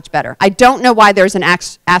 it got much better. I don't know why there's an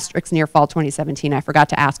asterisk near fall 2017. I forgot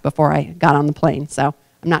to ask before I got on the plane, so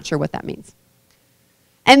I'm not sure what that means.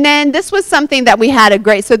 And then this was something that we had a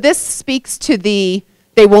great, so this speaks to they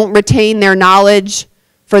won't retain their knowledge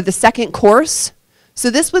for the second course. So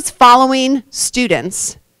this was following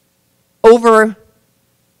students over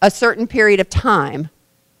a certain period of time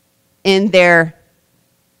in their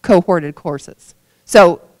cohorted courses.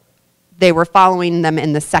 So they were following them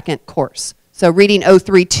in the second course. So reading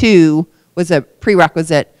 032 was a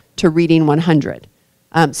prerequisite to reading 100.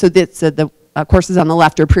 So the courses on the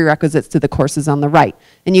left are prerequisites to the courses on the right.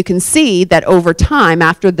 And you can see that over time,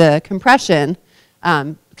 after the compression,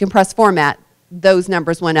 compressed format, those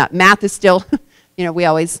numbers went up. Math is still, you know, we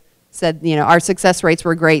always said, you know, our success rates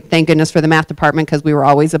were great. Thank goodness for the math department, because we were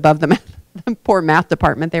always above the poor math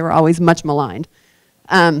department. They were always much maligned.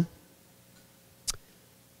 There's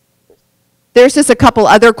just a couple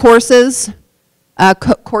other courses,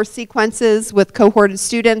 course sequences with cohorted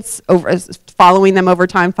students, following them over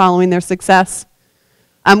time, following their success.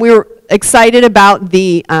 We were excited about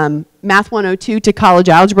the Math 102 to college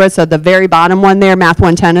algebra, so the very bottom one there, Math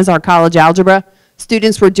 110 is our college algebra.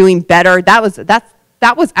 Students were doing better. That was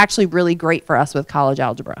actually really great for us with college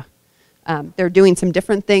algebra. They're doing some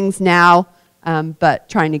different things now, but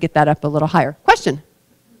trying to get that up a little higher. Question?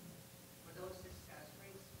 Were those success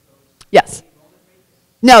rates? Yes.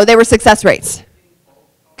 No, they were success rates.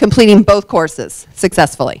 Completing both courses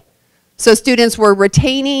successfully. So students were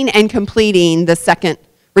retaining and completing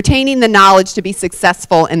retaining the knowledge to be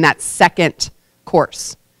successful in that second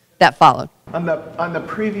course that followed. On the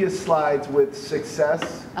previous slides with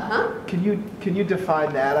success, can you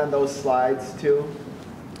define that on those slides too?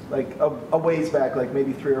 Like a ways back, like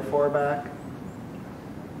maybe 3 or 4 back?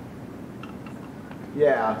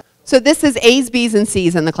 Yeah. So this is A's, B's, and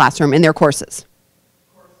C's in the classroom in their courses.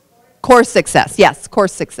 Course success, yes,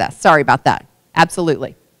 course success. Sorry about that.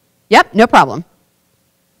 Absolutely. Yep, no problem.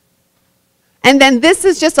 And then this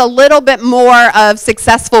is just a little bit more of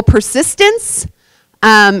successful persistence.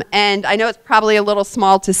 And I know it's probably a little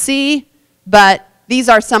small to see, but these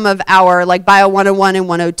are some of our, like Bio 101 and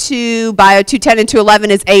 102. Bio 210 and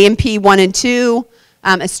 211 is A&P 1 and 2.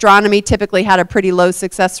 Astronomy typically had a pretty low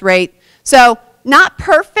success rate. So not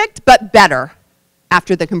perfect, but better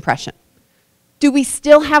after the compression. Do we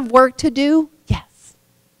still have work to do? Yes.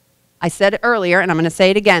 I said it earlier, and I'm going to say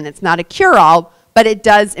it again. It's not a cure-all, but it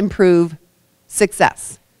does improve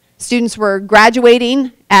success. Students were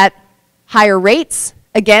graduating at higher rates.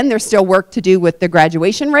 Again, there's still work to do with the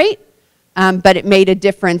graduation rate, but it made a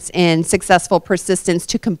difference in successful persistence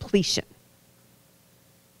to completion.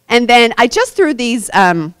 And then I just threw these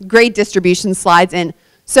grade distribution slides in.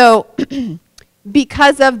 So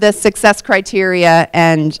because of the success criteria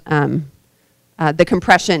and the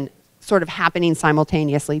compression sort of happening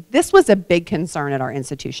simultaneously, this was a big concern at our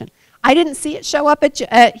institution. I didn't see it show up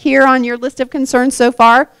here on your list of concerns so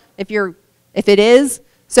far, if it is.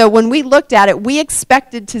 So when we looked at it, we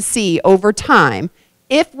expected to see over time,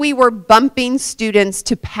 if we were bumping students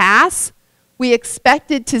to pass, we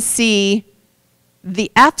expected to see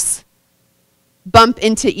the Fs bump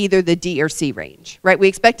into either the D or C range, right? We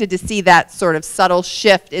expected to see that sort of subtle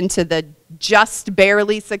shift into the just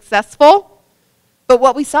barely successful. But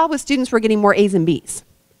what we saw was students were getting more A's and B's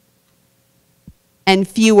and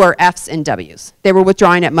fewer F's and W's. They were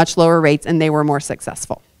withdrawing at much lower rates and they were more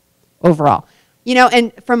successful overall. You know,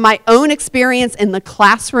 and from my own experience in the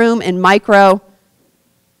classroom in micro,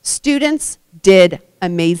 students did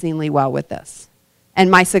amazingly well with this. And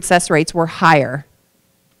my success rates were higher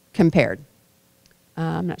compared.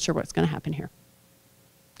 I'm not sure what's going to happen here.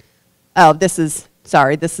 Oh,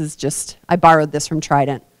 sorry, this is just, I borrowed this from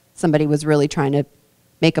Trident. Somebody was really trying to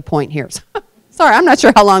make a point here. Sorry, I'm not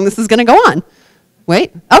sure how long this is going to go on.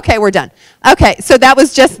 Wait, okay, we're done. Okay, so that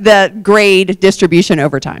was just the grade distribution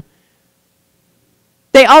over time.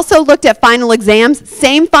 They also looked at final exams,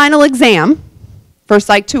 same final exam for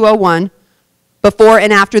Psych 201, before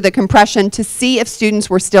and after the compression to see if students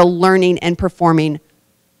were still learning and performing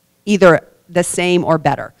either the same or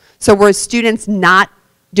better. So were students not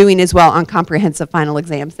doing as well on comprehensive final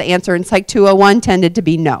exams? The answer in Psych 201 tended to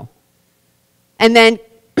be no. And then,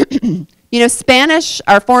 you know, Spanish,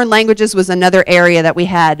 our foreign languages, was another area that we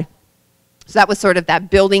had. So that was sort of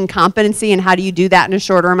that building competency and how do you do that in a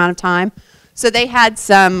shorter amount of time. So they had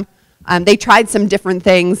some, they tried some different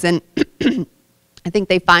things, and I think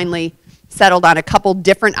they finally settled on a couple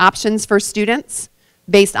different options for students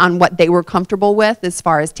based on what they were comfortable with as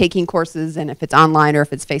far as taking courses and if it's online or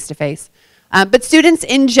if it's face-to-face. But students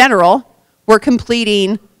in general were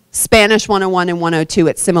completing Spanish 101 and 102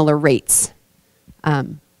 at similar rates,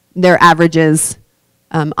 their averages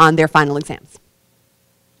on their final exams.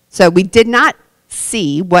 So we did not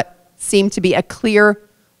see what seemed to be a clear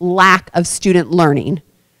lack of student learning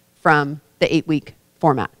from the 8-week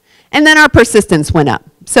format. And then our persistence went up.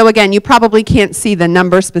 So again, you probably can't see the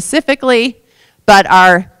number specifically, but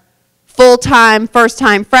our full-time,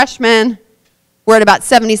 first-time freshmen, we're at about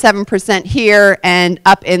 77% here, and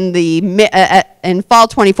up in the in fall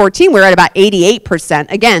 2014, we're at about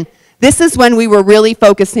 88%. Again, this is when we were really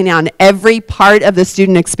focusing on every part of the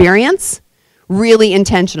student experience, really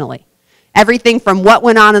intentionally. Everything from what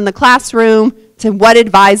went on in the classroom, to what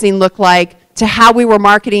advising looked like, to how we were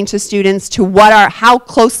marketing to students, to how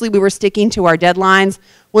closely we were sticking to our deadlines.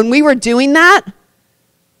 When we were doing that,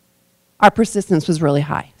 our persistence was really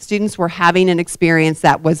high. Students were having an experience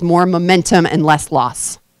that was more momentum and less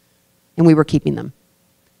loss, and we were keeping them.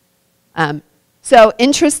 So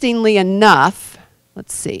interestingly enough,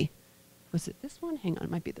 let's see, was it this one? Hang on, it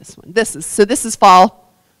might be this one. This is fall.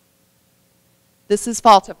 This is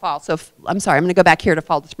fall to fall. So I'm sorry, I'm going to go back here to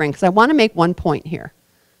fall to spring because I want to make one point here.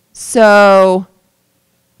 So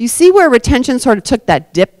you see where retention sort of took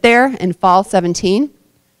that dip there in fall 17?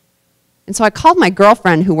 And so I called my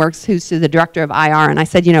girlfriend who's the director of IR, and I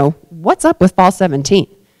said, you know, what's up with fall 17?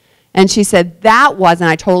 And she said, that was, and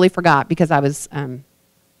I totally forgot because I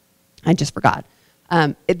just forgot,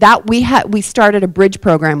 that we started a bridge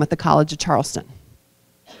program with the College of Charleston.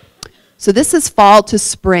 So this is fall to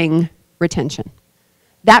spring retention.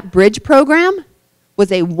 That bridge program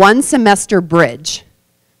was a one-semester bridge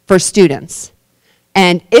for students.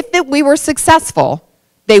 And if we were successful,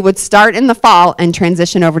 they would start in the fall and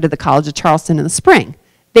transition over to the College of Charleston in the spring.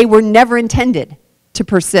 They were never intended to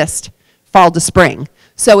persist fall to spring.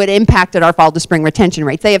 So it impacted our fall to spring retention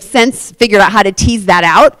rates. They have since figured out how to tease that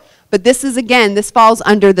out, But this is, again, this falls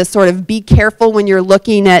under the sort of be careful when you're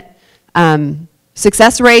looking at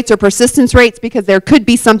success rates or persistence rates, because there could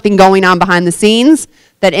be something going on behind the scenes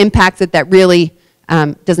that impacts it that really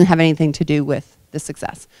doesn't have anything to do with the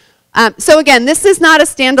success. So again, this is not a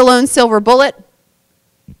standalone silver bullet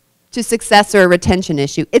to success or a retention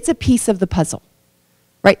issue. It's a piece of the puzzle,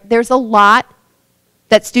 right? There's a lot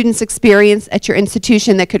that students experience at your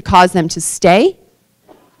institution that could cause them to stay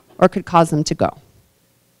or could cause them to go,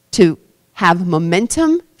 to have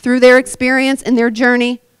momentum through their experience and their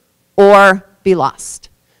journey or be lost.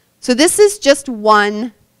 So this is just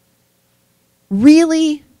one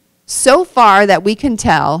really, so far that we can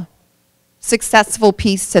tell, successful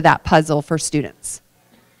piece to that puzzle for students.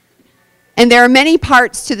 And there are many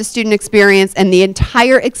parts to the student experience, and the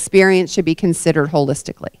entire experience should be considered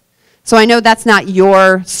holistically. So I know that's not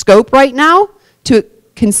your scope right now to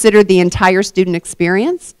consider the entire student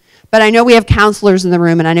experience, but I know we have counselors in the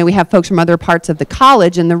room, and I know we have folks from other parts of the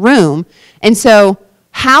college in the room. And so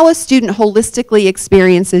how a student holistically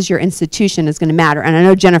experiences your institution is going to matter. And I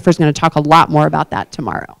know Jennifer's going to talk a lot more about that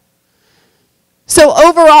tomorrow. So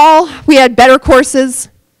overall, we had better courses.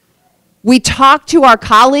 We talked to our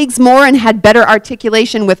colleagues more and had better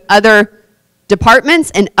articulation with other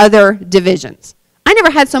departments and other divisions. I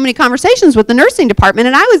never had so many conversations with the nursing department,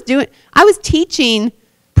 and I was teaching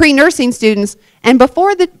pre-nursing students, and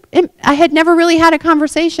before I had never really had a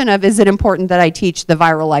conversation of, is it important that I teach the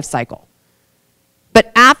viral life cycle?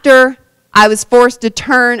 But after I was forced to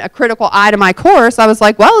turn a critical eye to my course, I was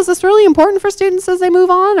like, well, is this really important for students as they move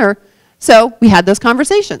on? So we had those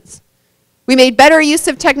conversations. We made better use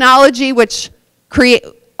of technology, which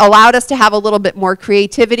allowed us to have a little bit more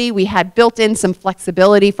creativity. We had built in some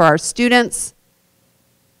flexibility for our students.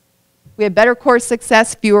 We had better course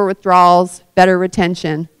success, fewer withdrawals, better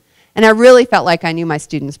retention. And I really felt like I knew my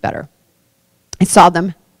students better. I saw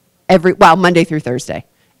them Monday through Thursday.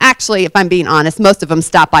 Actually, if I'm being honest, most of them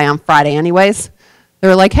stopped by on Friday anyways. They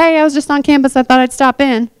were like, hey, I was just on campus, I thought I'd stop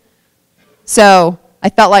in. So I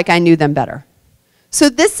felt like I knew them better. So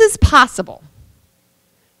this is possible.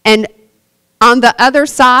 And on the other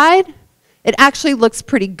side, it actually looks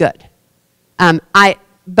pretty good. But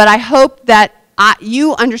I hope that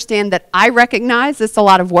you understand that I recognize it's a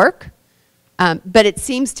lot of work, but it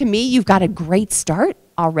seems to me you've got a great start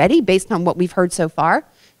already based on what we've heard so far.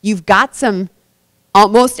 You've got some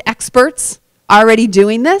almost experts already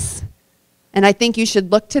doing this, and I think you should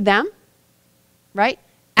look to them, right?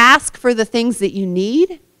 Ask for the things that you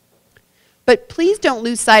need, but please don't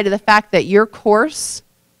lose sight of the fact that your course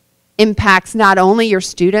impacts not only your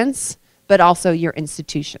students, but also your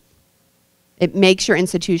institution. It makes your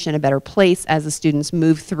institution a better place as the students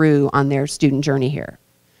move through on their student journey here.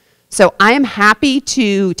 So I am happy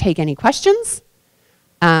to take any questions.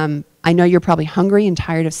 I know you're probably hungry and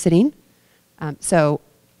tired of sitting. So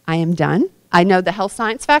I am done. I know the health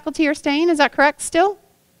science faculty are staying, is that correct still?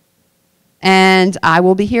 And I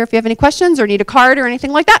will be here if you have any questions or need a card or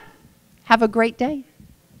anything like that. Have a great day.